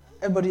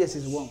 Everybody else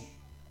is warm.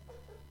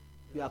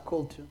 You are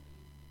cold too.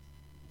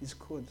 It's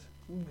cold.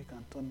 Maybe we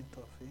can turn it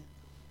off, eh?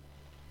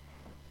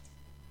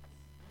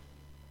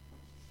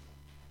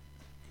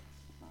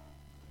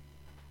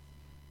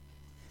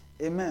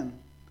 Amen.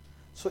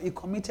 So he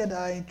committed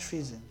high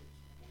treason.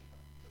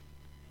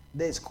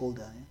 There is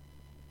colder. Eh?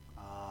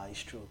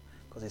 It's true.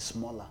 Because it's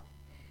smaller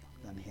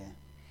than here.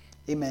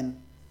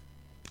 Amen.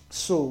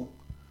 So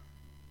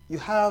you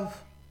have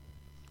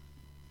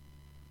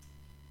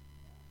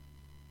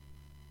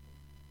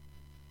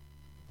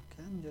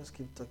okay, let me just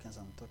keep talking as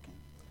I'm talking.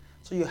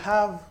 So you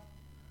have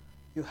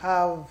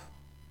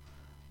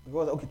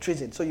okay,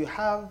 treason. So you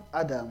have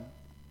Adam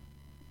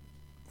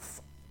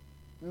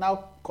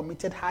now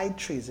committed high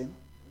treason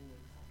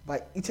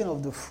by eating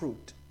of the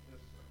fruit.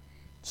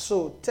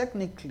 So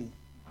technically,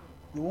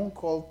 you won't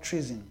call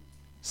treason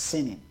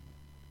sinning.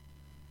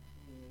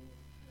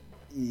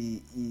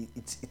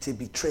 It's a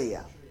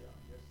betrayal.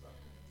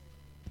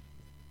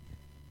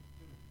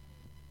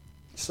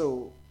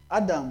 So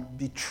Adam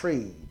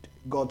betrayed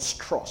God's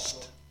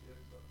trust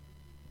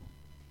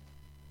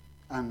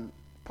and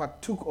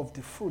partook of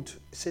the fruit.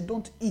 He said,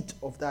 don't eat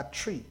of that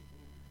tree.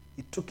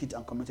 He took it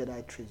and committed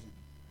high treason.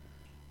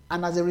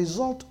 And as a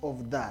result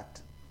of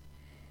that,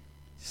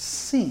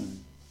 sin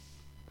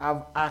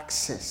have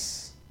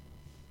access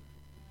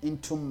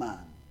into man.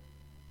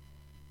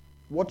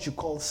 What you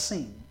call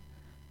sin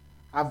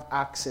have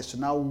access to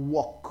now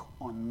walk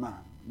on man.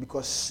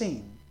 Because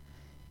sin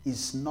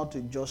is not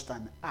just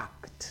an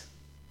act.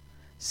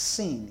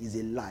 Sin is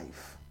a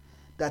life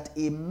that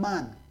a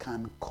man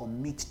can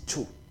commit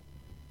to.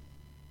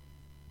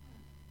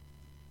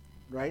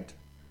 Right?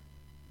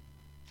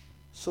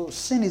 So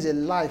sin is a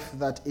life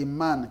that a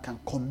man can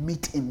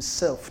commit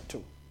himself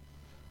to.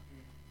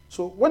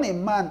 So when a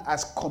man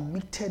has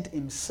committed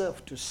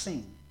himself to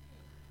sin,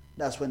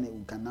 that's when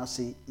we can now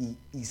say he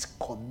is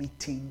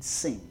committing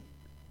sin.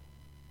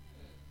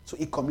 So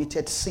he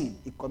committed sin.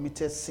 He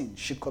committed sin.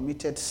 She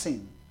committed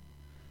sin.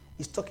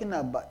 He's talking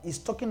about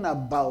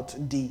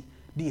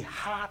the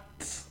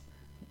heart.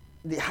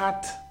 The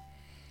heart.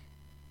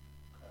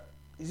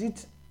 Is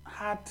it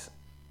heart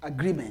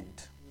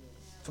agreement?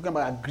 Talking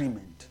about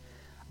agreement.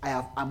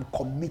 I'm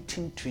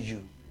committing to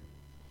you.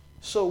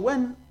 So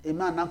when a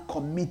man now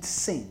commits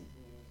sin,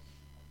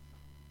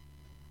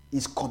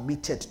 he's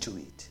committed to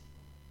it.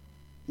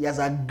 He has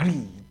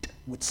agreed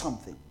with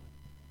something.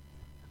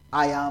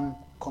 I am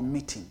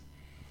committing.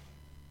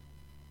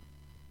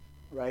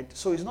 Right?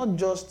 So it's not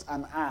just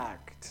an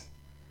act.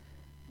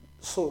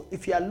 So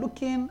if you are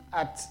looking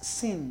at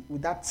sin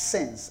with that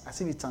sense,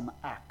 as if it's an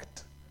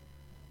act,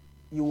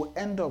 you will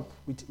end up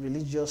with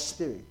religious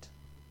spirit.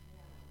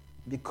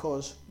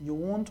 because you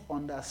won't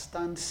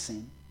understand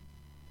sin.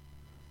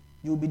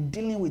 You'll be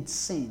dealing with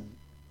sin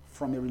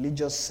from a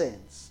religious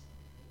sense,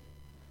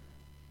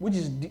 which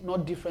is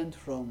not different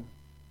from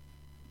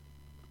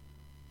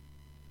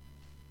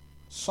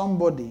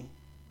somebody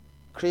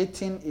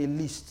creating a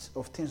list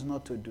of things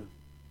not to do.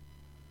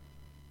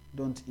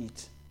 Don't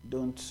eat,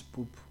 don't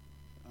poop,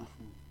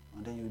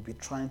 and then you'll be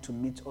trying to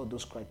meet all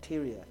those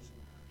criteria.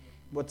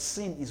 But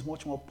sin is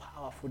much more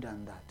powerful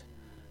than that.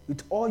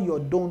 With all your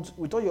don'ts,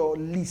 with all your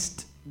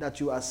list that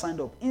you are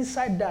signed up,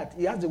 inside that,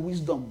 he has the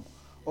wisdom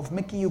of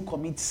making you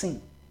commit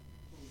sin.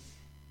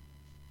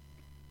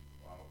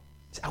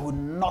 I will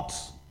not.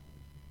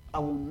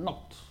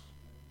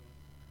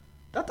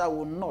 That I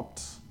will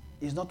not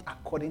is not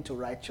according to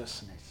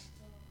righteousness.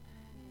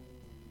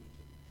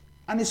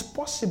 And it's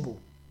possible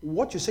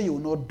what you say you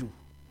will not do,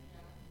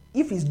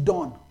 if it's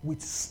done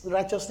with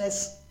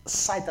righteousness,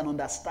 sight, and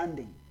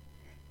understanding,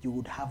 you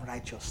would have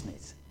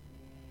righteousness.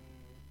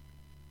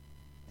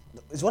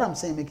 Is what I'm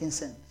saying making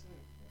sense?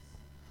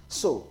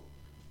 So,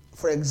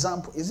 for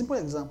example, a simple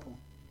example,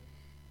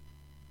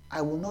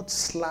 I will not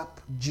slap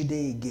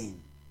Jide again.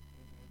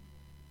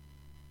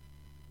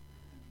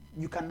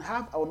 You can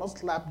have, I will not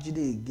slap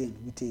Jide again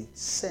with a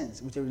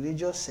sense, with a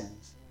religious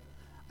sense,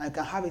 and you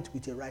can have it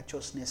with a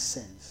righteousness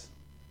sense.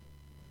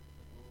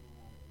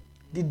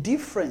 The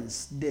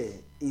difference there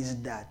is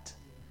that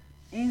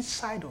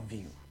inside of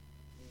you,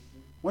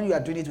 when you are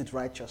doing it with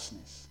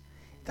righteousness,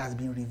 it has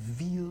been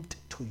revealed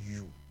to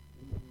you.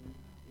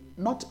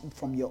 Not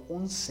from your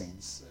own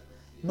sense,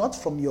 not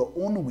from your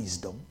own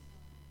wisdom.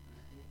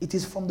 It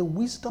is from the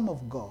wisdom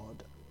of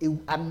God.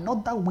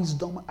 Another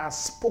wisdom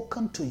has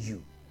spoken to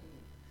you.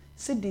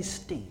 Say this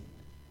thing,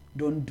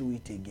 don't do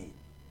it again.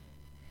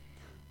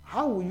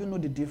 How will you know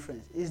the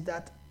difference? Is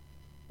that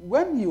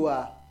when you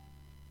are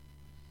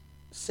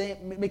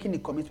making a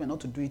commitment not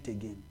to do it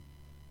again,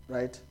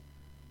 right?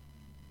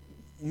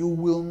 You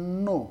will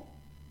know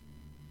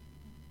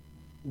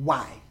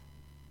why.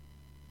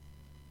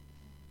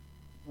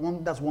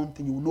 That's one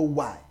thing, you will know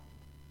why.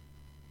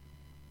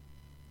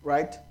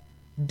 Right?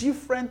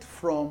 Different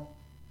from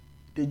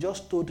they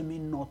just told me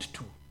not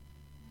to.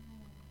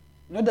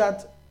 You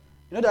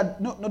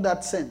know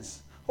that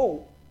sense.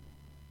 Oh,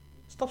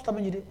 stop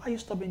slapping Jide. Why are you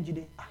stopping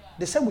Jide?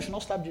 They said we should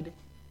not slap Jide.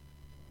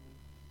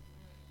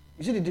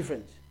 You see the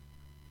difference?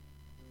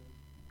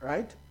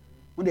 Right?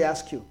 When they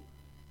ask you,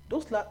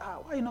 don't slap,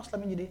 why are you not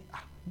slapping Jide?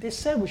 They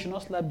said we should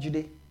not slap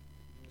Jide.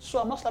 So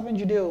I'm not slapping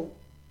Jide. Oh.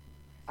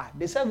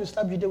 They said we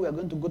slap Jide, we are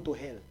going to go to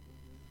hell.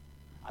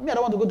 I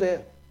don't want to go to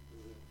hell.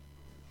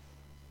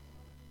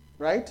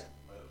 Right?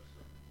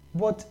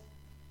 But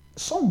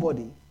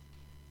somebody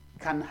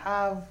can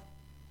have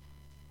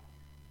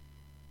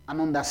an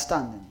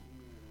understanding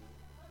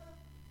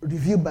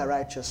revealed by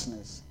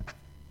righteousness.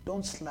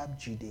 Don't slap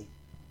Jide.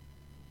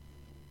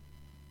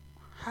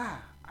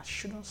 I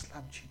shouldn't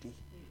slap Jide.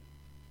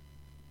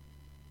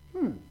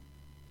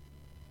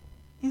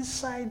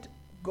 Inside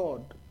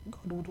God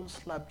wouldn't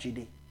slap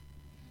Jide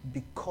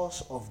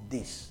because of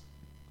this.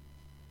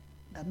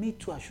 That me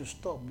too, I should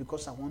stop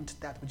because I want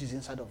that which is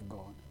inside of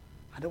God.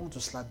 I don't want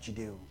to slap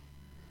Jide.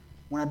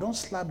 When I don't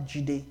slap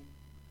Jide,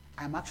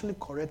 I'm actually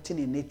correcting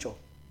a nature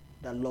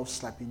that loves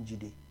slapping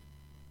Jide.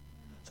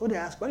 So they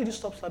ask, why did you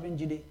stop slapping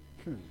Jide?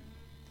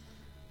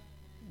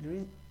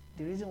 The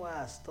reason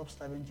why I stopped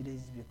slapping Jide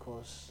is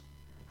because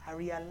I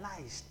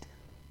realized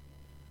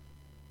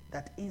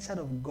that inside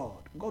of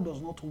God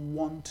does not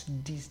want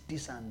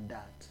this and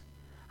that.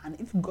 And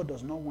if God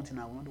does not want it,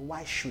 I want,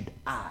 why should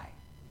I?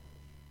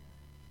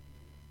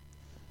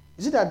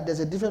 You see that there's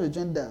a difference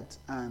between that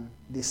and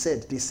they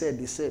said.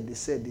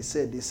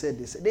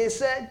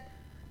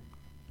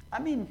 I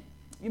mean,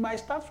 you might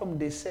start from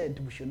they said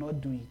we should not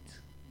do it.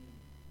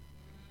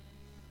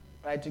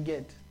 Right, to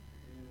get.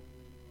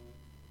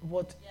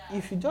 But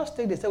if you just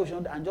take the said we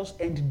should not and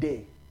just end there,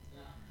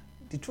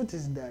 the truth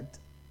is that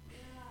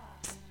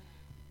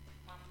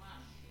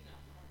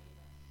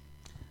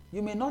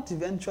you may not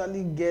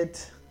eventually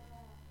get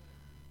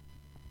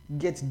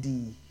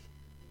the,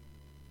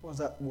 what's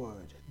that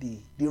word?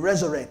 The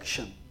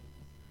resurrection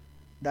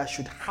that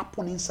should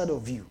happen inside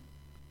of you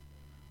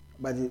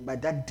by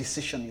that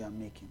decision you are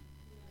making.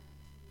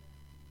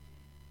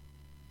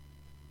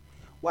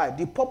 Why?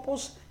 The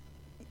purpose,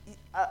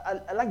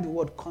 I like the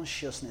word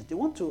consciousness. They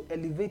want to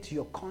elevate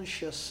your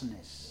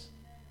consciousness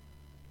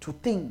to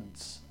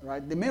things,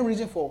 right? The main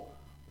reason for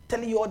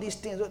telling you all these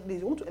things, they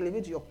want to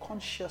elevate your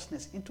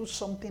consciousness into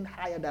something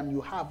higher than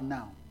you have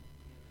now.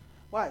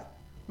 Why?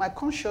 My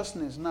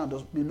consciousness now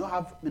may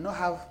not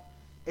have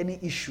any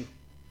issue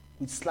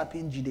with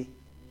slapping Jide.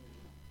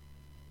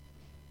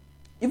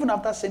 Even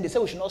after saying, they say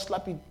we should not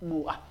slap it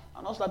more.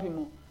 I'm not slapping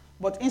more.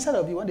 But inside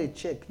of you, when they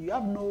check, you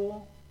have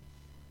no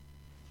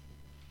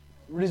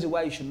reason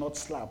why you should not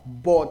slap.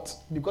 But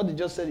because they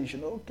just said you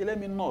should, okay, let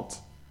me not.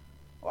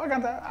 Why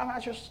can't I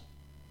just...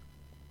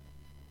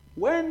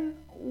 When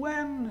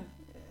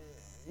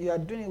you are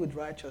doing it with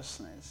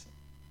righteousness,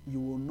 you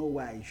will know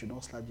why you should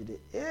not slap Jide.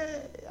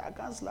 Hey, I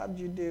can't slap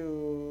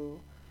Jide.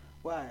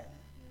 Why?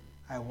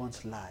 I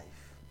want life.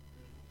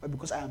 But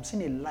because I am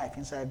seeing a life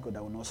inside God,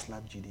 I will not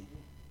slap GD.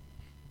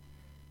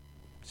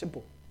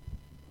 Simple.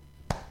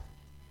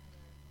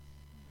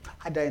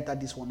 How did I enter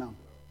this one now?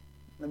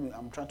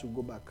 I'm trying to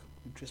go back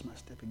and trace my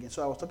step again.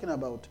 So I was talking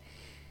about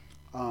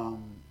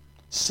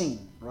sin,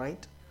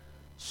 right?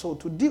 So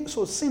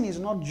sin is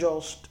not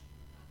just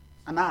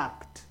an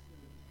act.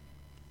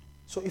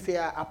 So if you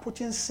are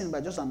approaching sin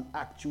by just an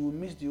act, you will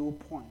miss the whole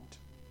point.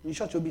 In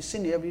short, you'll be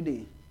sinning every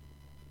day.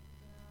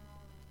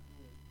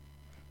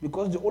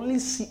 Because the only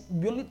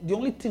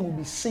thing will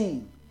be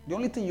sin. The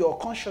only thing your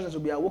consciousness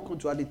will be awoken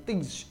to are the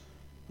things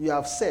you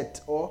have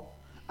set.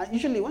 And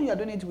usually when you are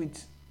doing it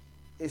with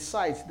a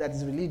site that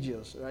is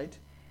religious, right?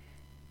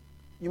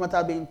 You might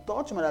have been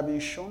taught, you might have been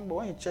shown, but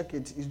when you check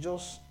it, it's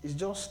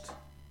just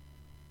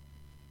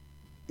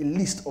a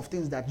list of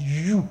things that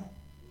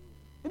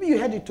maybe you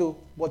heard it too,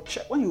 but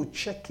when you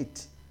check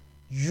it,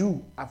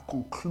 you have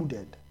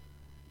concluded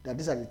that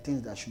these are the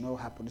things that should not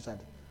happen.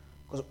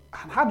 Because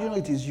how do you know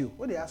it is you?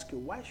 When they ask you,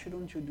 why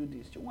shouldn't you do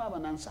this? You won't have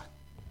an answer.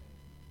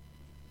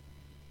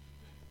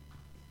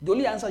 The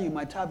only answer you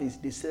might have is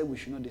they say we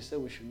should not, they say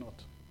we should not.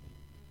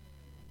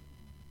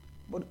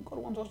 But God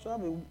wants us to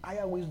have a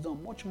higher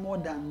wisdom, much more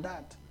than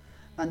that,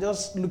 than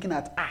just looking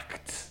at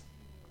acts.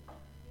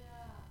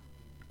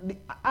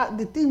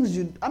 The things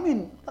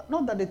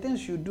not that the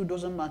things you do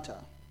doesn't matter,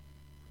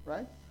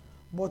 right?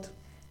 But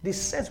the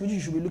sense which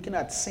you should be looking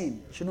at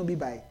sin should not be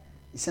by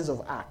the sense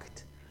of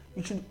act.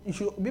 You should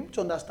be able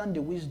to understand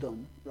the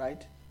wisdom,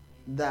 right,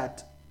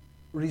 that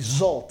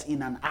result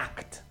in an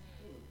act.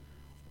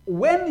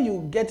 When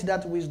you get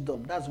that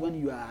wisdom, that's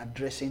when you are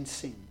addressing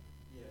sin.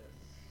 Yes.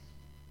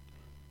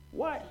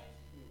 Why?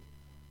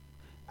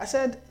 I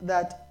said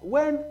that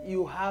when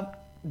you have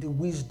the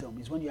wisdom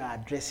is when you are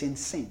addressing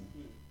sin.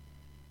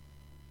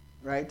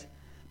 Right?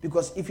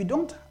 Because if you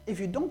don't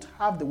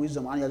have the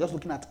wisdom and you're just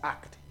looking at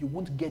act, you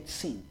won't get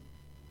sin.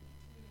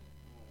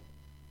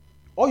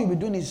 All you'll be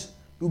doing is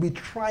you'll be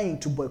trying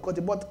to boycott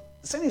it, but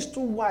sin is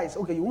too wise.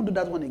 Okay, you won't do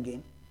that one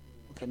again.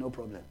 Okay, no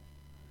problem.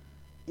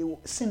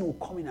 Sin will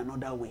come in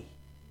another way.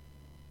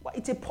 But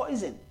it's a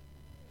poison.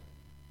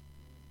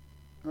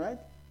 Right?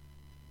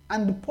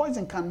 And the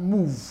poison can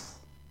move,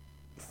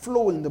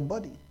 flow in the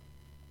body.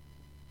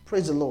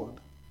 Praise the Lord.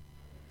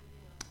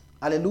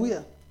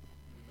 Hallelujah.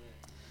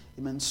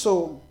 Amen.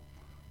 So,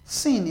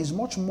 sin is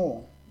much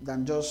more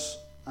than just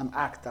an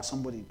act that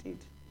somebody did.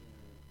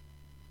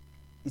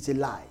 It's a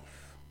life.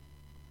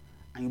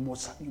 And you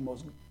must,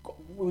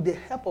 with the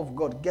help of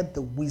God, get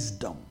the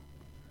wisdom.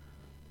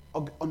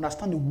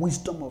 Understand the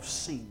wisdom of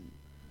sin.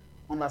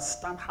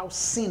 Understand how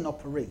sin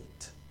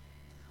operates.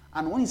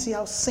 And when you see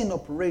how sin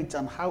operates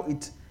and how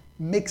it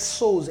makes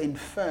souls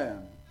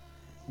infirm,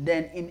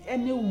 then in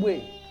any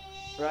way,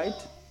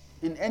 right,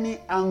 in any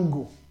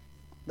angle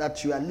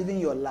that you are living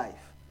your life,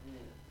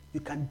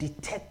 you can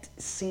detect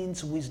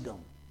sin's wisdom.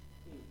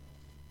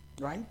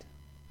 Right?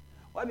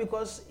 Why?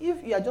 Because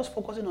if you are just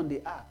focusing on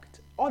the act,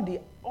 all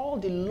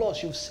the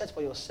laws you've set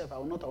for yourself, I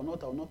will not,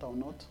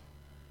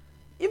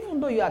 even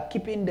though you are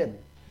keeping them,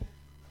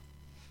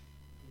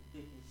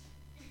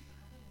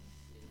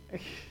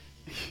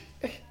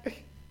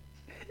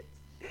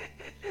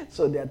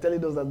 so they are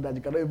telling us that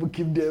you cannot even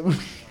keep them.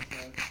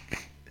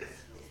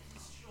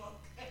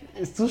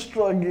 It's too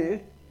strong, eh?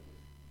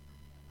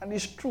 And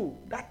it's true.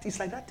 That is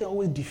like that thing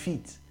always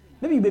defeats.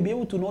 Maybe you may be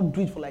able to not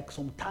do it for like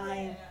some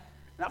time.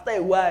 And after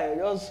a while,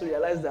 you just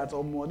realize that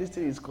this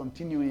thing is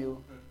continuing.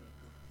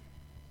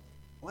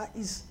 Why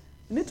is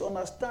you need to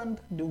understand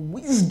the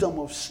wisdom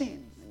of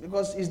sin.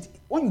 Because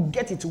when you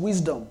get its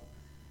wisdom,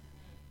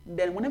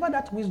 then whenever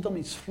that wisdom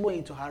is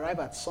flowing to arrive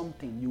at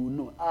something, you will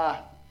know,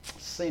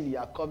 sin, you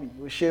are coming.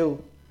 Rochelle,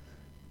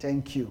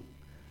 thank you.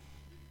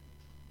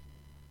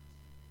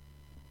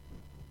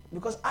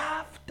 Because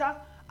after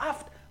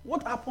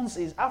what happens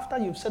is, after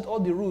you've set all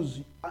the rules,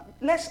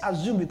 let's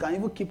assume you can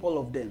even keep all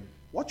of them.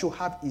 What you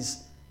have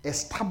is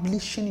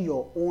establishing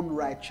your own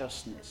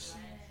righteousness.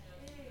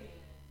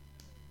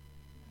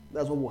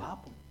 That's what will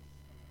happen.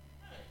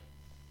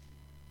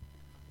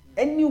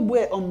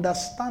 Anywhere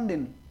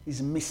understanding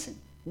is missing,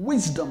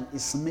 wisdom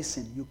is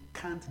missing, you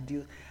can't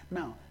deal.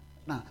 Now,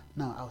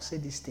 I'll say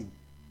this thing.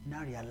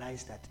 Now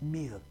realize that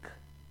milk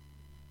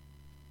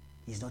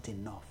is not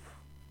enough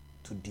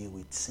to deal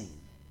with sin.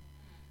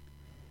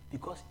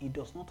 Because it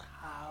does not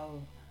have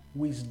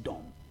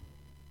wisdom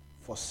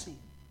for sin.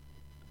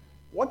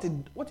 What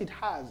it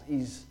has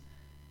is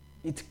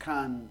it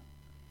can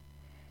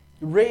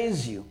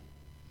raise you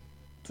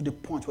to the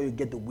point where you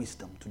get the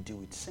wisdom to deal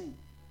with sin.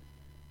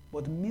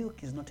 But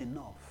milk is not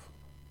enough.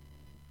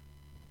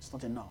 It's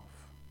not enough.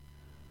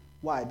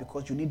 Why?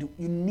 Because you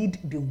need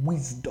the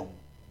wisdom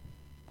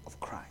of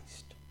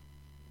Christ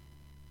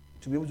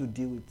to be able to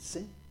deal with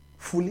sin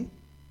fully.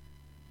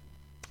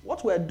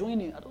 What we're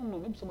doing, I don't know,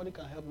 maybe somebody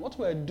can help me. What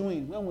we're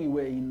doing when we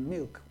were in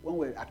milk, when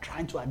we are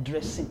trying to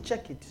address sin,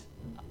 check it.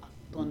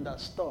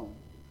 Thunderstorm.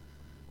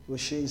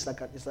 It's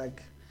like,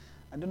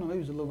 I don't know,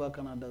 maybe it's all over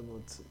Canada,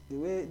 but the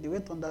way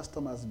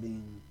thunderstorm has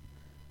been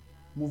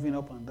moving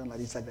up and down like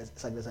this.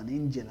 It's like there's an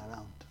angel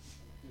around.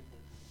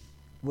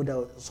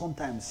 But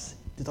sometimes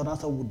the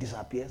thunderstorm would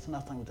disappear.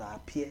 Sometimes it would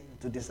appear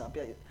to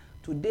disappear.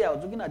 Today I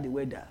was looking at the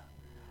weather.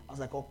 I was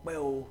like, oh,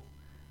 well,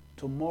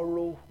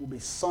 tomorrow will be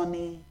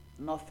sunny,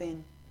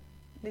 nothing.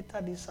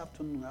 Later this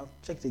afternoon, I've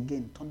checked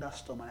again,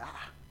 thunderstorm.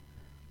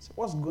 So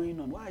what's going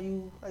on? Why are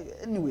you?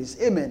 Anyways,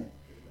 amen.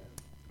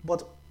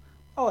 But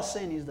what I was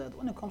saying is that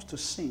when it comes to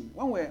sin,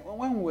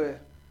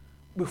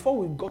 before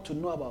we got to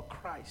know about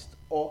Christ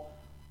or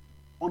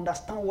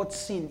understand what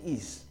sin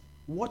is,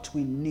 what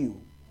we knew,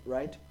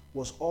 right,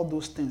 was all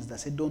those things that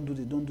said, don't do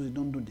this, don't do this,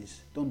 don't do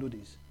this, don't do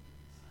this.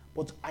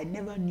 But I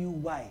never knew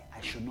why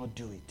I should not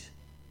do it.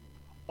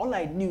 All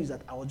I knew is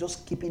that I was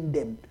just keeping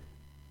them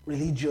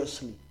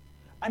religiously.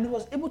 And it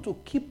was able to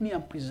keep me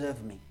and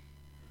preserve me.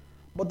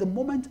 But the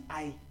moment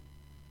I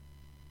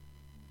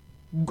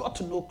got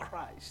to know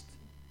Christ,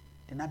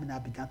 then I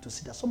began to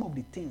see that some of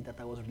the things that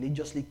I was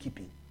religiously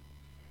keeping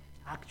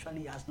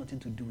actually has nothing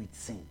to do with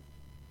sin.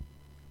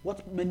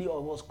 What many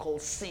of us call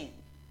sin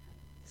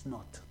is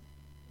not.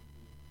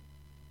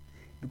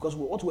 Because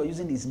what we're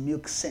using is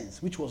milk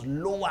sense, which was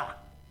lower.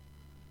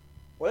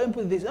 Well, let me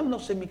put this, let me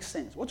not say make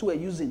sense. What we're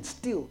using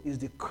still is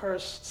the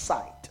cursed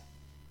side.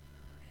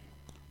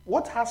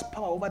 What has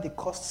power over the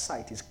cursed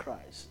side is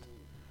Christ.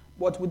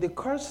 But with the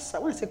cursed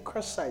side, when I say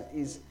cursed side,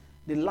 is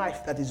the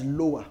life that is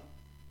lower.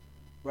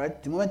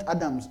 Right? The moment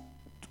Adam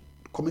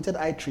committed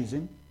high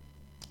treason,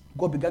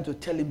 God began to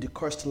tell him the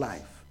cursed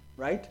life.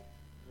 Right?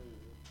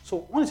 So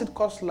when I said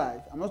cursed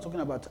life, I'm not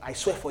talking about I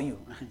swear for you.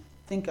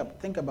 Think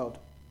about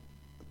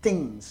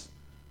things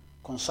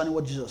concerning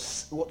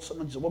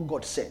what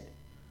God said.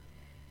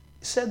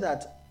 He said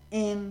that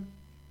in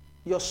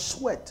your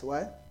sweat,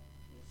 right,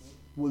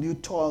 will you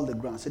toil the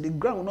ground. So the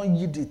ground will not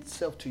yield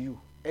itself to you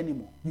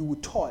anymore. You will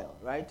toil,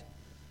 right?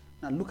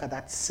 Now look at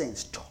that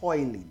sense,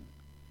 toiling.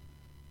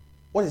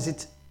 What is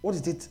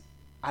it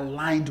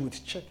aligned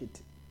with? Check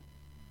it,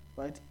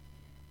 right?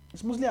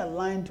 It's mostly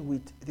aligned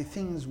with the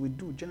things we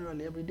do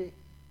generally every day,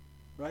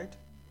 right?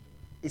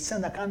 A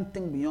sense that can't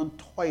think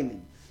beyond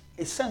toiling.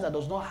 A sense that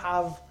does not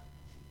have,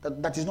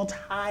 that is not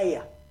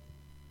higher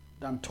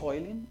than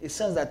toiling. A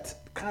sense that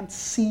can't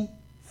see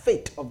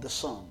fate of the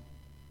sun.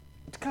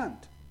 It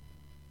can't.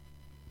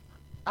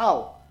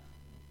 How?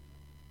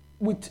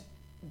 With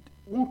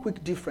one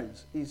quick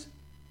difference is,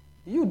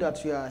 you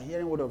that you are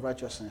hearing word of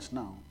righteousness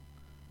now,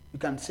 you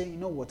can say, you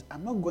know what,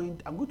 I'm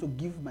going to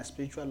give my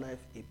spiritual life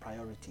a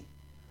priority.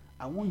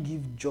 I won't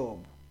give job.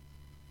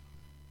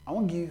 I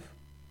won't give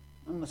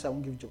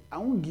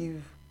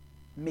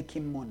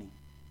making money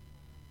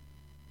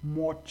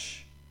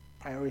much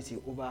priority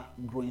over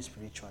growing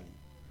spiritually.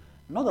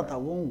 Not that I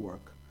won't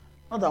work,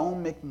 not that I won't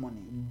make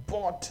money,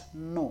 but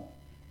no,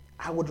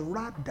 I would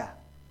rather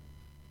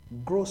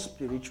grow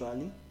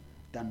spiritually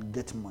than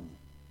get money.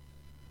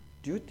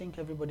 Do you think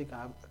everybody can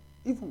have,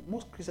 even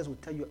most Christians will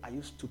tell you, are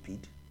you stupid?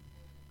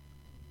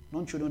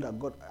 Don't you know that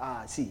God,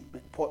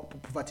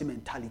 poverty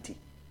mentality.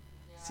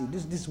 Yeah. See,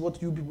 this is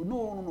what you people,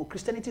 no,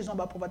 Christianity is not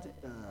about poverty.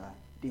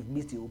 They've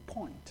missed the whole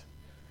point.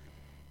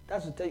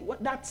 That's to tell you,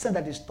 what that sense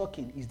that is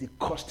talking is the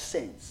cost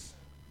sense.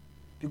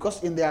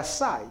 Because in their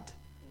side,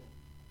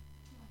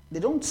 they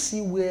don't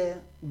see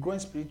where growing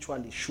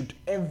spiritually should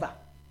ever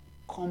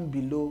come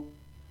below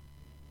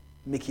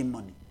making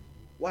money.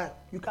 Why?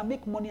 You can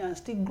make money and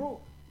still grow.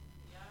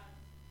 Yeah.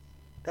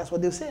 That's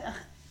what they say.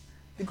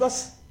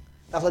 Because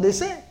that's what they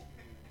say.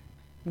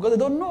 Because they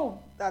don't know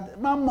that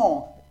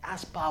Mammon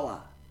has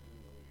power.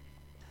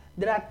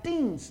 There are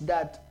things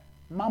that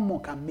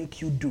Mammon can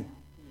make you do.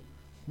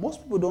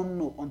 Most people don't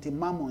know until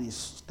Mammon is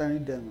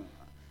standing there.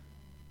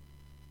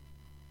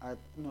 I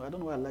don't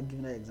know why I like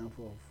giving that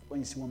example of when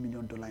you see $1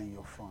 million in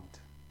your front.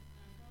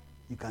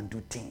 You can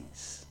do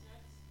things.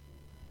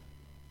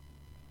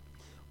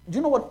 Do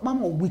you know what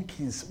Mammon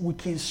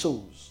weakens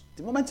souls?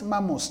 The moment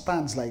Mammon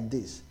stands like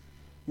this,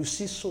 you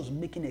see souls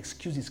making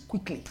excuses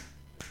quickly.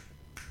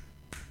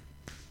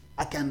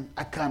 I can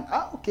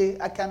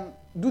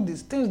do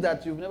these things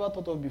that you've never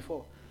thought of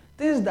before.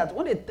 Things that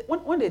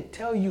when they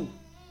tell you,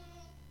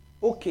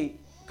 okay,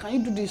 can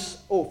you do this?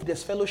 Oh, if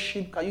there's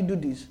fellowship, can you do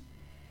this?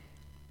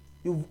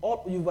 You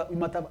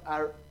might have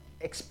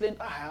explained,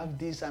 I have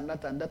this and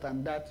that and that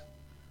and that.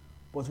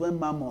 But when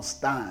Mammon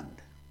stand,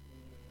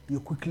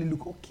 you quickly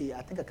look, okay,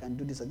 I think I can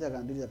do this, I think I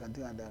can do this, I can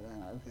do that,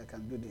 I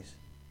can do this.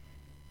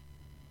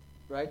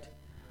 Right?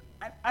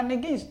 And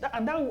again,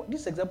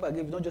 this example I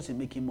gave is not just in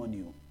making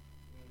money.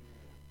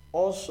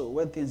 Also,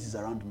 when things is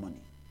around money.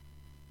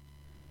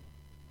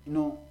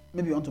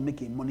 Maybe you want to make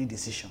a money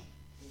decision.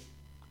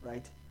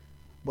 Right?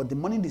 But the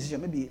money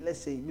decision,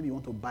 let's say you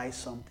want to buy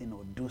something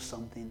or do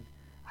something,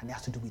 and it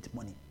has to do with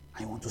money.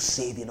 And you want to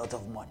save a lot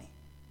of money.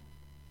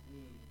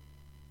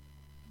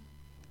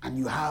 And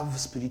you have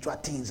spiritual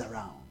things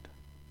around.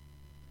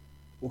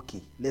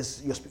 Okay,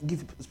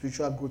 give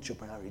spiritual growth your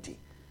priority.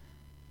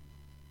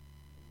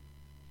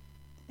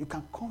 You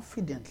can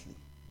confidently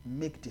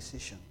make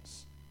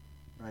decisions,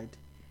 right,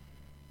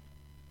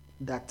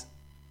 that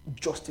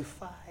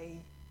justify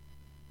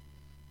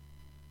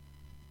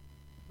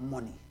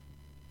money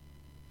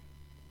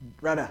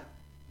rather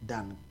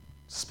than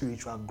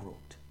spiritual growth.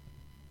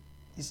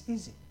 It's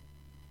easy.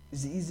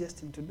 It's the easiest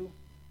thing to do.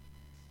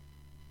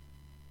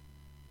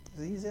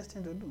 It's the easiest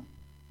thing to do.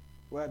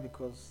 Why?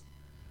 Because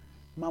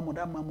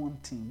that mammon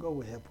thing, God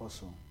will help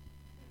us all.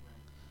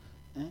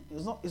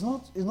 It's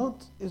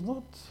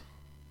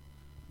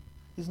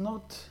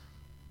not.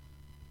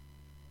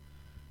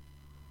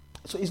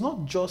 So it's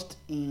not just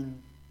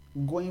in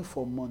going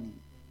for money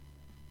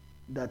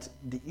that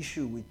the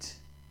issue with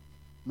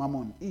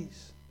mammon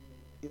is.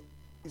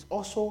 It's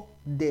also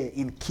there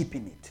in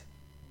keeping it.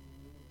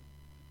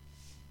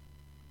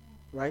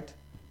 Right?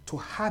 To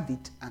have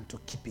it and to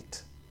keep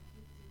it.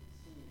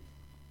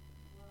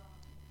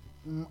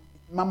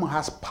 Mammon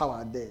has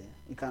power there.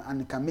 It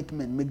can make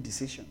men make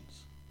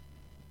decisions.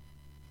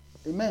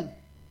 Amen.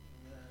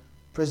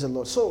 Praise the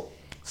Lord. So,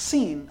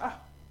 sin,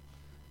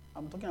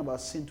 I'm talking about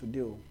sin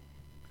today.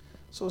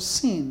 So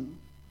sin,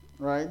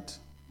 right,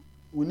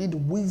 we need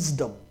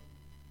wisdom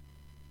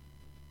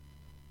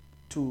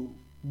to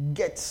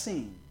get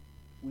sin.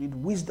 We need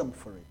wisdom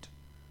for it.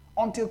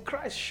 Until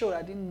Christ showed,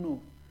 I didn't know.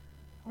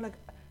 I'm like,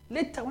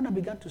 later when I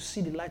began to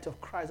see the light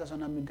of Christ, that's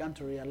when I began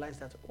to realize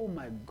that, oh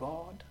my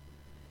God,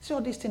 see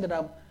all these things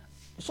that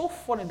it's so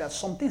funny that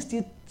some things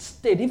still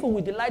stayed, even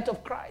with the light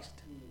of Christ.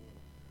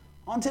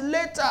 Until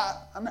later,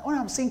 and when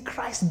I'm seeing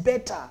Christ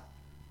better,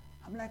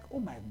 I'm like, oh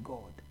my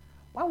God,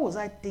 why was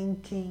I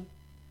thinking?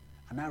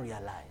 And I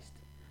realized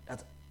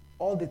that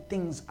all the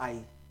things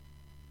I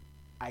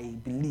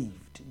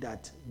believed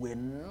that were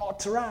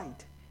not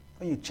right,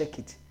 when you check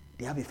it,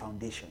 they have a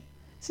foundation.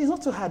 See, it's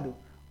not too hard though.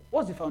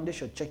 What's the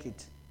foundation? Check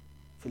it.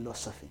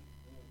 Philosophy,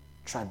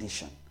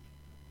 tradition,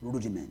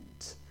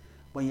 rudiment.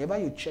 Whenever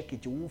you check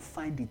it, you won't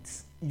find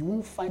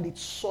it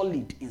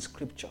solid in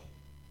scripture.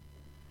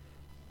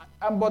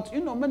 But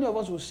many of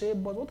us will say,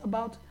 but what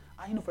about,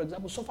 for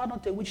example, suffer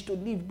not a witch to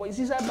live, but it's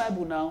inside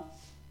Bible now.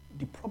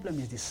 The problem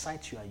is the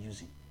site you are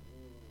using.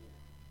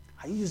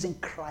 Are you using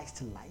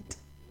Christ's light?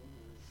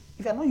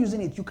 If you are not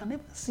using it, you can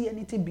never see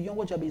anything beyond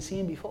what you have been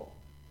seeing before.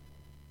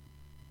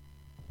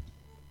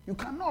 You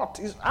cannot.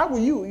 How will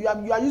you? You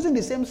are using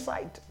the same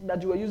site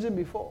that you were using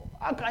before.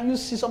 How can you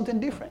see something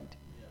different?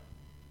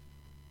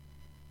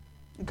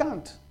 You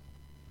can't.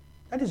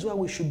 That is why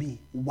we should be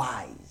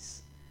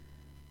wise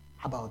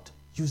about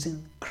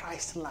using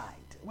Christ's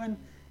light. When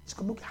it's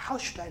going to look, how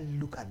should I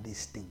look at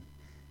this thing?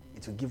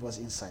 It will give us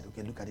insight.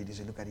 Okay, look at it this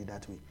way, look at it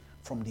that way.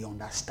 From the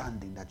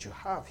understanding that you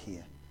have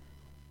here,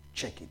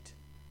 check it.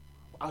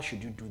 How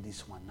should you do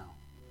this one now?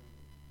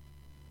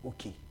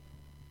 Okay.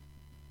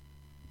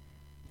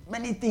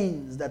 Many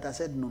things that I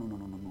said, no.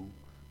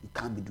 You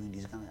can't be doing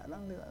this.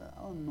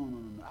 Oh,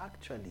 no.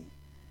 Actually,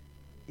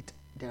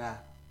 there are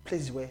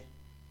places where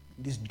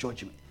this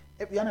judgment.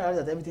 You realize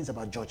that everything is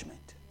about judgment.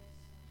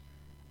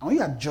 And when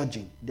you are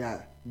judging,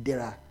 there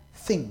are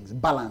things,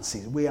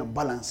 balances, way and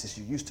balances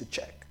you used to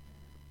check.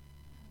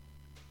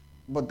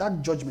 But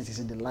that judgment is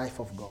in the life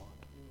of God.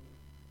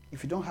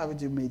 If you don't have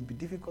it, it may be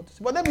difficult to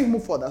see. But let me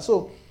move further.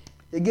 So,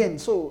 again,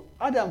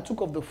 Adam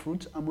took of the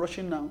fruit. I'm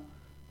rushing now.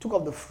 Took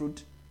of the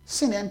fruit.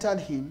 Sin entered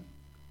him,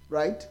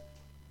 right?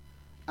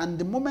 And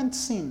the moment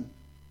sin,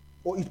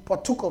 or it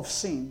partook of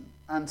sin,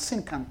 and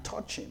sin can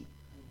touch him,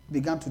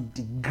 began to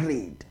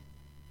degrade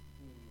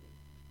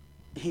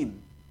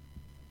him,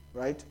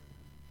 right?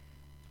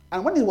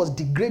 And when it was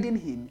degrading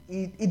him,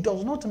 it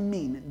does not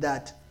mean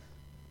that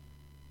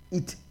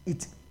it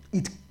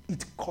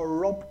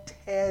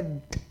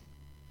corrupted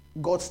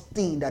God's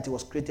thing that he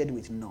was created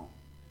with. No.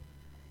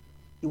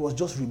 It was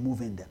just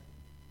removing them.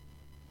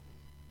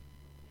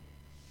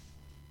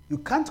 You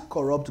can't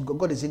corrupt God.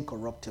 God is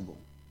incorruptible.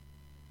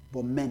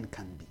 But men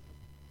can be.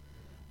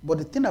 But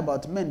the thing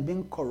about men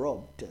being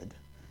corrupted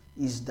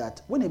is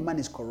that when a man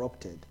is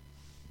corrupted,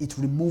 it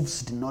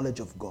removes the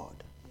knowledge of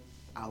God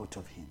out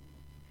of him.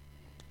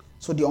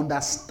 So the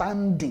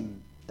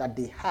understanding that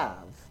they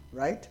have,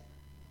 right,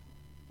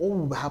 all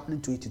will be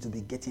happening to it, it will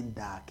be getting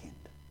darkened.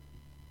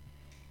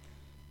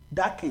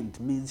 Darkened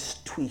means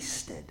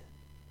twisted.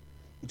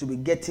 It will be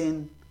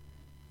getting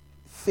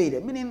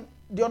faded, meaning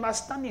the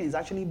understanding is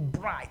actually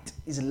bright,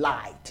 is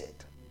lighted.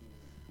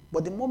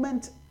 But the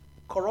moment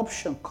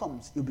corruption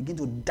comes, you begin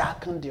to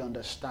darken the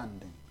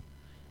understanding.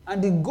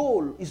 And the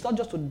goal is not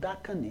just to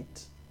darken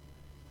it,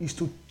 is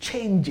to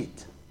change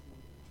it.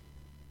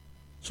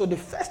 So the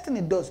first thing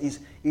it does is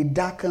it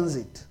darkens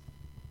it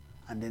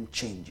and then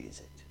changes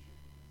it.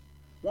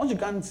 Once you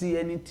can't see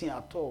anything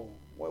at all,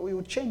 well, we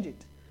will change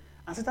it.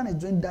 And Satan is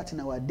doing that in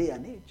our day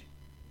and age.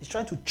 He's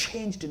trying to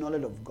change the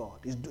knowledge of God.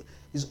 He's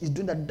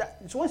doing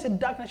that. So when he said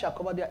darkness shall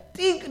cover their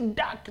thick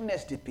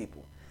darkness the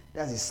people.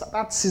 That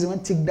season when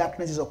thick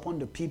darkness is upon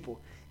the people,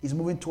 is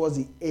moving towards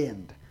the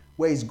end,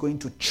 where he's going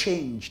to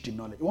change the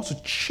knowledge. He wants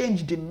to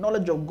change the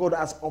knowledge of God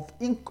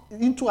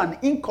into an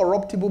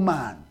incorruptible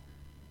man.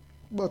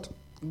 But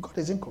God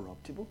is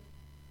incorruptible.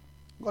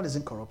 God is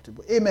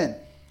incorruptible. Amen.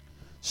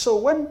 So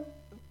when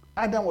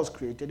Adam was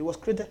created, he was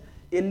created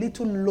a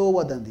little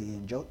lower than the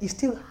angel. He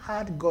still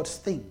had God's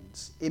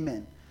things.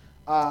 Amen.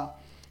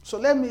 So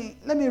let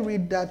me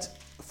read that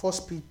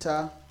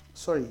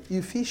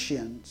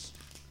Ephesians,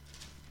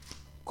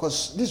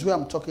 because this is where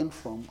I'm talking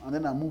from, and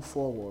then I move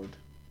forward.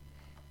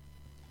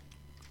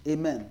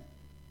 Amen.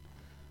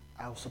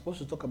 I was supposed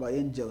to talk about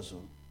angels,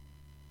 and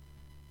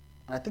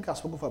I think I've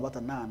spoken for about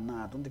an hour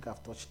now. I don't think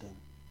I've touched them.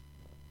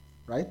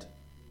 Right?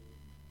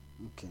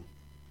 Okay.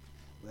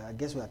 Well, I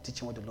guess we are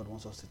teaching what the Lord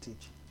wants us to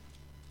teach.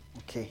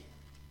 Okay.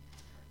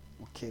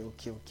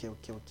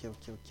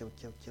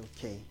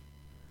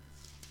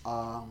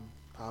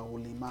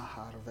 Paulima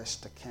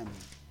harvest chem.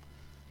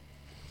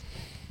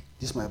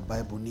 This my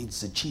Bible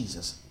needs a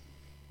Jesus.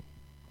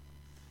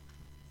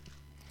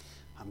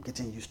 I'm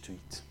getting used to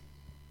it.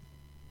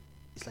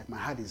 It's like my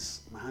hand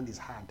is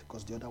hard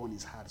because the other one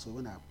is hard. So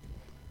when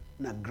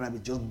I grab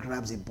it, just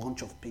grabs a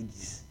bunch of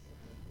pages.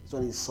 This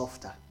one is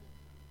softer.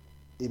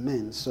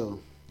 Amen. So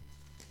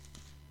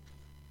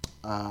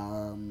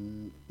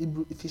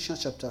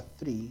Ephesians chapter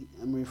 3,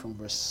 I'm reading from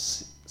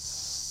verse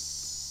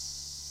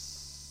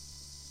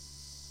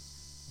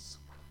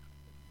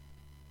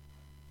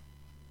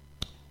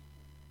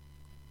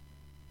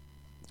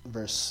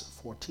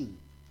 14.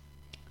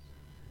 It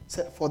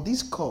said, "For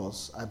this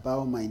cause I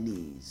bow my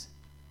knees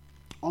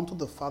unto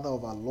the Father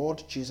of our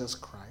Lord Jesus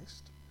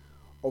Christ,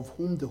 of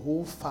whom the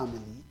whole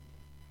family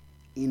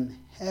in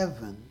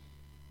heaven,"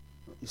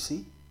 you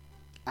see,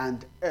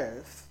 "and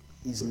earth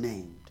is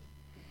named,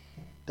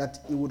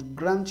 that he would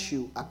grant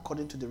you,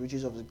 according to the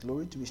riches of his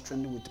glory, to be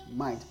strengthened with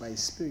might by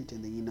his Spirit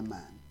in the inner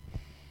man."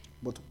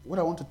 But what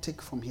I want to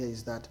take from here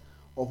is that,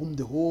 of whom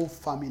the whole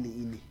family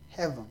in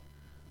heaven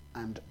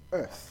and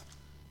earth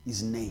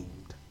is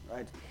named,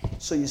 right?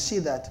 So you see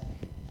that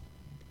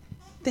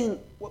thing,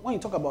 when you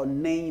talk about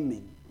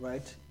naming,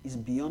 right, is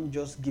beyond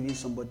just giving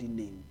somebody a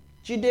name.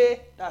 Jide,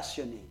 that's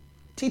your name.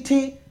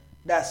 Titi,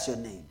 that's your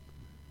name.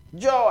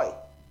 Joy,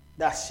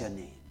 that's your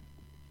name.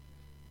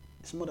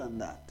 It's more than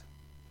that.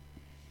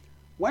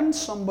 When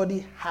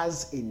somebody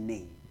has a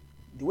name,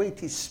 the way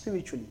it is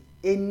spiritually,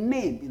 a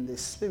name in the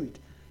spirit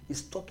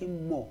is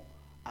talking more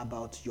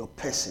about your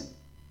person.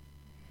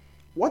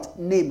 What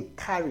name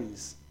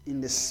carries in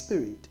the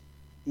spirit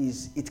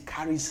is it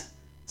carries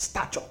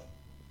stature.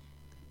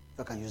 If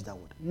I can use that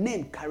word.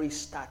 Name carries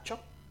stature.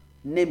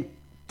 Name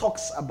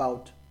talks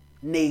about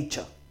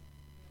nature.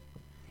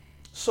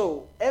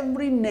 So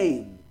every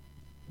name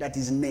that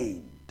is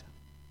named,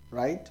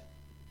 right,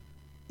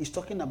 is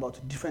talking about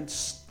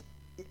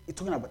it's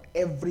talking about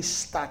every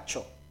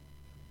stature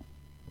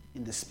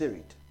in the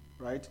spirit,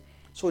 right?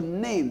 So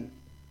name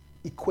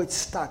equates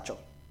stature,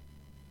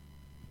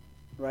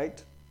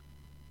 right?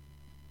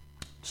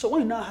 So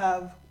when you now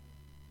have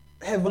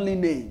heavenly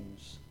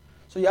names,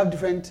 so you have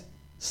different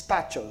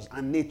statures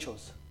and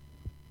natures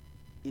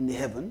in the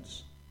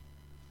heavens,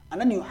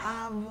 and then you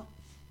have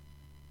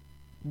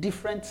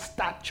different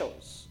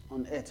statures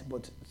on earth.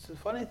 But the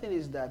funny thing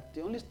is that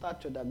the only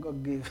stature that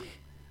God gave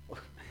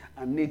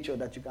and nature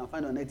that you can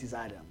find on earth is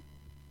Adam.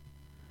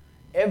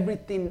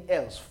 Everything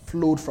else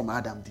flowed from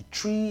Adam. The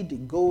tree, the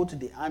goat,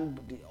 the ant,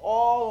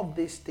 all of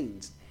these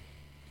things,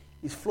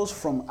 it flows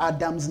from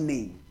Adam's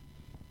name.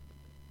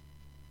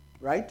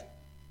 Right?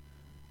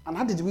 And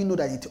how did we know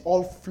that it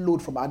all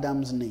flowed from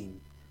Adam's name?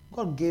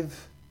 God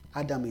gave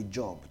Adam a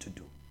job to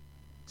do.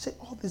 Say,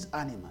 all these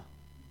animals,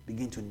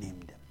 begin to name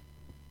them.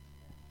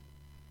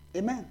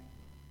 Amen.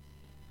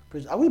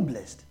 Praise. Are we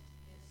blessed?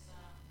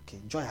 Okay.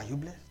 Joy, are you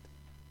blessed?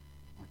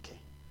 Okay.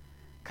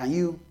 Can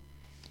you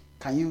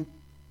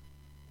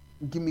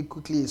give me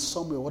quickly a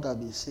summary of what I've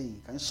been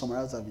saying? Can you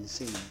summarize what I've been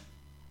saying?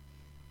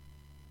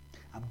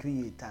 I'm giving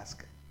you a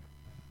task.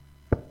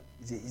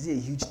 Is it a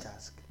huge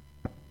task?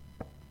 Okay.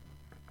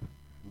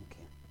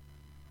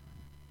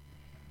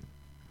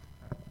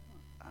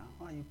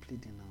 Why are you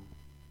pleading now?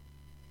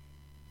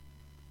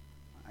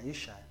 Are you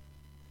shy?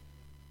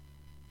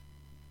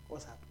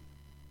 What's happening?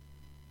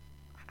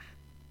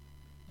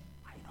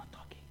 Why are you not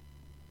talking?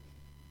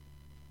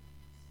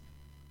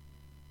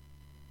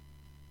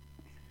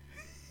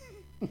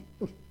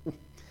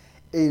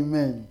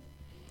 Amen.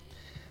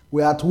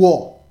 We're at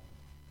war.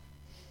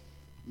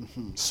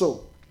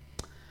 So,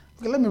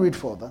 okay, let me read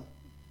further.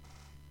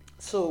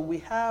 So we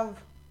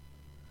have,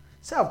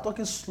 say I'm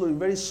talking slowly,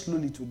 very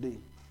slowly today.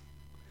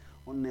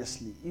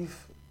 Honestly,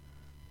 if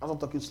I'm not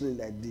talking slowly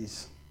like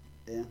this,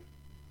 you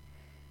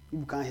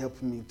can't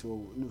help me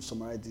to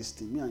summarize this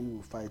thing. Me and you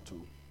will fight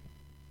too.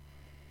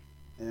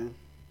 I'm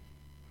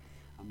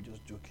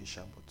just joking,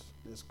 Sha, but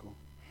let's go.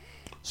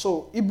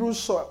 So Hebrews,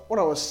 so what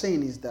I was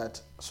saying is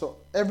that, so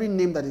every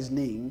name that is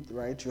named,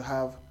 right, you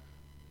have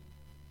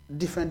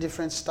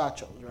different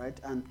statures, right?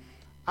 And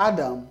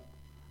Adam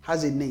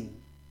has a name,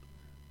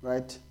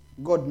 right?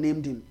 God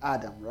named him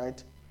Adam,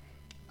 right?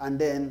 And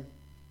then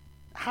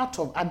out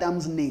of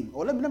Adam's name,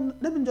 or let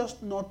me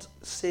just not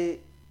say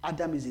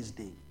Adam is his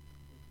name.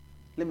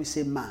 Let me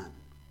say man.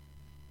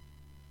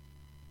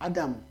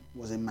 Adam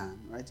was a man,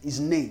 right? His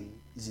name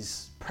is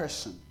his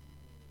person,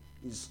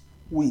 is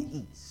who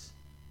he is,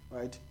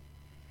 right?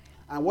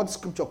 And what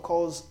scripture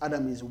calls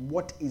Adam is,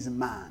 what is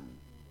man?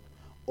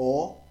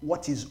 Or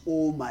what is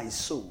all my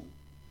soul?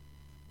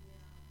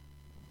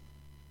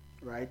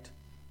 Right?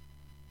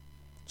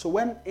 So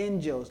when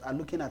angels are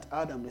looking at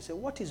Adam, they say,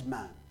 what is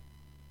man?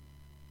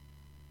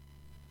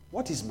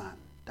 What is man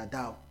that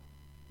thou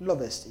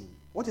lovest him?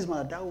 What is man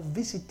that thou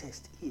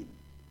visitest him?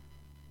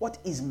 What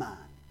is man?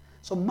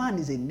 So man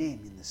is a name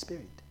in the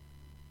spirit.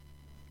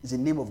 It's a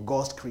name of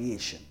God's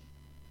creation.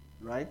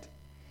 Right?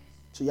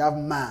 So you have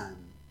man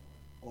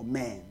or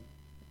men.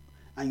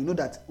 And you know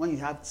that when you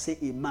have, say,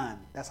 a man,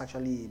 that's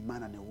actually a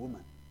man and a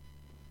woman.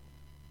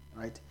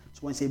 Right?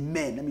 So when you say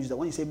men, let me use that.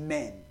 When you say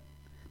men,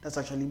 that's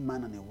actually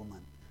man and a woman.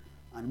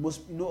 And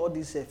most, you know, all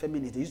these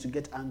feminists, they used to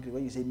get angry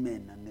when you say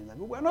men. And they're like,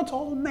 we're not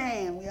all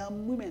men, we are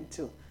women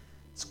too.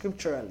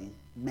 Scripturally,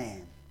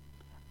 men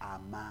are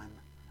man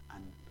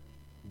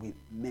and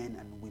men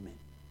and women.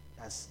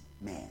 That's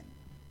men.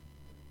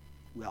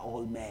 We are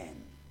all men.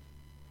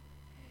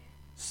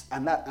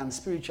 And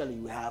spiritually,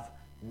 we have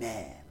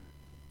men.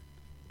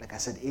 Like I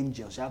said,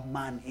 angels. You have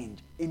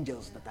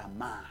angels that are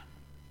man.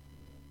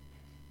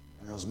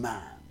 There's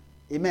man.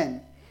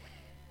 Amen.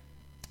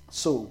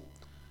 So,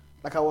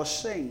 like I was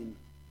saying,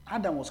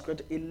 Adam was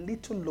created a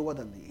little lower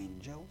than the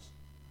angels.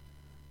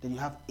 Then you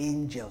have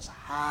angels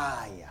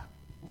higher.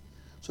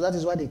 So that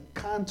is why they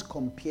can't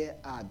compare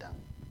Adam,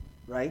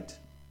 right,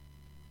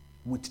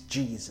 with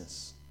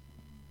Jesus.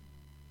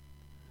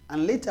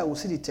 And later we'll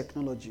see the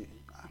technology.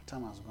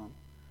 Time has gone,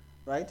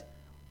 right?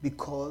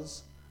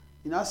 Because,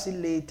 you know, see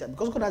later,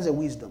 because God has a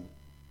wisdom,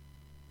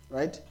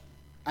 right?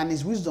 And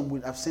his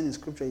wisdom, I've seen in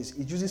scripture, is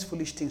it uses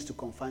foolish things to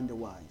confine the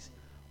wise.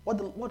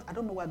 What I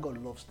don't know why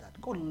God loves that.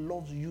 God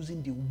loves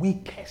using the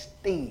weakest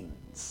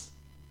things.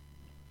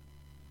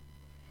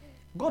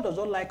 God does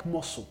not like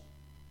muscle.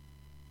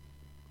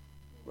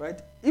 Right?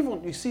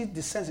 Even you see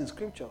the sense in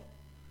scripture.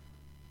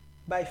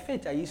 By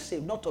faith are ye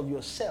saved, not of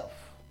yourself.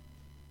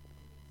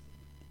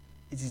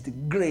 It is the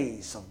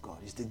grace of God.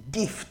 It's the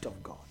gift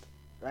of God.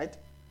 Right?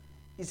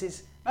 It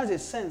says, that's a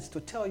sense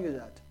to tell you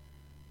that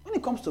when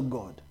it comes to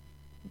God,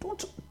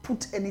 don't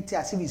put anything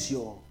as if it's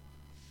your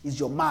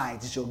might,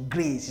 it's your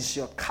grace, it's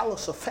your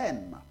callous of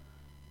fame.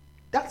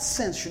 That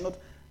sense should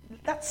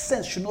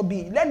not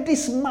be, let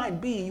this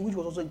mind be in you, which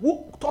was also,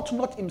 who taught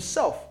not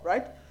himself,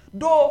 right?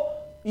 Though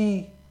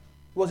he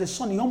was a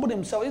son, he humbled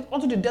himself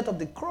unto the death of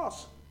the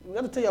cross. We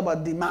have to tell you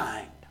about the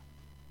mind.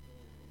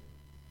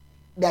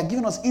 They are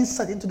giving us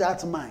insight into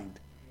that mind.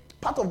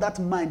 Part of that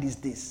mind is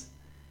this.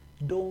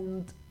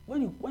 When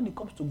it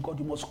comes to God,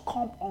 you must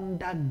come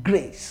under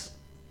grace.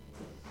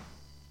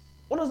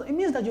 It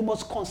means that you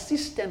must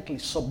consistently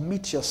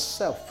submit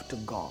yourself to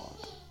God.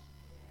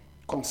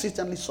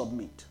 Consistently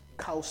submit.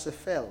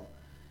 Kausefel.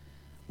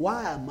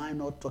 Why am I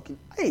not talking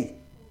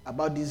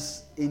about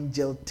this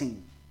angel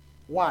thing?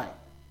 Why?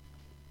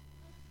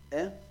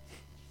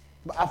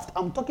 But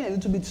I'm talking a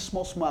little bit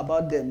small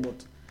about them,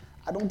 but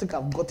I don't think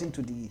I've gotten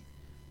to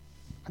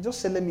I just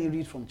said let me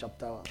read from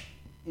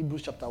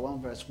Hebrews chapter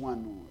 1 verse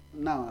 1.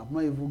 Now I've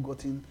not even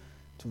gotten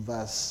to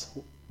verse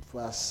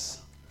 5.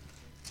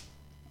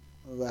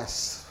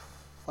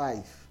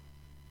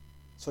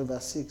 So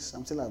verse 6.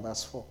 I'm still at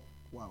verse 4.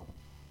 Wow.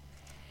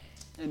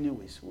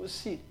 Anyways, we'll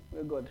see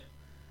where God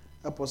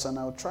help us, and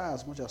I'll try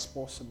as much as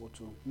possible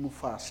to move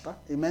faster.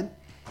 Amen.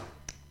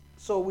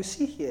 So we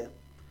see here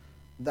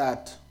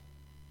that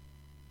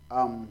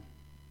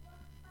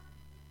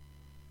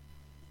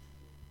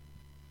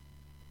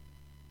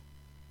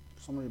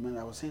somebody remember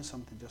I was saying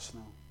something just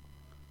now.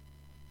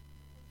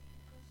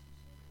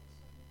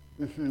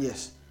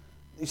 Yes.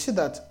 You see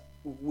that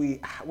we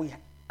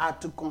are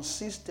to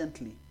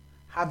consistently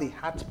have a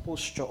heart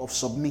posture of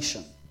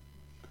submission.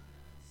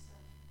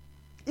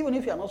 Even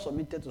if you are not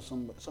submitted to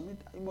somebody,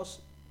 you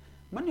must.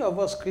 Many of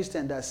us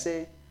Christians that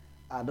say,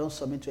 I don't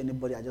submit to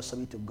anybody, I just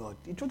submit to God.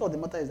 The truth of the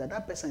matter is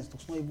that person is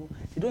not even,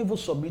 they don't even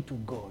submit to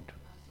God.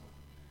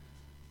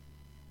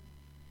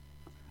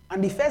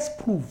 And the first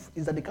proof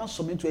is that they can't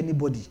submit to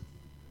anybody.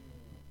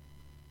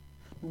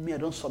 Me, I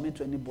don't submit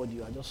to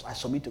anybody, I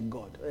submit to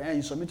God.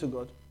 You submit to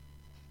God?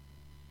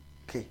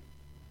 Okay.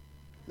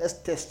 Let's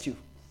test you.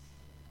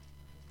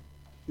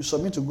 You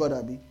submit to God,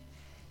 Abi.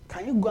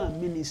 Can you go and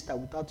minister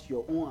without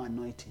your own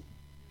anointing?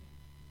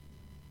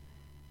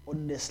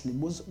 Honestly,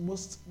 most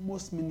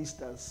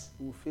ministers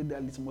will fail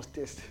that litmus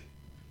test.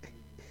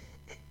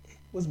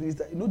 Most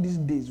ministers, these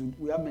days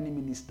we have many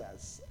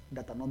ministers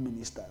that are not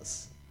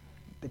ministers.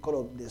 They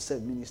call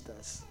themselves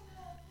ministers,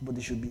 but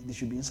they should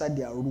be inside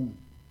their room,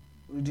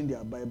 reading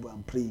their Bible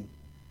and praying,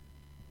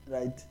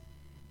 right?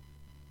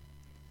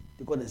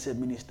 They call themselves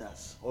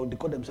ministers, or they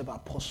call themselves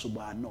apostles,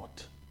 but are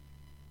not,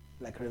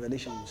 like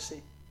Revelation will say,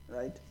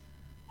 right?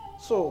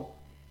 So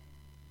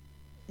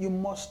you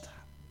must.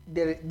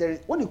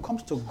 When it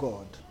comes to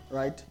God,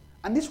 right,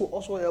 and this will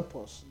also help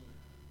us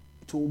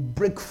to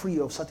break free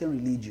of certain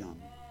religion,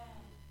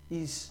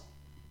 is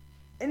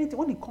anything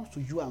when it comes to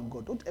you and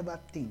God, don't ever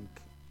think,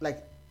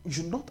 like, you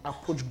should not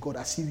approach God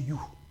as if you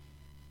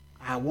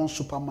are one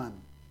Superman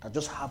that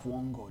just have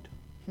one God.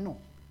 No.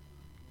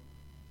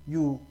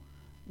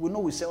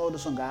 We say all the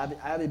song, I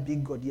have a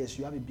big God. Yes,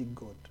 you have a big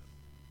God.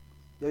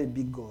 You have a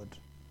big God.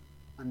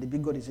 And the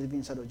big God is living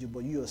inside of you,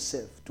 but you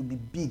yourself, to be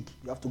big,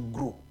 you have to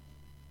grow.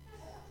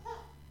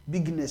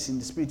 bigness in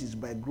the spirit is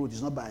by growth,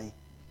 it's not by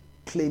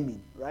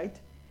claiming, right?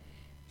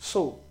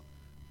 So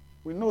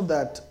we know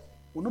that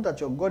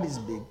your God is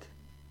big,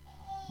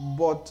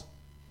 but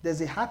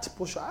there's a heart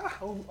posture. I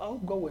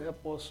hope God will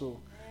help us. So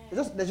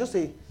there's just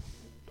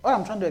all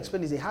I'm trying to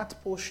explain is a heart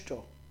posture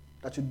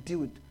that you deal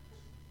with.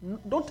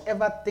 Don't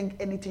ever think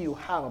anything you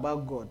have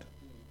about God,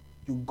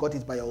 you got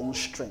it by your own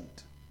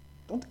strength.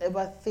 Don't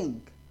ever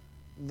think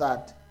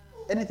that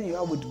anything you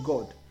have with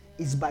God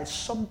is by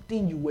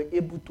something you were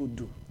able to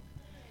do.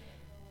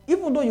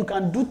 Even though you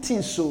can do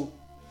things so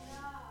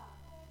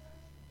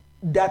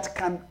that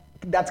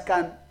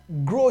can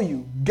grow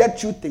you,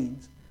 get you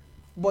things,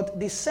 but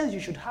the sense you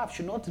should have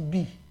should not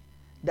be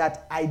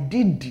that I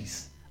did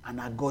this and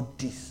I got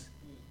this.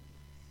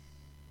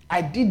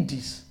 I did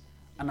this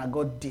and I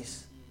got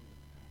this.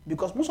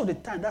 Because most of the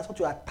time, that's what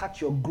you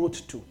attach your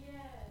growth to.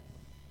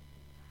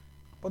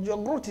 But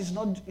your growth is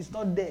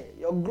not there.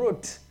 Your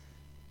growth,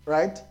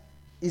 right,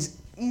 is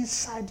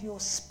inside your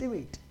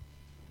spirit.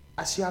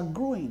 As you are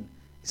growing,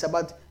 it's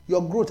about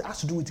your growth has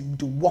to do with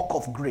the work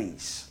of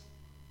grace.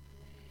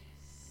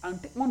 And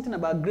one thing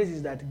about grace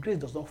is that grace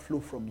does not flow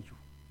from you.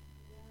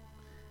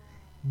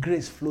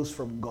 Grace flows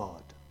from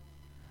God.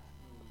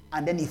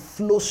 And then it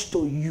flows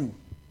to you.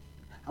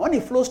 And when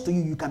it flows to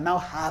you, you can now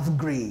have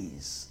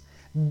grace.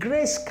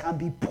 Grace can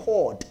be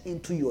poured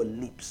into your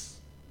lips.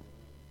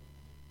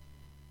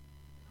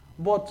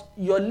 But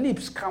your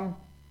lips can...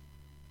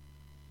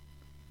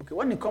 Okay,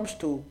 when it comes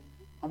to...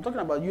 I'm talking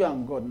about you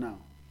and God now.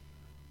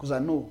 Because I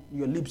know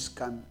your lips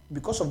can...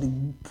 Because of the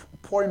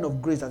pouring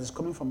of grace that is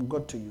coming from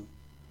God to you,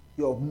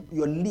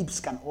 your lips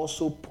can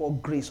also pour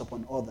grace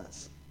upon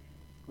others.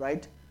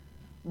 Right?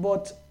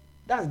 But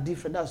that's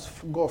different. That's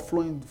God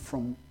flowing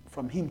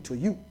from Him to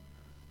you.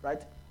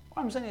 Right?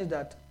 What I'm saying is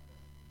that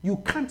you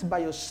can't by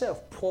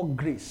yourself pour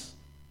grace.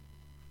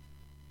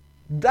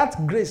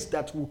 That grace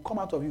that will come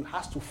out of you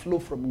has to flow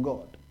from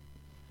God.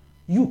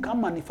 You can't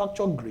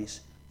manufacture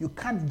grace. You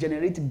can't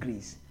generate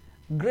grace.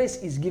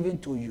 Grace is given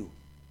to you.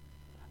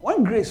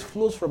 When grace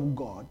flows from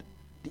God,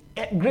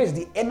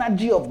 the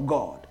energy of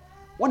God,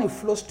 when it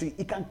flows to you,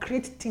 it can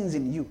create things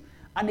in you.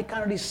 And it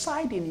can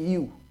reside in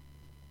you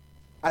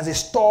as a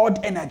stored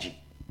energy.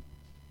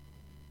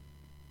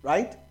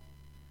 Right?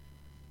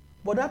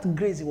 But that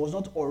grace was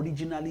not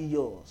originally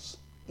yours.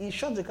 In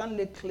short, you can't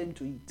lay claim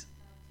to it.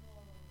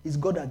 It's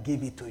God that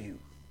gave it to you.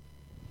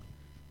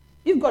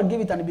 If God gave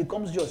it and it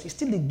becomes yours, it's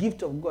still the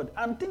gift of God.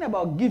 And the thing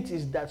about gift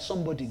is that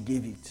somebody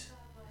gave it.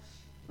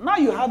 Now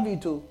you have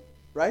it too,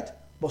 right?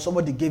 But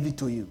somebody gave it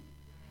to you.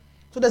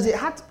 So there's a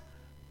heart.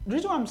 The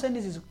reason why I'm saying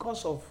this is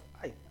because of,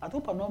 I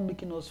hope I'm not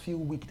making us feel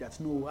weak that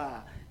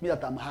me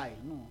that I'm high.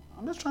 No,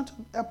 I'm just trying to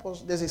help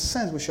us. There's a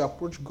sense we should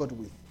approach God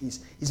with.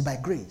 Is by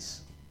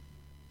grace.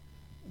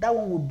 That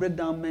one will break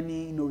down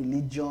many,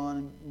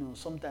 religion.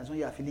 Sometimes when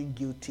you are feeling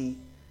guilty,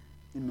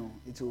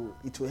 it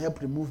will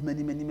help remove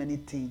many, many, many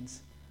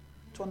things.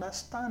 To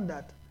understand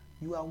that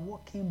you are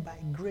walking by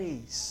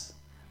grace.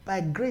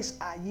 By grace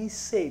are ye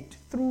saved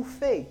through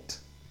faith,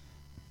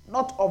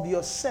 not of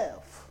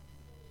yourself.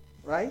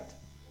 Right?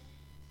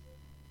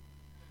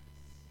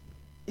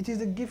 It is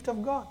the gift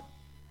of God.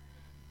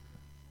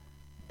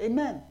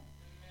 Amen.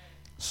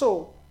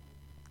 So,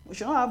 we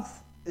should not have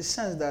a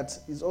sense that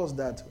it's us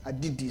that I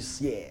did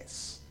this,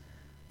 yes.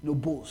 No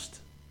boast.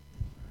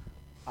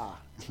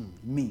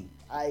 Me.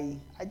 I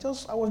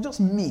was just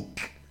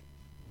meek.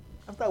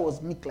 After I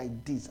was meek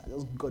like this, I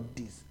just got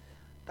this.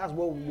 That's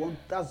what we want.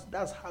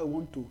 That's how I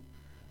want to.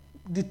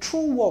 The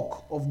true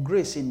work of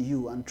grace in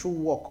you and true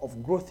work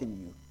of growth in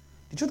you.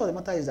 The truth of the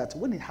matter is that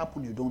when it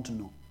happened, you don't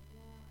know.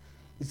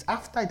 It's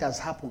after it has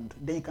happened,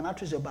 then you can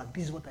trace your back.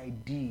 This is what I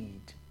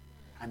did,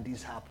 and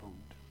this happened.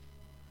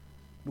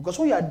 Because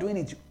when you are doing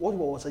it, what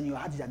was in your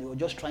heart is that you were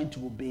just trying to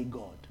obey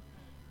God.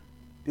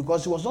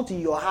 Because it was not in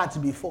your heart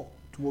before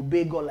to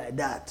obey God like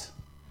that.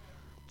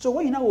 So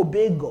when you now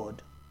obey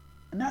God,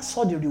 and I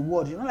saw the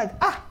reward, you're not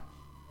like,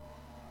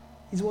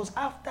 it was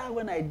after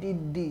when I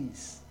did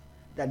this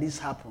that this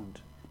happened.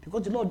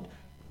 Because the Lord,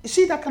 you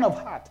see that kind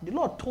of heart, the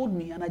Lord told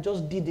me and I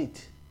just did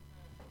it.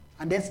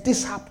 And then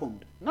this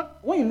happened.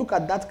 When you look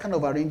at that kind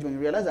of arrangement, you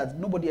realize that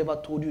nobody ever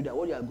told you that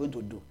what you are going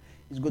to do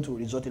is going to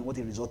result in what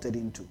it resulted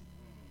into.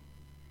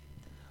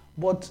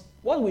 But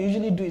what we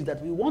usually do is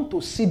that we want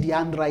to see the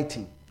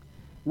handwriting.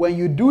 When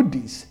you do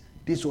this,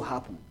 this will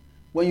happen.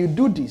 When you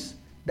do this,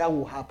 that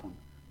will happen.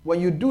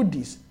 When you do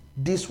this,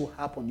 this will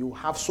happen. You will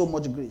have so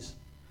much grace.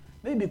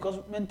 Maybe because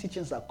when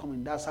teachings are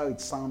coming, that's how it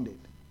sounded.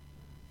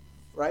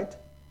 Right?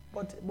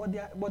 But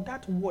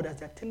that word, as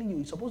they're telling you,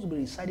 is supposed to be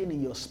residing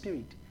in your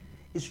spirit.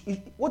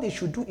 What it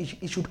should do is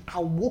it should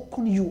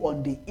awaken you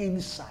on the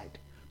inside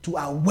to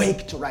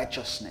awake to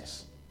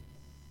righteousness.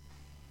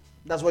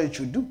 That's what it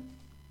should do.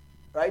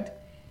 Right?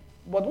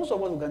 But most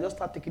of us, we can just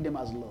start taking them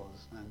as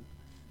laws and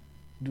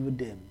do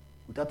them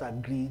without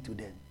agreeing to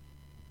them.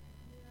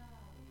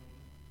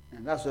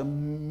 And that's a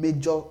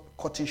major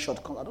cutting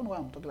short comes. I don't know why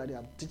I'm talking like that.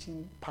 I'm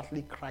teaching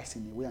partly Christ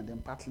in a way and then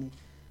partly,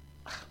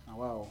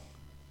 wow.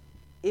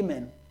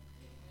 Amen.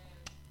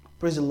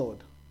 Praise the Lord.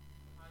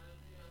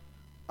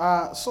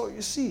 So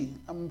you see,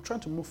 I'm trying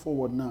to move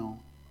forward now.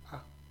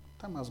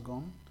 Time has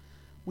gone.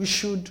 We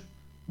should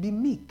be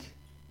meek.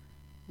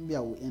 Maybe I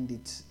will end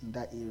it in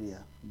that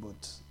area,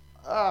 but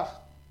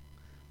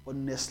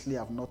honestly,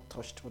 I've not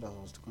touched what I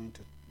was going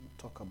to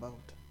talk about.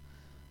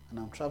 And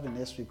I'm traveling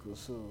next week or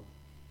so.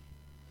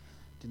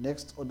 The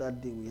next other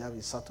day we have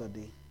is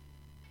Saturday.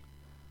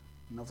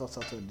 And after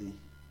Saturday,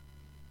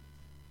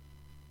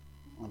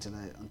 until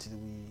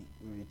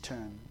we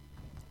return.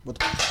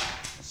 But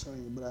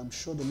I'm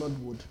sure the Lord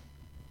would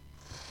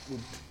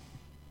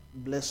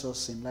bless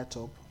us in light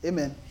up.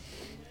 Amen.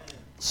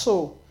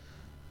 So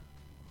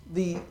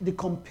the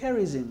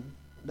comparison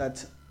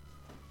that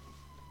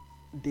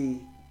they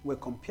were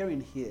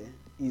comparing here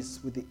is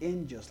with the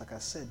angels. Like I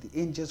said, the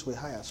angels were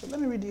higher. So let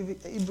me read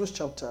Hebrews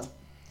chapter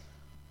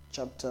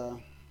 2.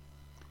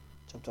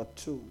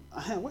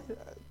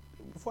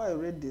 Before I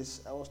read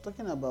this, I was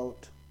talking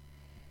about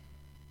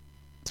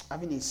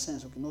having a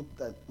sense. Okay, not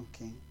that.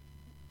 Okay,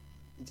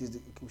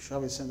 we should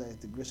have a sense that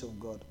it's the grace of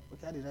God.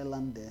 Okay, how did I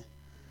land there?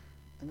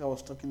 I think I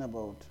was talking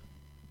about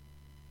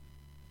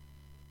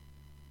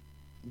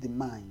the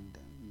mind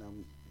that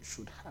we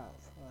should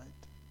have,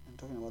 right? I'm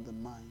talking about the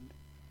mind,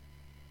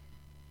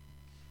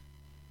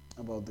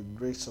 about the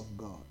grace of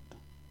God.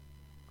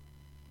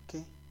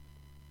 Okay?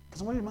 Can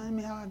somebody remind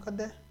me how I got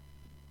there?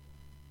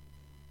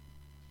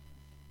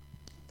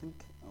 I think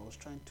I was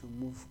trying to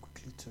move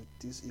quickly to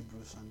these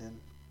Hebrews and then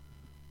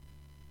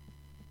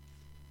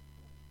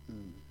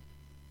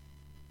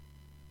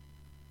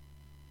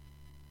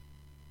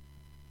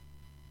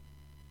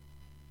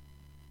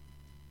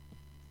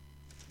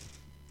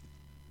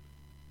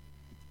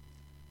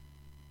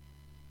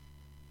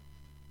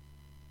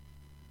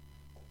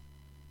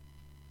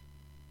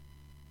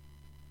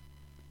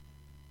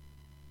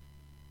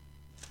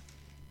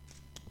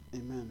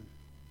Amen.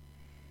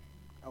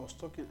 I was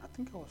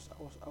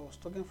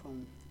talking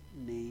from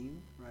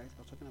name, right? I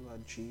was talking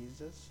about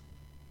Jesus.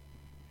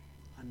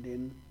 And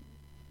then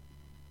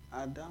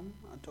Adam,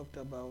 I talked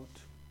about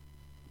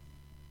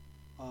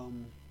I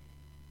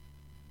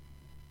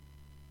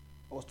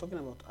was talking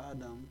about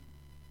Adam,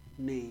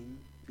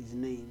 his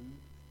name,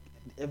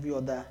 every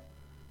other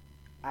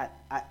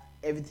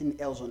everything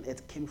else on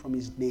earth came from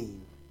his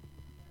name.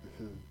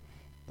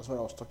 That's what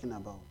I was talking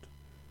about,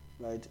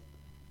 right?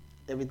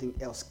 Everything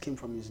else came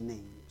from his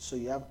name. So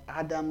you have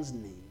Adam's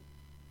name,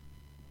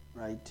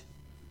 right?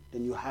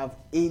 Then you have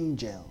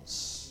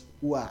angels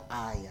who are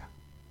higher.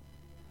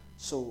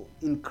 So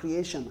in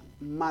creation,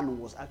 man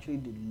was actually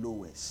the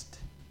lowest,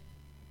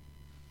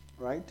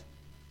 right?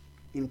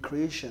 In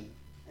creation.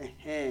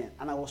 And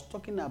I was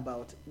talking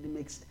about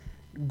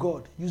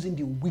God using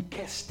the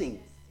weakest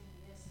thing,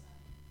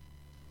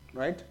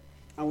 right?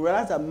 And we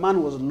realized that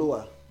man was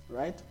lower,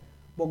 right?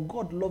 But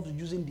God loves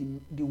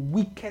using the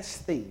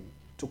weakest thing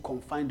to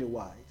confine the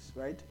wise,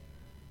 right?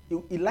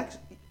 He likes,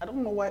 I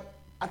don't know why,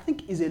 I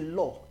think it's a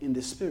law in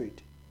the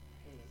spirit.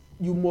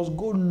 You must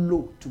go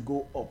low to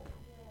go up.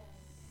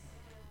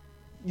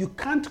 You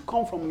can't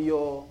come from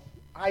your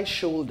high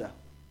shoulder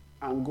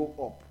and go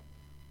up.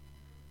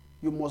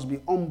 You must be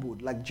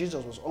humbled, like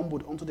Jesus was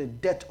humbled unto the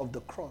death of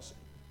the cross.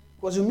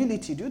 It was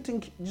humility. Do you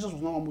think Jesus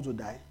was not humble to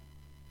die?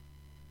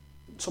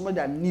 Somebody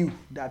that knew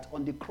that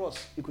on the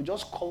cross, he could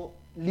just call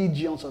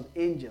legions of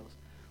angels.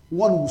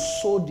 One who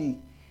saw the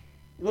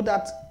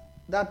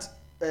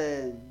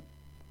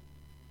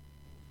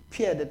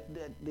spear that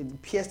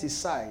pierced his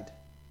side,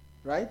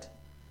 right?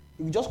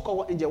 You just call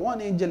one angel. One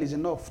angel is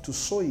enough to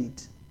sew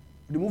it,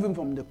 remove him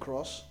from the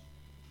cross,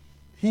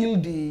 heal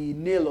the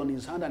nail on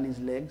his hand and his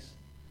legs.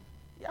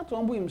 He had to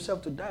humble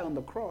himself to die on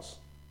the cross,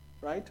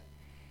 right?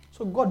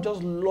 So God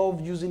just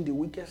loved using the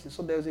weakest.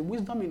 So there's a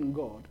wisdom in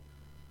God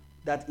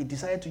that he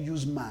decided to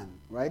use man,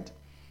 right?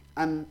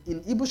 And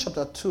in Hebrews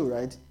chapter 2,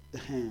 right?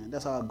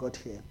 That's how I got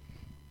here.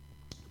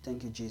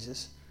 Thank you,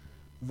 Jesus.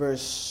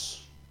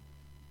 Verse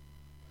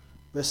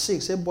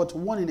 6 says, but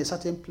one in a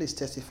certain place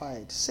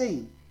testified,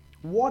 saying,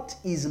 what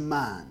is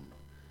man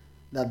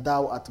that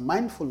thou art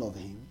mindful of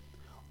him,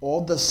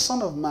 or the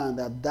son of man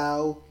that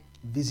thou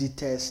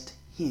visitest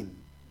him?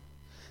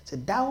 So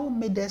thou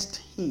madest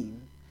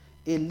him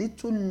a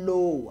little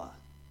lower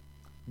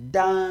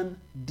than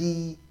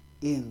the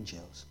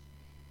angels.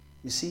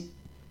 You see,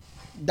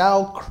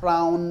 thou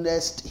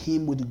crownest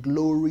him with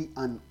glory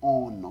and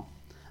honor,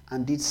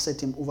 and did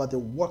set him over the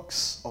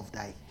works of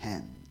thy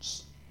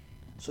hands.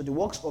 So the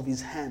works of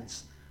his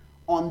hands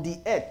on the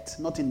earth,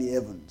 not in the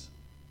heavens.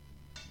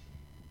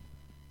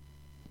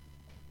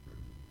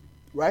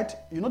 Right?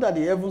 You know that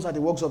the heavens are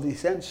the works of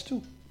his hands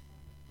too.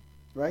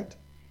 Right?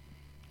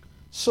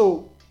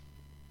 So,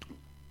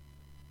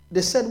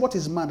 they said, what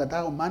is man that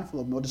thou art mindful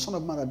of me, or the son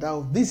of man that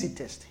thou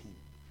visitest him?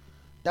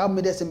 Thou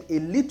madest him a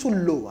little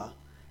lower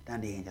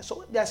than the angels.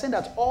 So they are saying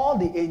that all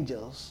the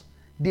angels,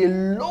 the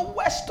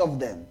lowest of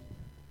them,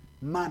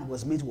 man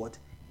was made what?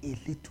 A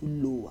little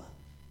lower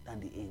than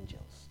the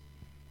angels.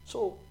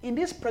 So in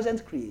this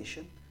present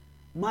creation,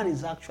 man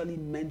is actually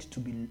meant to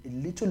be a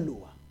little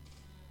lower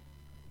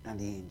than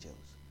the angels.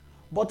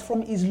 But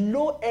from his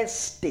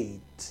lowest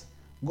state,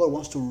 God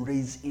wants to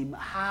raise him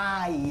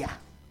higher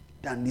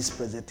than this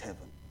present heaven.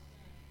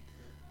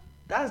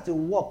 That's the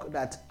work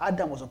that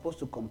Adam was supposed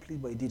to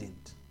complete, but he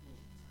didn't.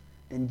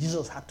 Then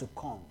Jesus had to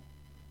come.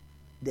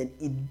 Then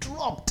he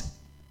dropped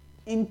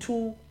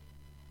into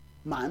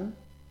man,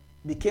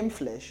 became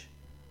flesh,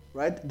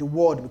 right? The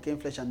word became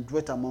flesh and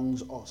dwelt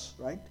amongst us,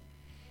 right?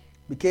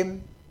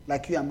 Became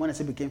like you, and when I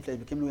say became flesh,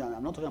 became you.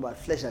 I'm not talking about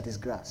flesh that is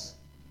grass,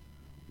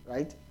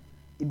 right?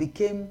 It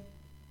became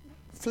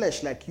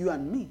flesh like you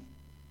and me,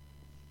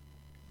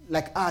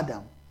 like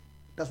Adam.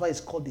 That's why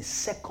it's called the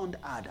second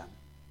Adam,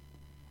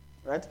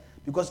 right?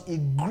 Because he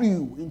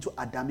grew into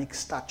Adamic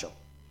stature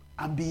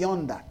and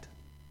beyond that,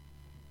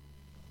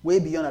 way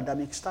beyond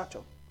Adamic stature.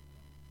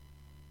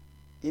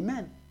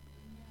 Amen.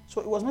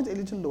 So it was not a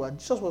little lower.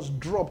 Jesus was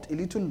dropped a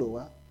little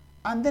lower,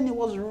 and then he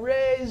was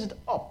raised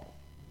up.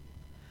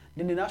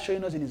 Then they're not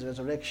showing us in his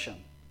resurrection.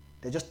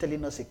 They're just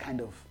telling us a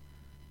kind of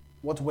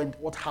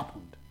what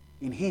happened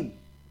in him,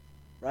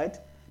 right?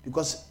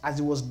 Because as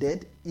he was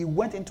dead, he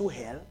went into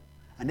hell,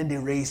 and then they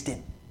raised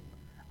him.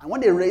 And when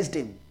they raised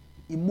him,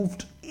 he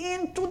moved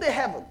into the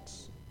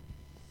heavens,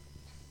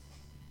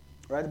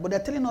 right? But they're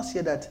telling us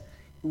here that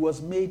he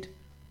was made,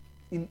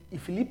 in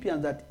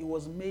Philippians, that he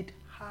was made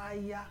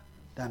higher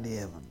than the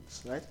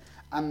heavens, right?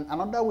 And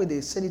another way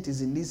they said it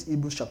is in this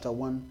Hebrews chapter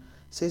 1,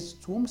 says,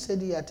 to whom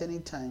said he at any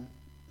time,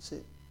 say,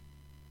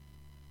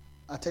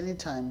 at any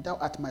time, thou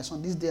art my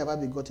son, this day have I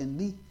begotten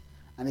thee.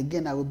 And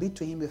again, I will be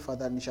to him a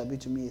father, and he shall be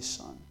to me a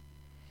son.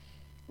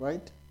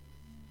 Right?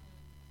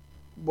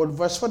 But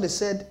verse 4, they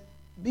said,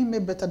 being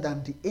made better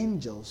than the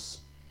angels,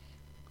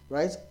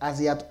 right? As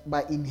he had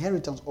by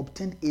inheritance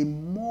obtained a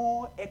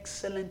more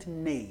excellent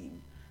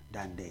name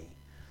than they.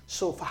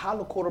 So, for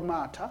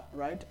Halokormata,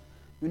 right?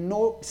 We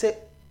know, say,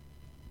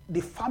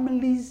 the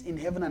families in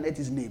heaven and earth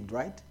is named,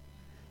 right?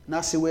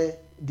 Now see where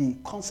the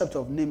concept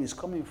of name is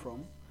coming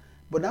from.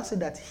 But now say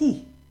that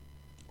he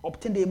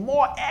obtained a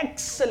more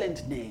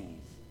excellent name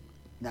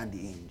than the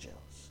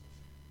angels.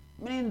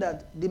 Meaning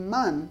that the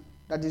man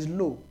that is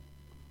low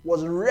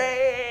was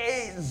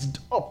raised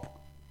up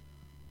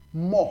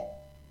more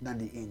than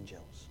the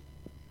angels.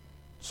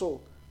 So,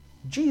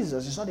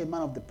 Jesus is not a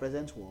man of the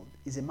present world,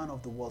 he's a man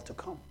of the world to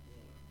come.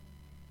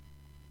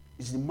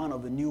 He's the man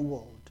of the new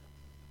world.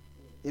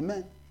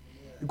 Amen?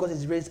 Because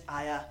he's raised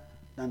higher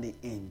than the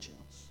angels.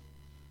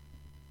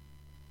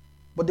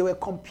 But they were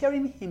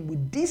comparing him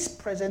with this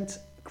present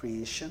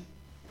creation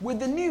with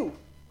the new.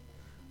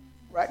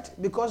 Right?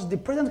 Because the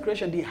present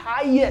creation, the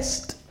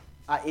highest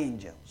are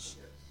angels.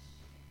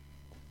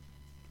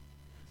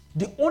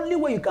 The only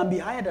way you can be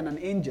higher than an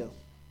angel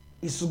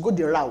is to go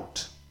the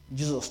route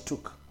Jesus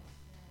took.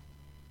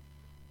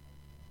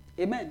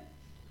 Amen.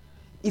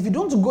 If you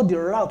don't go the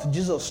route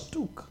Jesus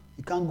took,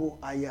 you can't go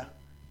higher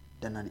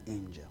than an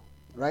angel.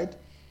 Right?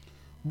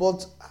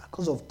 But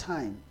because of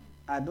time,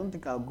 I don't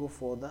think I'll go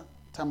further.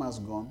 Time has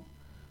gone.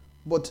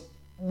 But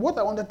what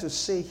I wanted to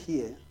say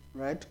here,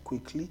 right,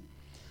 quickly,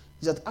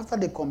 is that after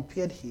they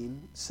compared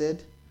him,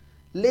 said,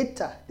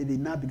 later they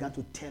now began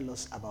to tell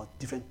us about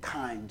different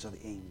kinds of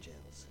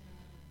angels.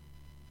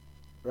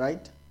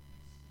 Right?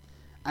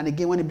 And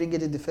again, when he bring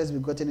it in the first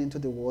begotten into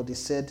the world, he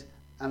said,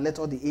 and let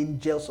all the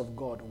angels of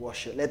God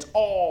worship. Let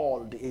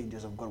all the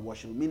angels of God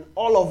worship. I mean,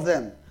 all of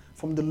them,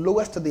 from the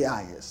lowest to the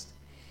highest.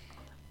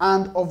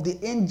 And of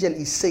the angel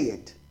he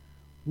said,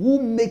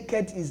 who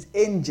maketh his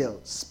angel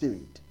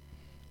spirit,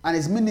 and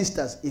his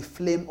ministers a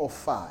flame of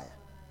fire.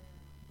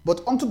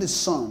 But unto the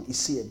Son he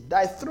said,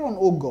 thy throne,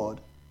 O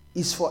God,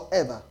 is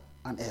forever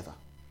and ever.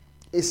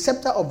 A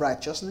scepter of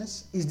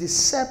righteousness is the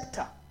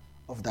scepter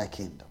of thy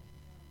kingdom.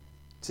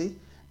 See?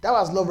 Thou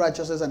hast loved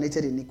righteousness and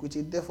hated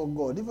iniquity. Therefore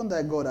God, even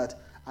thy God, hath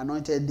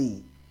anointed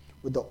thee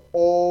with the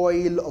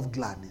oil of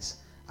gladness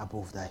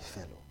above thy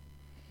fellow.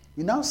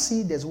 You now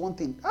see there's one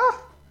thing.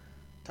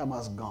 Time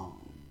has gone.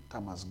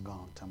 Time has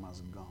gone. Time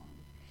has gone.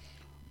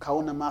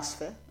 Kaona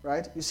Masfe,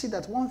 right? You see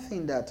that one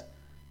thing that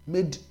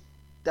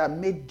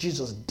made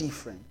Jesus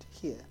different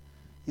here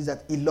is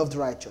that he loved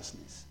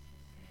righteousness.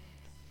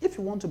 If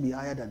you want to be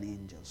higher than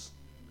angels,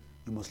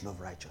 you must love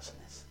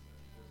righteousness.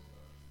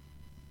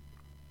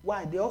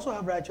 Why? They also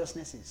have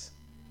righteousnesses.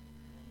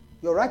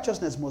 Your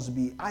righteousness must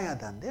be higher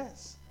than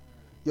theirs.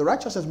 Your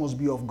righteousness must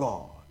be of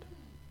God.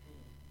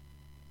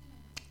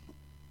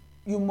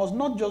 You must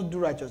not just do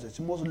righteousness,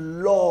 you must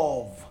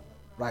love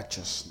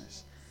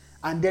righteousness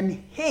and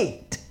then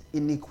hate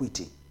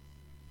iniquity.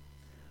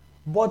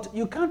 But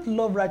you can't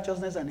love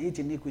righteousness and hate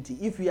iniquity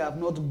if you have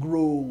not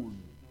grown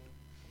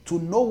to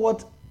know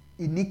what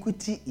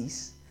iniquity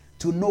is,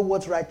 to know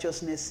what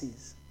righteousness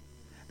is.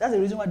 That's the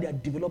reason why they are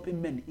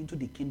developing men into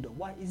the kingdom.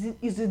 Why?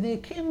 Is in the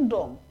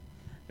kingdom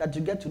that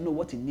you get to know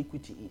what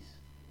iniquity is.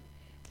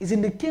 It's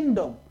in the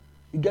kingdom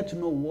you get to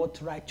know what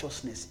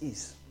righteousness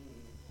is.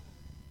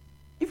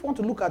 If you want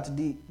to look at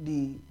the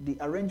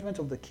arrangement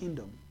of the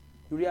kingdom,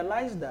 you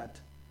realize that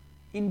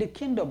in the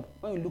kingdom,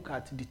 when you look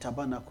at the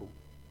tabernacle,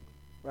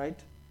 right,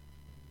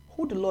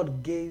 who the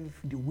Lord gave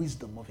the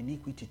wisdom of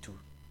iniquity to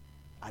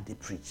are the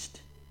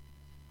priest.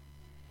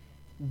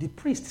 The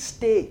priest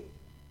stay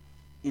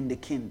in the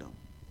kingdom.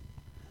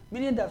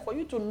 Meaning that for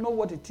you to know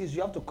what it is,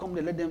 you have to come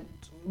there, let them,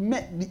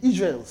 the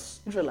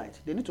Israelites,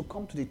 they need to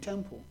come to the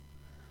temple.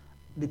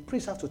 The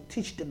priests have to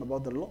teach them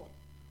about the law.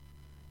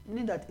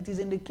 Meaning that it is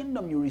in the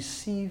kingdom you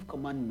receive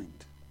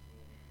commandment.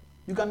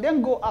 You can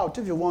then go out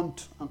if you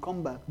want and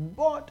come back,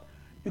 but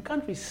you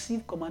can't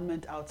receive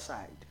commandment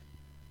outside.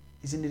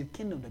 It's in the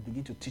kingdom that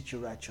begin to teach you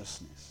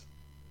righteousness.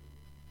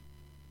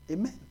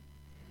 Amen.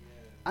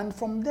 And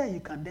from there you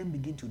can then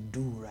begin to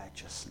do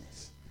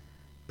righteousness.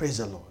 Praise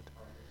the Lord.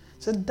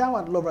 So thou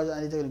art loved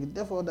righteousness,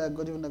 therefore thy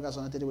God even thou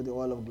anointed with the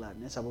oil of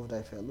gladness above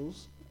thy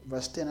fellows.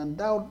 Verse 10, and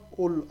thou,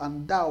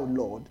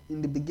 Lord,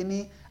 in the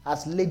beginning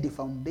hast laid the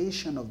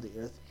foundation of the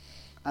earth,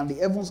 and the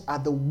heavens are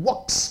the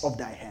works of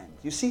thy hand.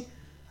 You see,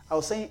 I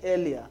was saying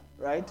earlier,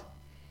 right?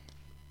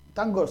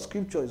 Thank God,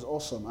 scripture is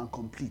awesome and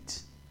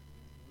complete.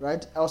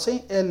 Right? I was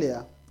saying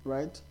earlier,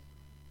 right,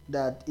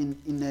 that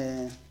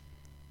in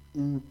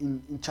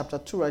chapter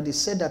 2, right, they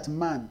said that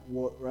man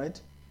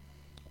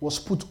was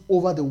put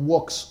over the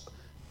works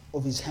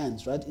of his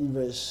hands, right? In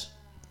verse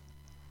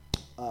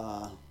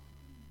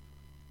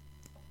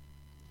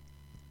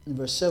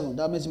 7,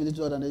 thou makest me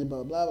little than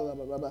blah blah blah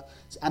blah blah blah,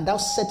 and thou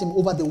set him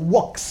over the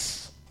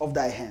works of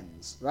thy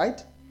hands,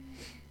 right?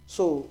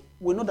 So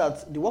we know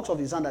that the works of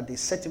his hand that they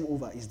set him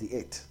over is the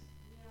earth.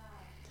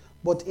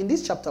 But in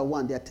this chapter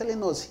 1, they are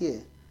telling us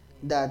here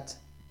that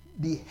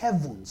the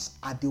heavens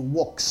are the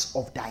works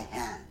of thy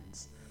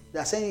hands. They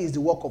are saying it's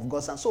the work of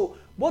God's hands. So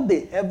both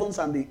the heavens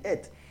and the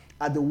earth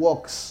are the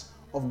works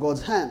of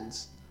God's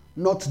hands,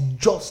 not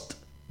just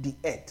the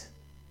earth.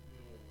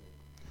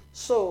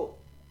 So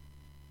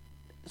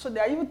they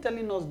are even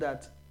telling us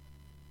that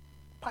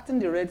parting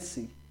the Red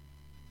Sea,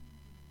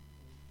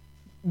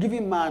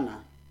 giving manna,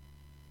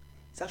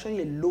 it's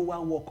actually a lower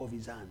work of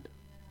his hand.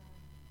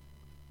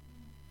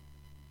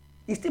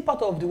 It's still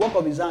part of the work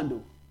of his hand,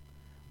 though,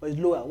 but it's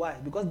lower. Why?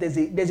 Because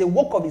there's a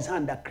work of his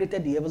hand that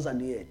created the heavens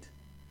and the earth,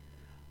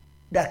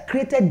 that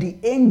created the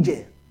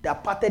angel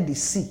that parted the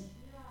sea,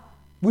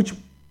 which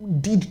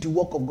did the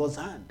work of God's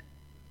hand.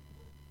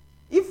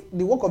 If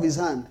the work of his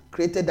hand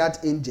created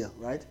that angel,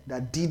 right,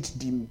 that did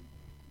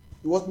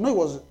it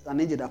was an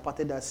angel that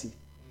parted that sea,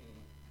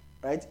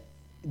 right?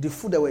 The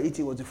food that we're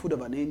eating was the food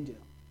of an angel.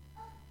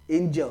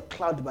 Angel,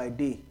 cloud by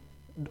day,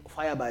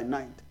 fire by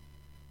night.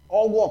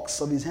 All works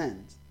of his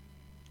hands.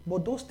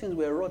 But those things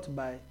were wrought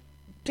by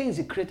things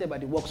he created by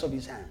the works of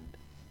his hand.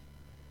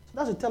 So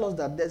that's to tell us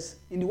that there's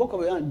in the work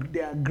of his hand,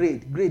 there are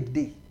great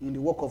day in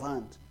the work of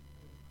hand.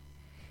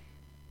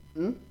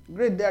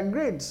 Great, there are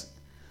grades.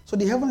 So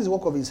the heaven is the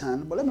work of his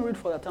hand. But let me read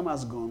for the time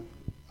has gone.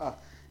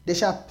 They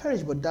shall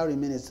perish, but thou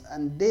remainest,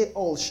 and they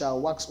all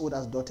shall wax old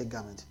as doth a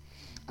garment,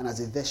 and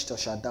as a vesture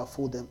shalt thou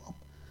fold them up,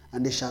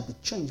 and they shall be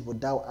changed, but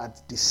thou art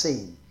the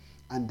same,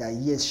 and thy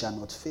years shall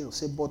not fail.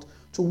 Say, but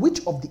to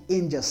which of the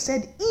angels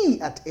said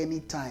he at any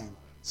time,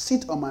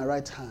 sit on my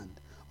right hand,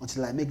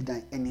 until I make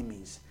thy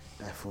enemies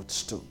thy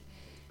footstool?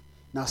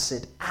 Now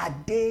said, are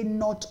they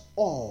not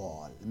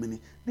all? Meaning,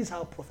 this is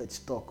how prophets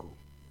talk.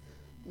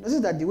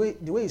 Notice that the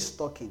way he's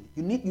talking,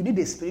 you need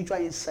a spiritual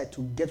insight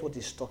to get what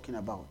he's talking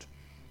about.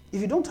 If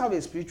you don't have a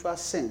spiritual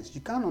sense,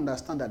 you can't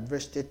understand that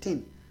verse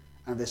 13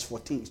 and verse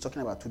 14 is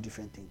talking about two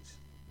different things.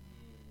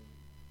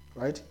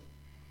 Right?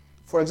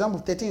 For example,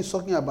 13 is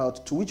talking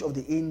about to which of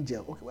the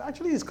angel. Okay, well,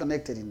 actually it's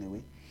connected in a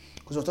way,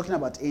 because we're talking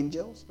about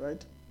angels,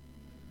 right?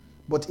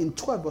 But in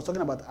 12, we're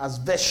talking about as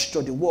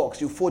vesture, the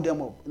works, you fold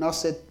them up. Now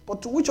said,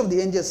 but to which of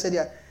the angels said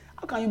here,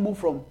 how can you move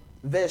from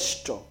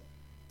vesture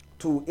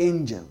to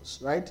angels,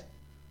 right?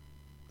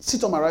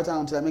 Sit on my right hand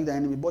until I make the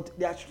enemy. But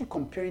they're actually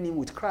comparing him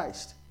with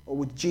Christ, or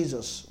with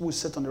Jesus, who is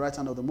set on the right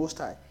hand of the Most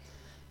High.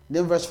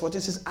 Then verse 14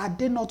 says, are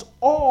they not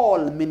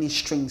all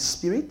ministering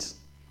spirits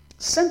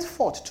sent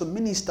forth to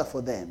minister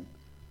for them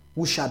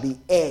who shall be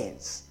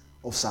heirs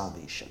of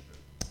salvation?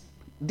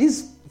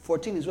 This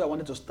 14 is where I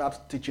wanted to start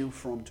teaching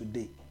from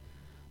today.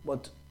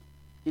 But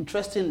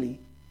interestingly,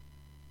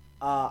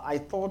 I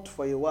thought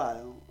for a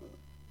while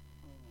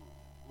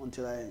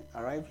until I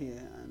arrived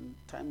here, and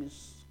time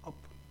is up.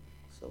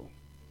 So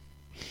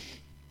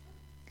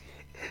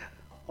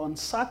on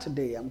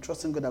Saturday, I'm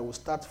trusting God that we'll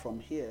start from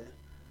here,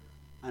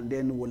 and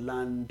then we'll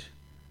land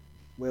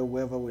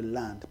wherever we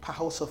land.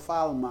 House of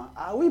Alma,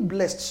 are we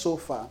blessed so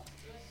far?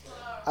 Yes,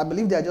 I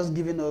believe they are just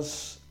giving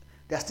us.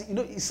 They're still,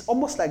 it's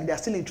almost like they're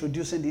still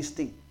introducing this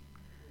thing.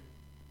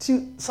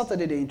 Till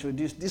Saturday they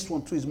introduced this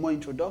one too. Is more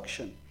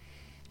introduction,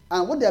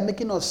 and what they are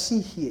making us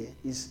see here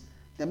is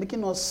they're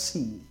making us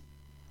see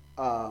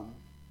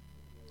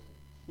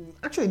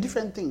actually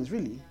different things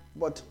really,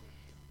 but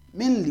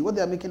mainly what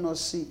they are making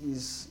us see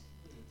is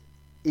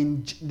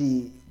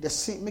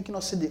making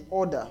us see the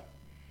order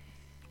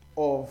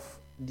of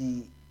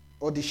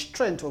the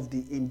strength of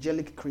the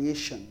angelic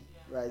creation,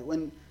 right?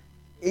 When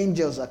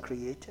angels are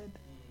created,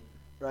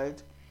 right?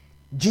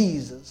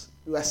 Jesus,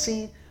 we are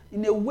seeing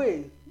in a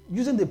way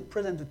using the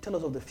present to tell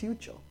us of the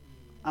future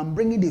and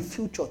bringing the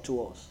future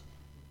to us,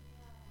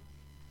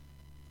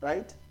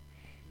 right?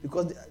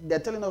 Because they're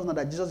telling us now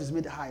that Jesus is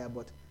made higher,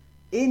 but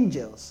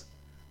angels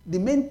the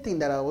main thing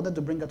that I wanted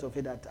to bring out of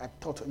it that I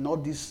thought in all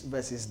these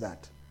verses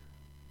that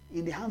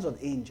in the hands of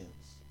angels,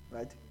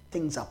 right,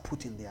 things are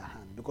put in their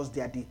hand because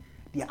they are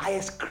the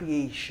highest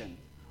creation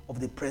of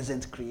the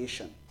present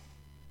creation.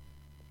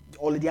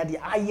 Or they are the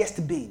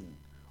highest being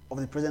of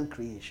the present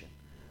creation,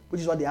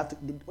 which is why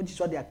which is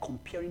why they are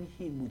comparing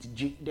him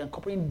with they are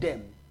comparing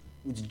them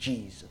with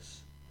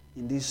Jesus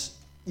in this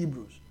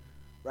Hebrews,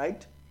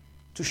 right,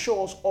 to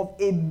show us of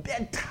a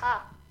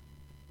better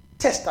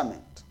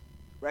testament,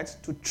 right,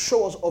 to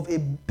show us of a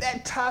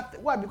better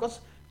why? Because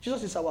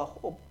Jesus is our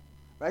hope,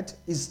 right,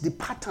 is the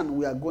pattern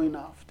we are going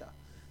after.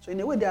 So in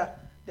a way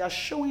they are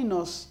showing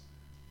us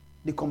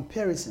the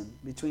comparison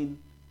between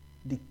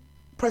the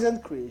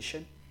present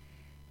creation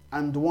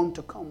and the one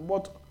to come,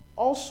 but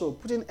also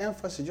putting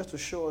emphasis just to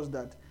show us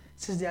that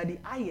since they are the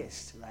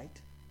highest,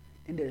 right,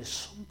 then there is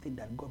something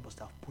that God must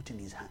have put in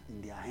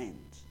their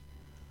hands.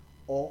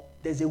 Or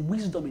there's a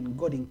wisdom in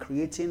God in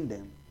creating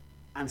them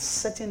and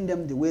setting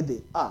them the way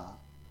they are,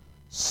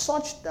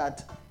 such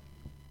that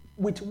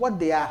with what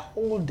they are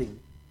holding,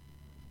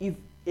 if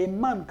a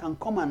man can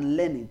come and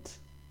learn it,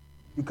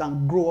 you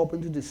can grow up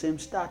into the same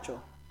stature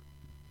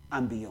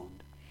and beyond.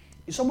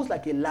 It's almost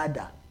like a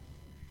ladder,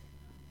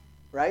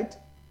 right?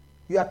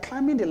 You are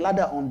climbing the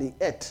ladder on the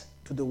earth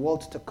to the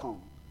world to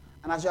come.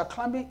 And as you are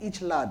climbing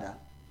each ladder,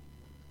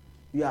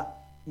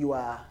 you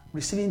are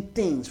receiving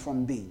things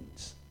from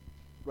beings,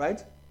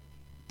 right?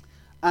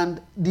 And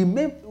we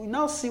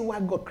now see why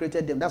God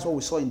created them. That's what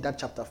we saw in that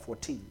chapter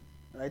 14,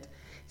 right? It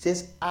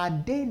says, are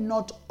they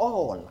not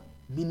all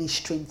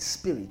ministering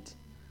spirit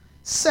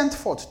sent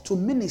forth to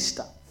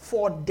minister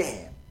for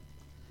them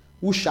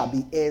who shall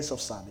be heirs of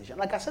salvation?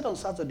 Like I said on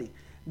Saturday,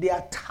 they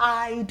are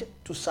tied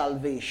to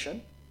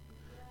salvation.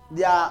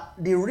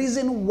 The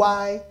reason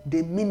why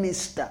they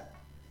minister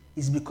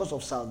is because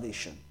of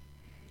salvation.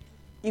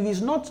 If it's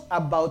not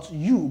about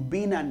you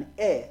being an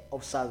heir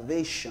of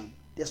salvation,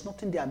 there's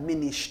nothing they are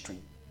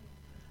ministering.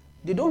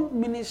 They don't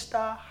minister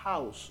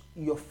house,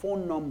 your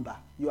phone number,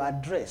 your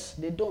address.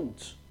 They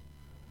don't.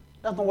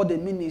 That's not what they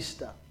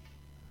minister.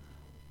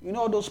 You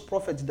know all those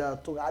prophets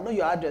that talk, I know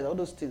your address, all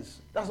those things.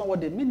 That's not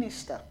what they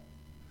minister.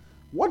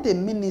 What they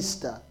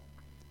minister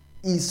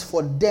is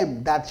for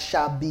them that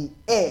shall be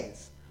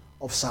heirs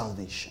of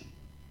salvation.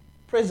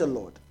 Praise the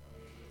Lord.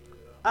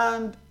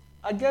 And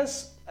I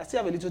guess I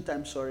still have a little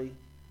time, sorry,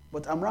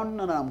 but I'm rounding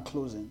on and I'm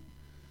closing.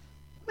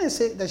 Let me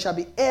say there shall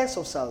be heirs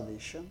of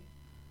salvation,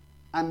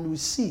 and we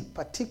see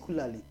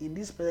particularly in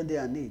this present day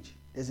and age,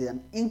 there's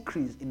an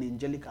increase in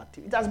angelic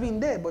activity. It has been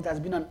there, but it has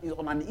been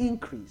on an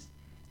increase,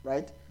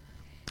 right?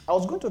 I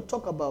was going to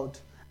talk about,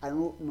 I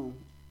don't know,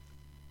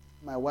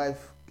 my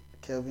wife,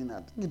 Kelvin,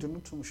 I think you don't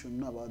know too much should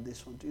know about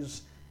this one.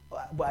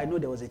 But I know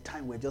there was a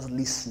time we're just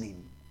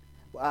listening.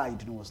 Well, I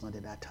didn't know it was not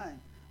at that time.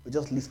 We're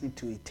just listening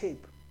to a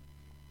tape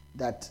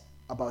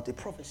about a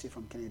prophecy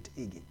from Kenneth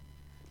Hagin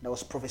that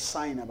was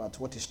prophesying about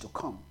what is to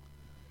come.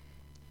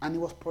 And he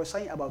was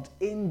prophesying about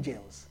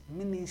angels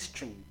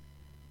ministering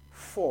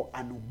for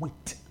and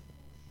with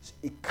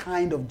a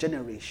kind of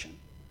generation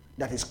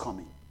that is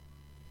coming.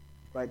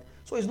 Right?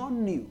 So it's not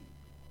new.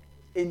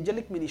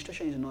 Angelic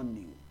ministration is not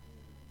new.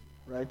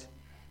 Right?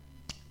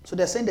 So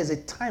they're saying there's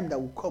a time that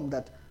will come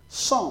that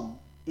some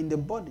in the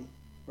body,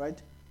 right,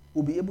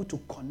 will be able to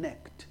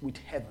connect with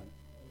heaven.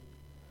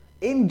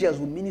 Angels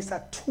will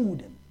minister to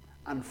them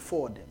and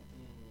for them.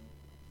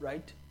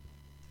 Right?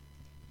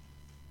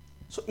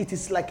 So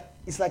it's like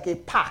a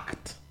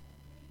pact.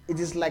 It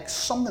is like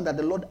something that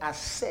the Lord has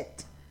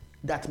set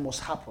that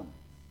must happen.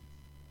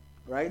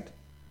 Right?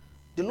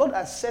 The Lord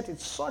has set it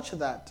such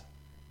that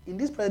in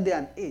this present day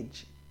and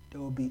age, there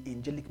will be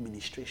angelic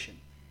ministration.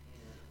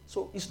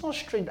 So it's not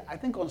strange. I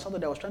think on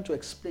Saturday I was trying to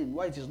explain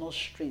why it is not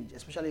strange,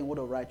 especially in Word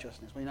of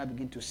Righteousness, when you now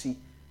begin to see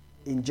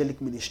angelic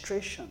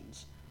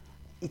ministrations.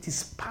 It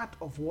is part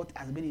of what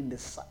has been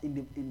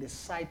in the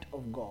sight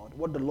of God,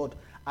 what the Lord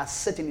has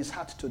set in his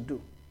heart to do,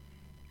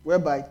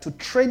 whereby to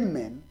train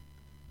men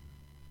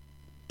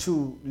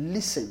to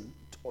listen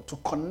or to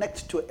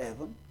connect to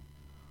heaven,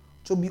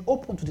 to be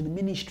open to the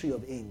ministry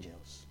of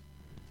angels.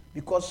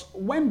 Because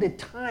when the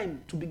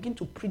time to begin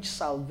to preach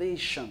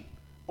salvation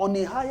on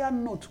a higher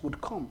note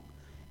would come,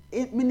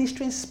 a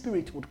ministering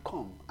spirit would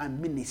come and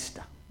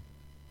minister.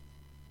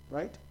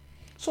 Right?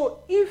 So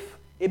if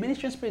a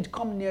ministering spirit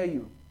come near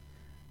you,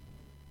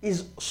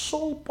 his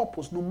sole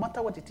purpose, no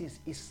matter what it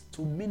is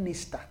to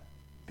minister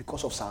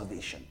because of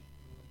salvation.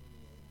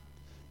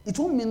 It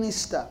won't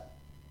minister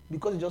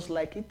because you just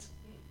like it.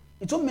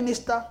 It won't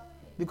minister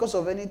because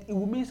of anything. It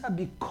will minister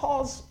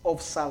because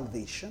of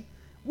salvation,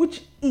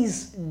 which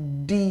is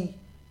the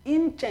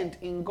intent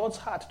in God's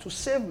heart to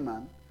save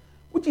man,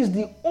 which is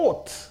the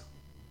oath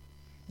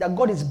that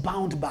God is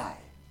bound by.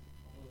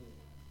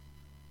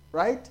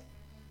 Right?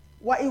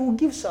 Why he will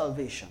give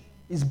salvation.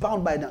 He's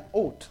bound by the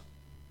oath.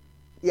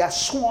 He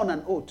has sworn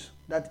an oath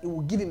that he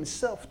will give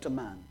himself to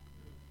man.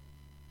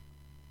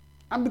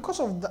 And because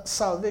of that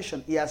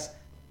salvation, he has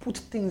put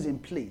things in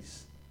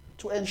place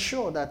to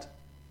ensure that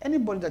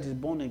anybody that is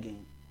born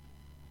again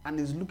and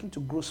is looking to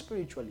grow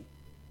spiritually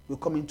will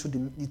come into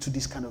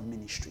this kind of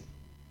ministry.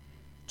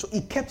 So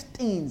he kept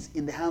things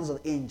in the hands of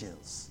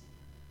angels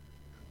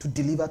to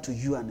deliver to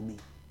you and me.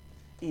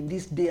 In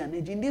this day and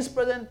age, in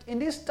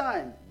this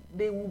time,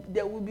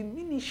 there will be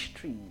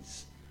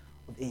ministries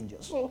of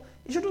angels. So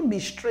it shouldn't be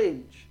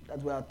strange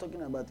that we are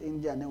talking about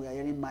angel and then we are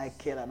hearing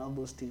Michael and all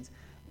those things.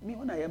 Me,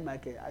 when I hear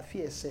Michael, I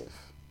fear safe.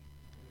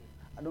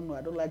 I don't know,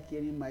 I don't like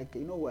hearing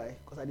Michael. You know why?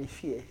 Because I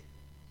fear.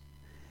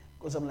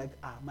 Because I'm like,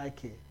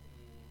 Michael.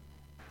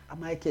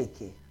 Michael.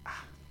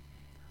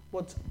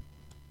 But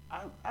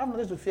I have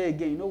nothing to fear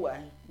again. You know why?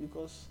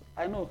 Because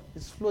I know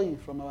it's flowing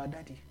from our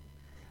daddy.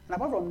 And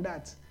apart from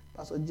that,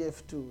 Pastor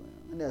Jeff too,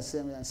 when they are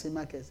saying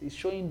Michael, he's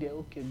showing there,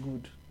 okay,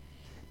 good.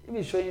 If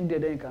he's showing there,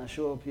 then he can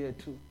show up here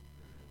too.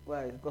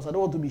 Why? Because I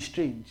don't want to be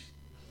strange.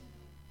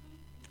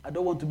 I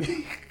don't want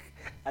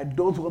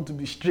to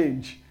be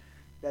strange.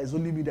 There is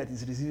only me that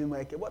is receiving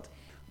Michael. But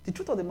the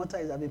truth of the matter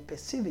is I've been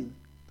perceiving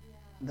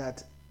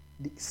that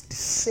the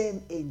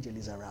same angel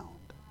is around.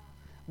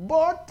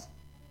 But,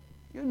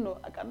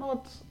 I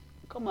cannot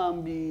come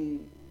and be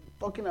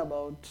talking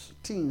about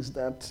things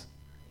that,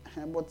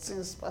 but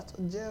since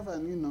Pastor Jeff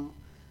and,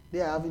 they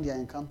are having their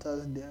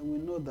encounters there, we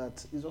know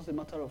that it's just a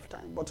matter of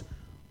time. But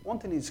one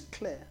thing is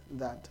clear,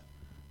 that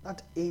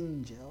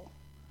angel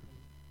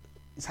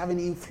is having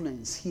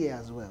influence here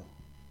as well.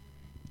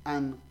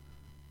 And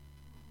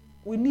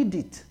we need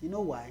it. You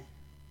know why?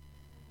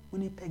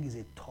 Winnipeg is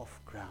a tough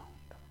ground.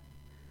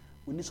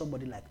 We need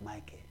somebody like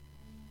Michael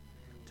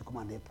to come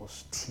and help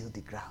us till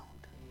the ground.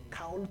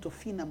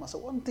 So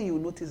one thing you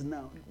notice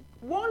now,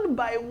 one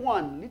by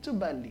one, little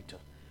by little,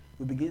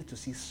 we begin to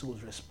see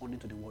souls responding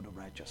to the word of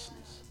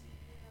righteousness.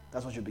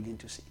 That's what you begin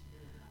to see.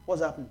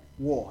 What's happening?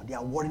 War. They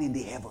are warring in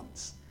the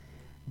heavens.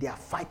 They are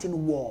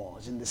fighting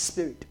wars in the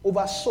spirit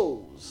over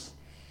souls.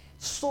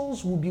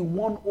 Souls will be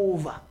won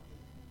over.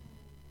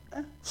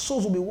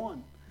 Souls will be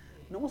won.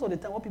 Most of the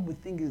time, what people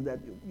think is that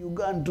you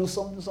go and do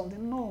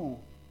something. No.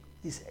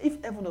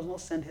 If heaven does not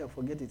send help,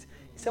 forget it.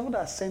 It's heaven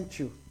that sent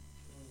you.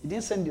 You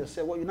didn't send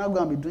yourself. Well, you're not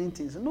going to be doing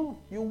things. No,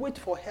 you wait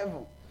for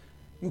heaven.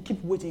 You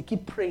keep waiting. You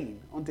keep praying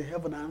until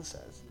heaven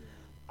answers.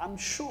 I'm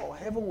sure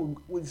heaven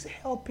is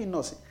helping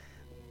us.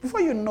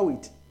 Before you know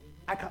it,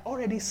 I can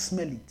already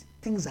smell it.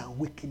 Things are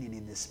weakening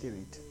in the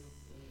spirit.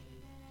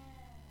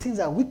 Things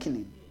are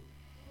weakening.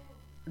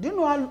 Do you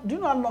know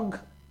how long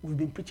we've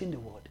been preaching the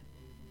word?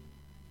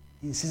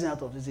 In season,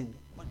 out of season.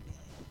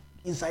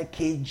 Inside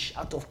cage,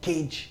 out of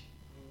cage.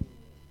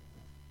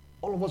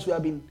 All of us, we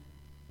have been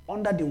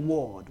under the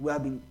word. We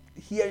have been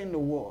hearing the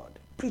word,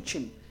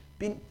 preaching,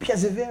 being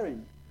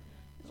persevering.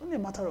 It's only a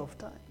matter of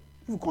time.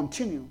 If you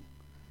continue,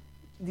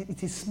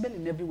 it is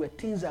smelling everywhere.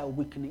 Things are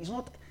weakening. It's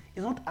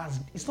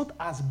not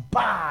as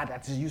bad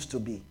as it used to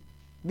be.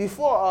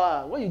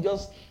 Before, when you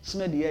just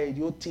smell the air,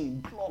 the whole thing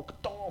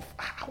blocked off.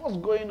 What's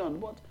going on?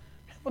 But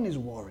heaven is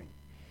warring.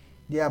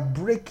 They are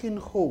breaking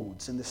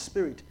holds in the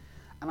spirit.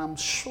 And I'm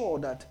sure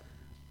that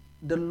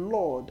the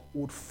Lord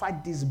would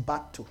fight this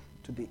battle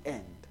to the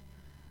end.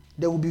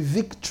 There will be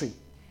victory.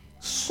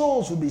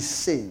 Souls will be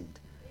saved.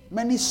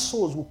 Many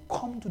souls will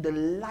come to the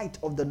light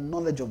of the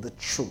knowledge of the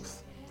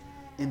truth.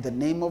 In the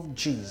name of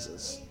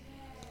Jesus.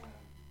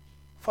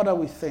 Father,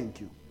 we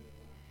thank you.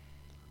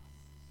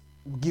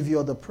 We give you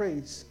all the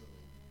praise.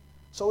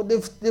 So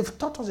they've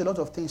taught us a lot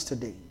of things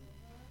today.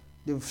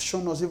 They've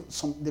shown us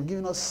they've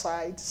given us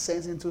sight,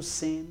 sense into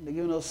sin. They've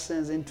given us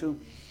sense into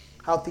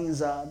how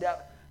things are. They are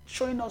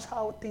showing us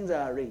how things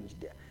are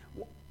arranged.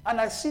 And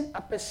I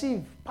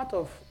perceive part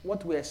of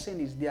what we are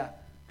saying is they are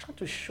trying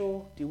to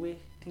show the way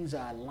things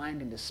are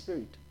aligned in the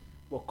spirit.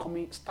 We're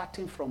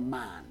starting from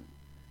man.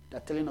 They're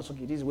telling us,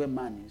 okay, this is where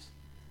man is.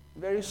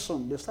 Very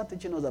soon, they'll start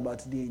teaching us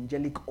about the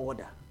angelic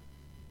order.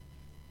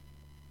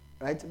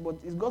 Right? But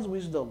it's God's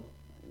wisdom.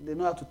 They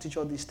know how to teach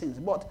all these things.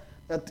 But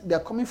that they're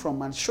coming from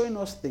man, showing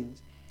us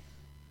things.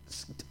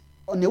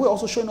 On the way,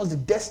 also showing us the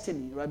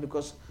destiny, right?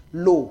 Because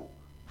low,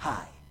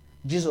 high.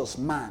 Jesus,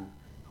 man,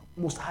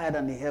 most higher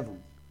than the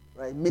heaven.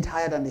 Right? Made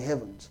higher than the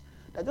heavens.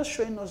 They're just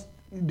showing us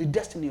the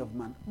destiny of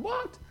man.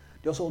 But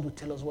they also want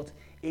to tell us what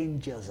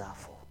angels are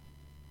for.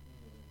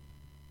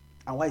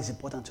 And why it's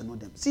important to know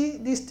them. See,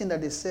 this thing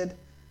that they said,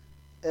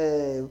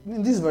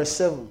 in this verse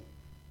 7,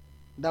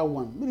 that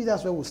one, maybe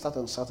that's where we'll start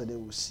on Saturday,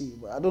 we'll see.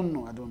 But I don't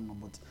know.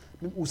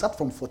 But we'll start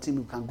from 14,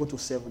 we can go to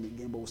 7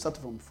 again, but we'll start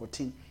from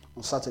 14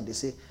 on Saturday.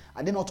 Say,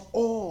 are they not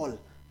all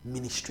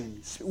ministering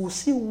spirits? We'll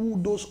see who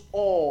those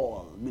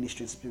all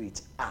ministering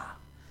spirits are.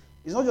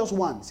 It's not just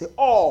one. Say,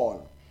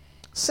 all.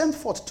 Sent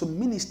forth to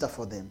minister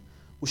for them,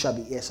 who shall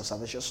be heirs of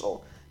salvation.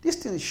 So, this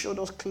thing showed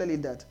us clearly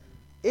that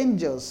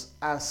angels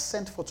are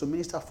sent forth to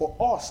minister for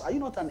us. Are you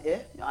not an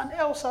heir? You're an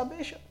heir of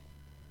salvation.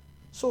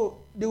 So,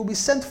 they will be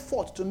sent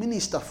forth to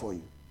minister for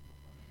you.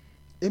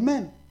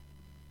 Amen.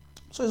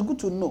 So, it's good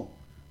to know,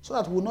 so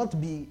that we will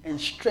not be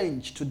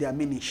estranged to their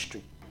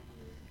ministry.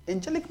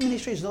 Angelic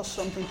ministry is not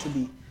something to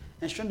be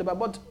estranged about,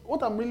 but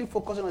what I'm really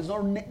focusing on is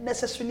not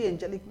necessarily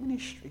angelic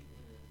ministry.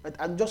 Right?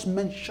 I'm just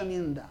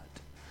mentioning that.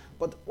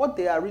 But what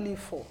they are really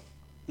for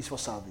is for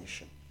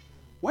salvation.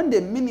 When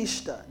they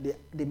minister,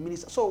 they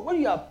minister. So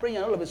when you are praying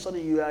and all of a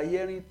sudden you are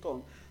hearing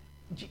tongue,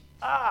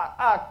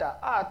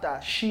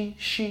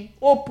 she,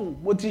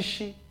 open, what is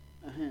she?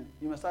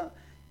 You must start,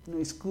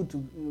 it's good to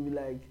be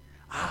like,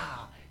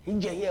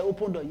 angel here,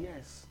 open door,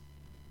 yes.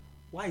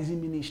 Why is he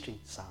ministering?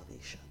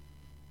 Salvation.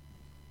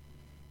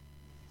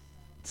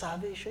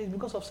 Salvation is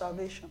because of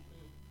salvation.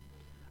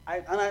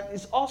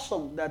 It's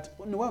awesome that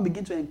when we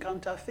begin to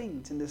encounter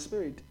things in the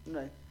spirit,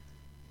 right?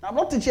 Now, I'm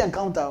not teaching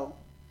encounter.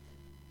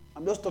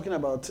 I'm just talking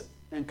about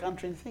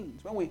encountering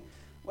things.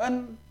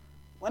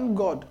 When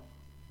God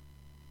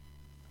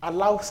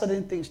allows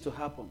certain things to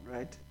happen,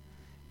 right?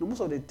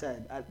 Most of the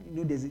time,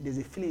 there's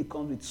a feeling it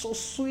comes with. So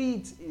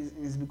sweet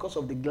is because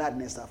of the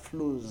gladness that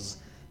flows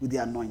with the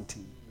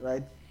anointing,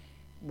 right?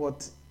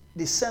 But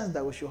the sense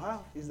that we should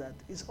have is that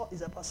it's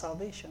about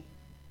salvation.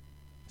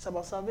 It's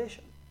about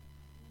salvation.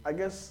 I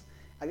guess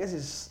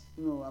it's,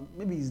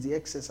 maybe it's the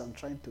excess I'm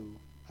trying to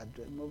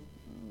address.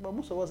 But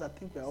most of us, I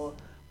think we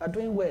are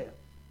doing well,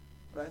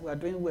 right? We are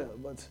doing well,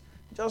 but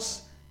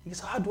just,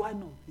 how do I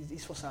know?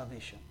 It's for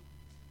salvation.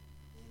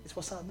 It's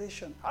for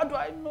salvation. How do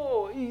I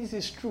know it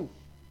is true?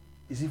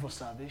 Is it for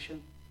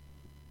salvation?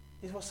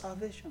 It's for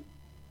salvation.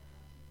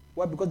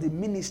 Why? Because they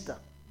minister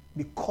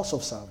because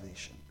of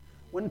salvation.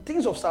 When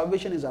things of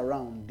salvation is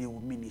around, they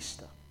will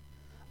minister.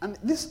 And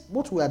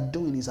what we are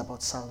doing is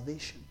about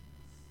salvation.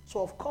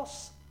 So of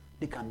course,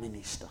 they can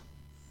minister.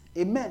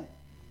 Amen.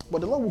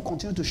 But the Lord will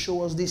continue to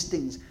show us these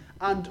things.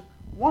 And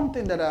one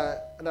thing that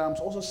I'm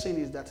also saying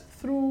is that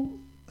through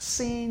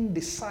seeing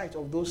the sight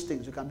of those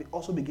things, we can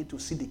also begin to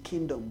see the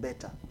kingdom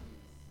better.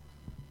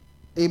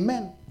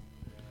 Amen.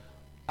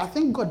 I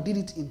think God did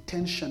it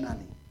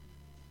intentionally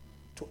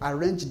to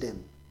arrange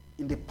them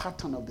in the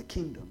pattern of the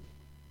kingdom,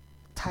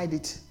 tied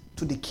it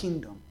to the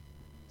kingdom,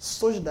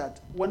 such that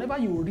whenever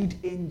you read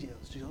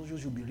angels, you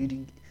should be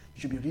reading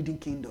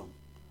kingdom.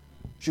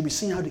 You should be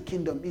seeing how the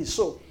kingdom is.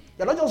 So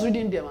you're not just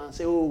reading them and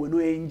say, oh, we know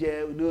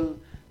angel, we know.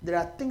 There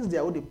are things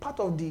there. The part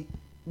of the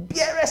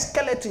barest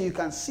skeleton you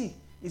can see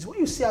is when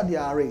you see how they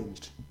are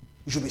arranged.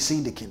 You should be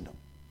seeing the kingdom.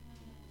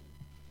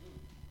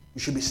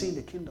 You should be seeing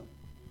the kingdom.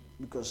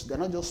 Because they're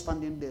not just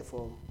standing there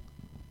for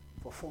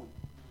fun.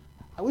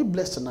 Are we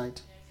blessed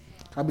tonight?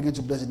 I begin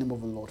to bless the name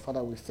of the Lord.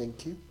 Father, we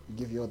thank you. We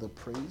give you all the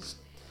praise.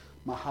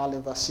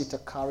 Mahaleva Sita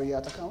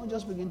Kariata. Can we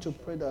just begin to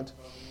pray that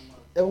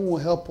everyone will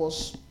help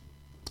us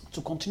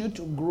to continue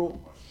to grow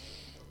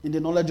in the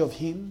knowledge of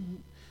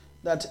Him,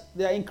 that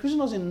they are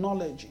increasing us in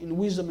knowledge, in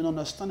wisdom, in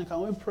understanding. Can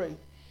we pray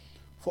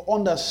for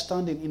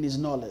understanding in His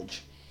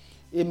knowledge?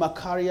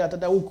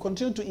 That will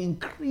continue to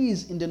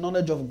increase in the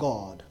knowledge of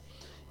God.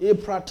 We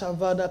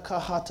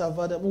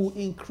will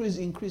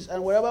increase.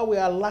 And wherever we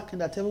are lacking,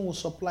 that Heaven will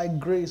supply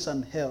grace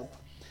and help.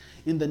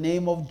 In the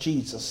name of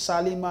Jesus.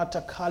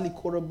 Salimata Kali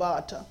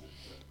Korabata.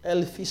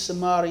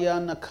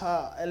 Elfisamariana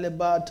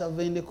Elebata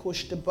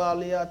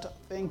Vendikoshtabaliata.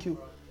 Thank you.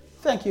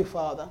 Thank you,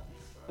 Father.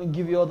 We'll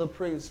give you all the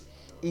praise.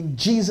 In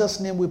Jesus'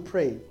 name we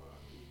pray.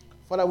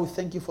 Father, we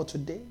thank you for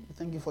today. We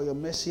thank you for your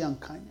mercy and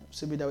kindness.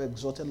 So be thou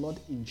exalted, Lord,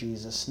 in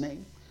Jesus'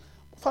 name.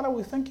 Father,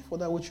 we thank you for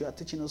that which you are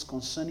teaching us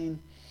concerning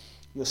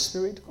your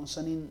spirit,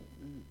 concerning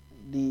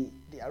the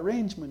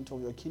arrangement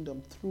of your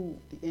kingdom through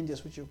the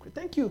angels which you create.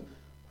 Thank you,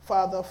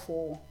 Father,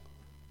 for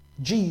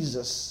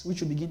Jesus, which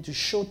you begin to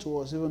show to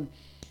us even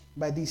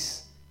by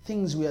these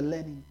things we are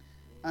learning.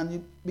 And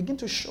you begin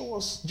to show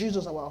us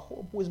Jesus, our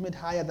hope, who is made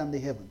higher than the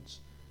heavens.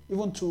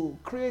 Even to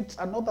create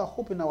another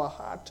hope in our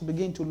heart, to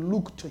begin to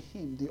look to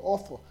Him, the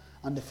author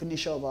and the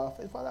finisher of our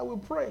faith. Father, we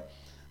pray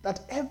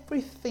that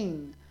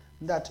everything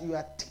that you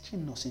are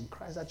teaching us in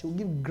Christ, that you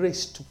give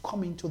grace to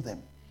come into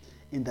them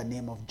in the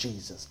name of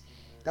Jesus.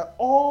 That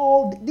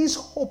all this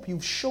hope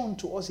you've shown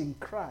to us in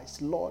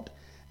Christ, Lord,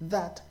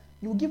 that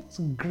you give us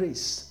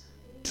grace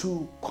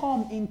to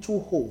come into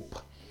hope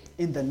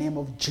in the name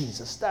of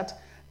Jesus. That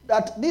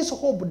this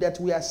hope that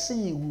we are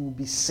seeing will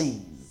be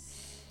seen.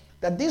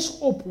 That this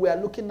hope we are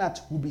looking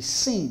at will be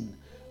seen.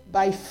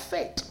 By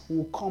faith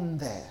will come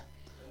there.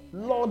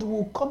 Lord,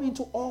 we'll come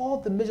into all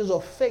the measures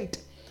of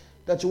faith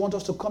that you want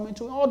us to come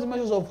into, all the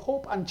measures of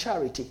hope and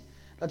charity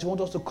that you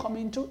want us to come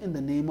into in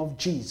the name of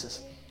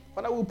Jesus.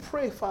 But I will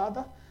pray,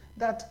 Father,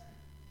 that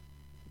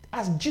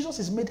as Jesus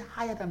is made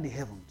higher than the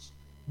heavens,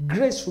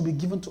 grace will be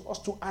given to us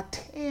to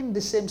attain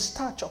the same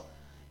stature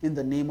in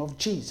the name of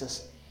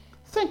Jesus.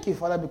 Thank you,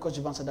 Father, because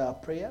you've answered our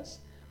prayers.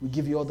 We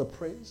give you all the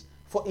praise.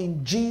 For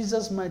in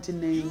Jesus' mighty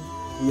name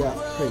we are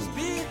praying.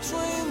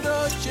 Between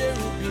the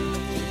cherubim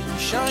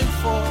shine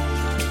forth.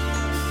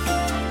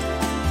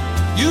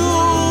 You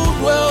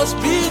dwells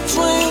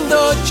between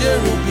the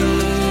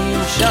cherubim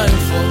shine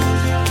forth.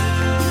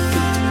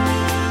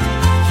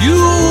 You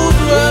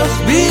dwells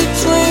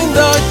between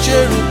the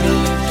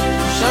cherubim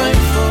shine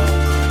forth.